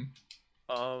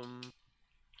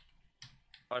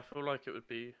 I feel like it would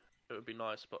be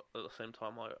nice, but at the same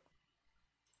time,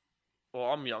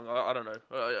 I'm young. I don't know.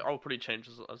 I'll probably change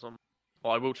as I'm.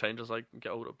 Well, I will change as I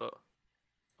get older, but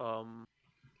I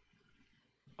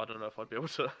don't know if I'd be able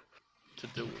to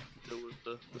deal with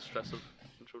the stress of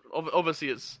children. Obviously,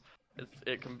 there's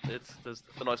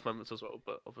the nice moments as well,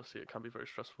 but obviously it can be very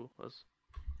stressful as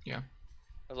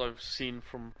I've seen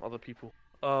from other people.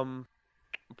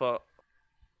 But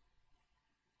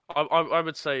I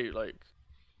would say like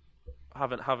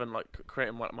having like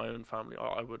creating my own family.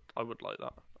 I would like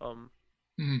that.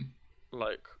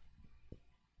 Like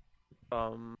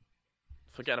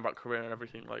forgetting about career and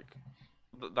everything. Like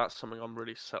that's something I'm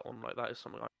really set on. Like that is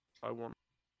something I want.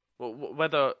 Well,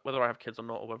 whether I have kids or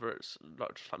not, or whether it's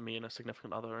like just like me and a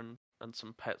significant other and and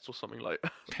some pets or something like.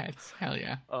 Pets, hell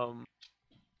yeah.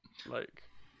 Like,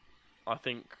 I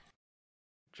think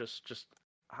just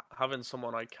having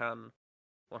someone I can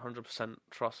 100%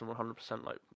 trust and 100%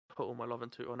 like put all my love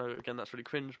into. I know again that's really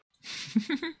cringe.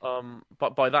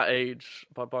 But by that age,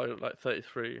 by like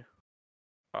 33,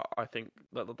 I think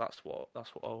that's what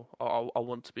I'll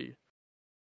want to be.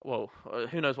 Well,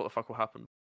 who knows what the fuck will happen?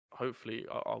 Hopefully,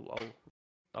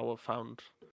 I will have found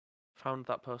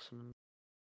that person.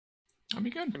 That'd be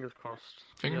good. Fingers crossed.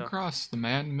 Finger crossed. The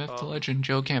man, myth, the legend,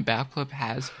 Joe Can't Backflip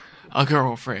has a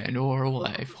girlfriend or a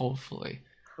wife. Hopefully,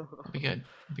 that'd be good.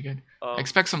 That'd be good. I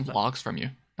expect some vlogs from you.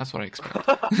 That's what I expect.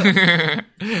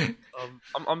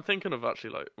 I'm thinking of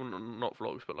actually like not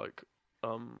vlogs, but like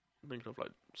thinking of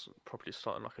like properly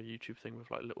starting like a YouTube thing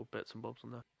with like little bits and bobs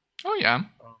on there. Oh yeah,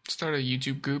 start a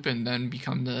YouTube group and then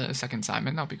become the second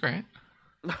Simon. That'll be great.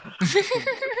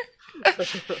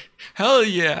 Hell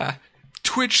yeah,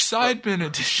 Twitch Sidemen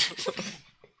edition.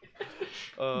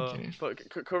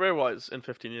 But career-wise, in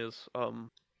 15 years,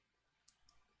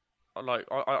 like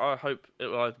I hope it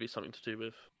will either be something to do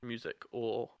with music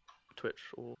or Twitch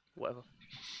or whatever.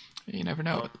 You never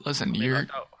know. Listen, who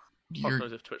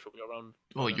knows if Twitch will be around?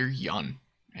 Well, you're young,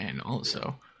 and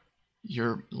also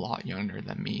you're a lot younger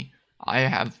than me. I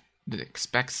have the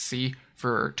expectancy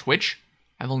for Twitch.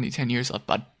 I have only 10 years left,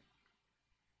 bud.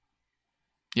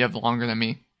 You have longer than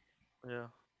me. Yeah.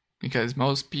 Because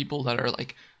most people that are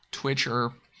like Twitch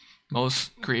or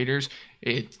most creators,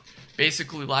 it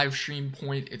basically live stream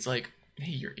point. It's like,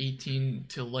 hey, you're 18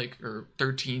 to like, or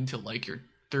 13 to like your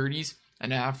 30s,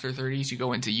 and after 30s you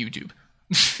go into YouTube.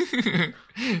 The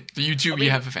YouTube,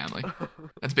 you have a family.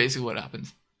 That's basically what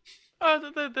happens.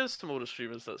 There's some older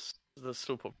streamers that's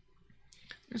still popular.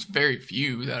 There's very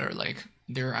few that are like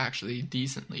they're actually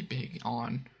decently big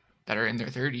on that are in their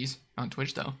 30s on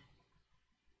Twitch though.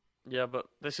 Yeah, but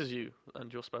this is you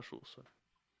and you're special, so.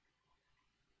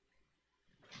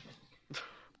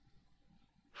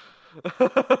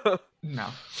 No.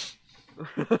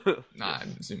 Nah, I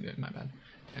zoomed in, my bad.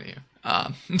 Anyway.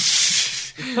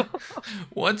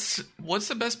 What's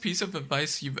the best piece of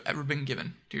advice you've ever been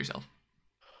given to yourself?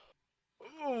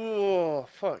 Oh,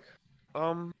 fuck.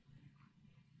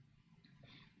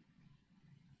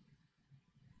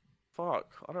 Fuck,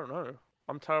 I don't know.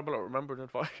 I'm terrible at remembering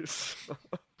advice.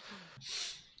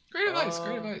 Great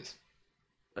advice.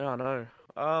 Yeah, I know.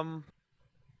 Oh,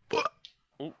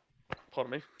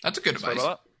 pardon me. That's a good Sorry advice.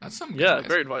 about that. That's some good advice.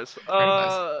 Great advice.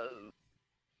 advice.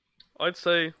 I'd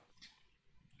say,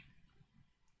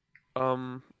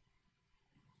 again,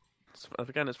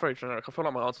 it's very generic. I feel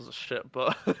like my answers are shit,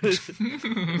 but it's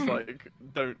like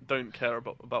don't care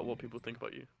about what people think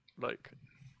about you. Like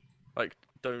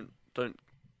don't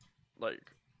like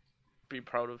be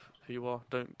proud of who you are.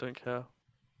 Don't care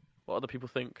what other people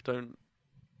think. Don't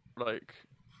let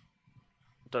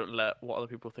what other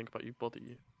people think about you bother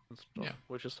you and stuff. Yeah.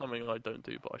 Which is something I don't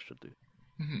do, but I should do.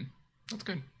 Mm-hmm. That's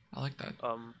good. I like that.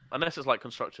 Unless it's like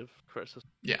constructive criticism.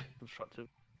 Yeah. Constructive.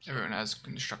 Everyone has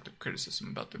constructive criticism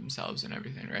about themselves and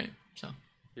everything, right? So.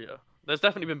 Yeah. There's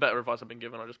definitely been better advice I've been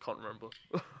given. I just can't remember.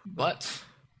 But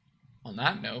on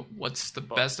that note, what's the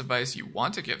best advice you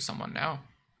want to give someone now?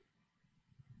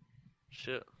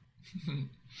 Shit.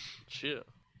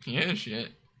 Yeah,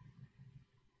 shit.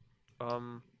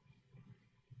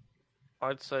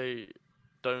 I'd say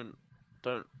don't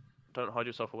hide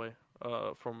yourself away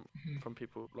from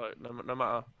people. Like no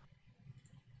matter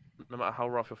how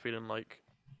rough you're feeling, like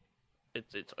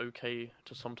it's okay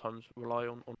to sometimes rely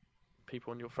on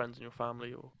people and your friends and your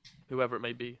family or whoever it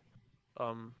may be.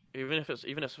 Even if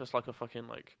it's like a fucking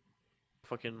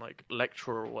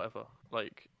lecturer or whatever.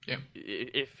 Like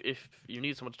if you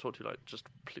need someone to talk to, like just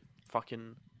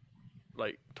fucking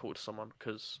like talk to someone,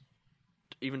 because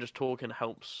even just talking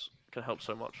can help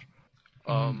so much.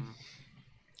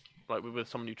 Like with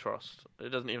someone you trust. It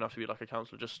doesn't even have to be like a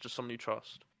counselor. Just someone you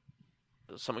trust.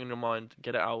 Something in your mind,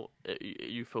 get it out.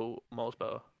 You feel miles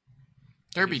better.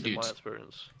 Therapy, dudes. My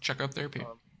experience. Check out therapy.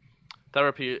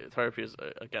 Therapy is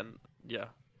again, yeah.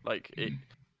 Like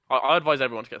I advise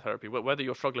everyone to get therapy, whether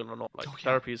you're struggling or not. Like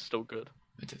therapy is still good.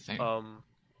 It's a thing.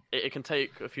 It can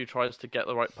take a few tries to get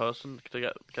the right person, to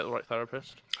get the right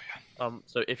therapist. Oh, yeah.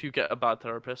 So if you get a bad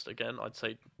therapist, again, I'd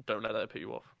say don't let that put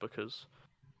you off, because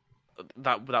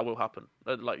that will happen.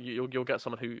 Like you'll get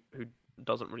someone who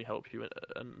doesn't really help you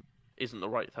and isn't the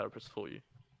right therapist for you.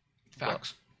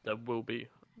 Facts. But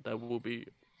there will be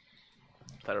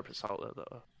therapists out there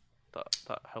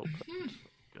that help.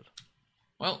 Good.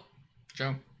 Well,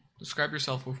 Joe, describe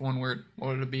yourself with one word. What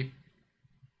would it be?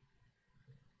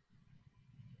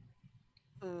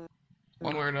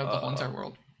 One word of the whole entire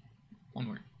world. One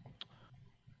word.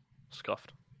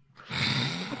 scuffed.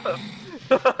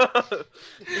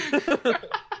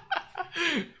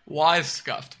 Why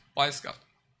scuffed? Why scuffed?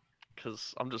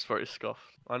 Because I'm just very scuffed.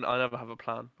 I never have a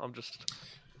plan. I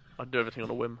do everything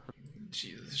on a whim.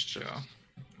 Jesus, Joe.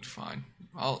 Fine.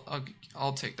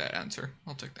 I'll take that answer.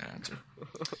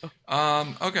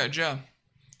 Okay, Joe.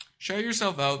 Show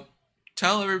yourself out.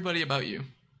 Tell everybody about you.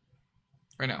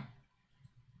 Right now.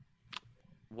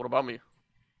 What about me?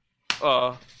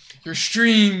 Your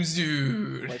streams,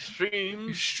 dude. My streams.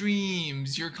 Your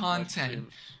streams. Your content.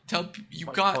 Tell you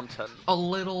My got content. a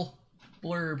little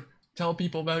blurb. Tell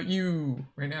people about you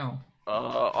right now.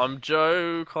 I'm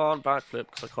Joe. Can't backflip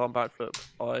because I can't backflip.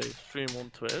 I stream on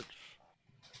Twitch.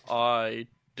 I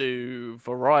do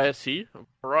variety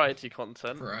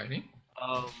content. Variety.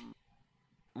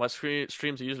 My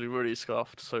streams are usually really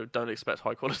scuffed, so don't expect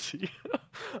high quality.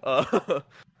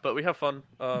 But we have fun.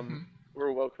 We're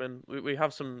all welcoming. We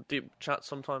have some deep chats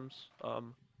sometimes.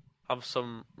 Have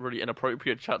some really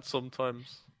inappropriate chats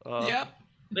sometimes. Yep.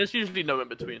 There's usually no in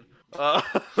between.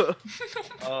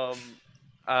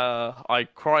 I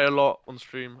cry a lot on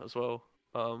stream as well.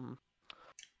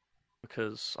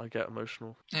 Because I get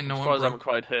emotional. And no as one far as I haven't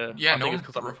cried here. Yeah, I think it's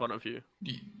because I'm in front of you.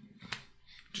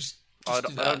 Just I do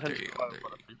don't that. tend to cry in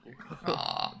front of people.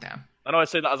 Aw, damn. I know I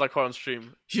say that as I cry on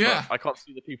stream. Yeah. I can't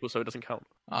see the people, so it doesn't count.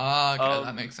 Okay,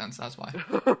 that makes sense. That's why.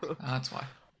 That's why.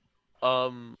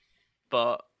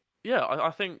 But yeah,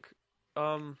 I think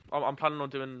I'm planning on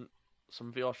doing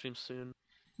some VR streams soon.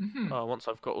 Once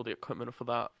I've got all the equipment for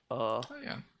that. Oh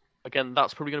yeah. Again,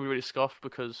 that's probably going to be really scuffed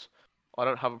because I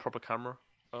don't have a proper camera.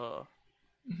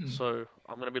 So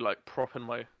I'm going to be like propping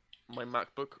my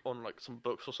MacBook on like some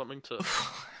books or something to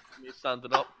me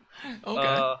standing up.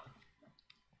 Okay.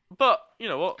 But you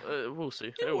know what? We'll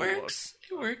see. It works.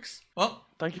 It works. Well,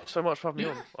 thank you so much for having me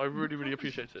on. I really, really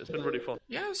appreciate it. It's been really fun.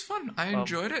 Yeah, it was fun. I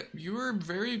enjoyed it. You were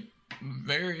very,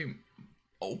 very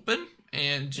open,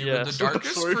 and you were the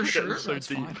darkest for sure. So that's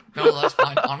deep. fine. No, that's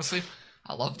fine. Honestly,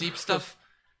 I love deep stuff,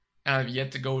 and I've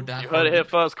yet to go that. You heard it here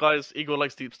first, guys. Igor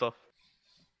likes deep stuff.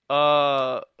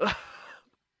 I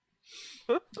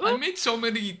made so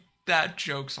many dad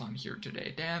jokes on here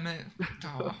today. Damn it!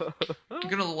 Oh. I'm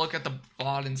gonna look at the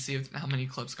VOD and see how many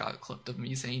clips got clipped of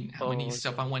me saying how many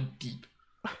stuff I went deep.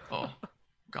 Oh,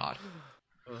 God.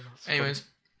 Anyways,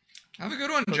 have a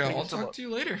good one, Joe. I'll talk to you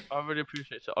later. I really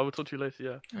appreciate it. I will talk to you later.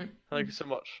 Yeah. All right. Thank you so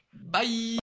much. Bye.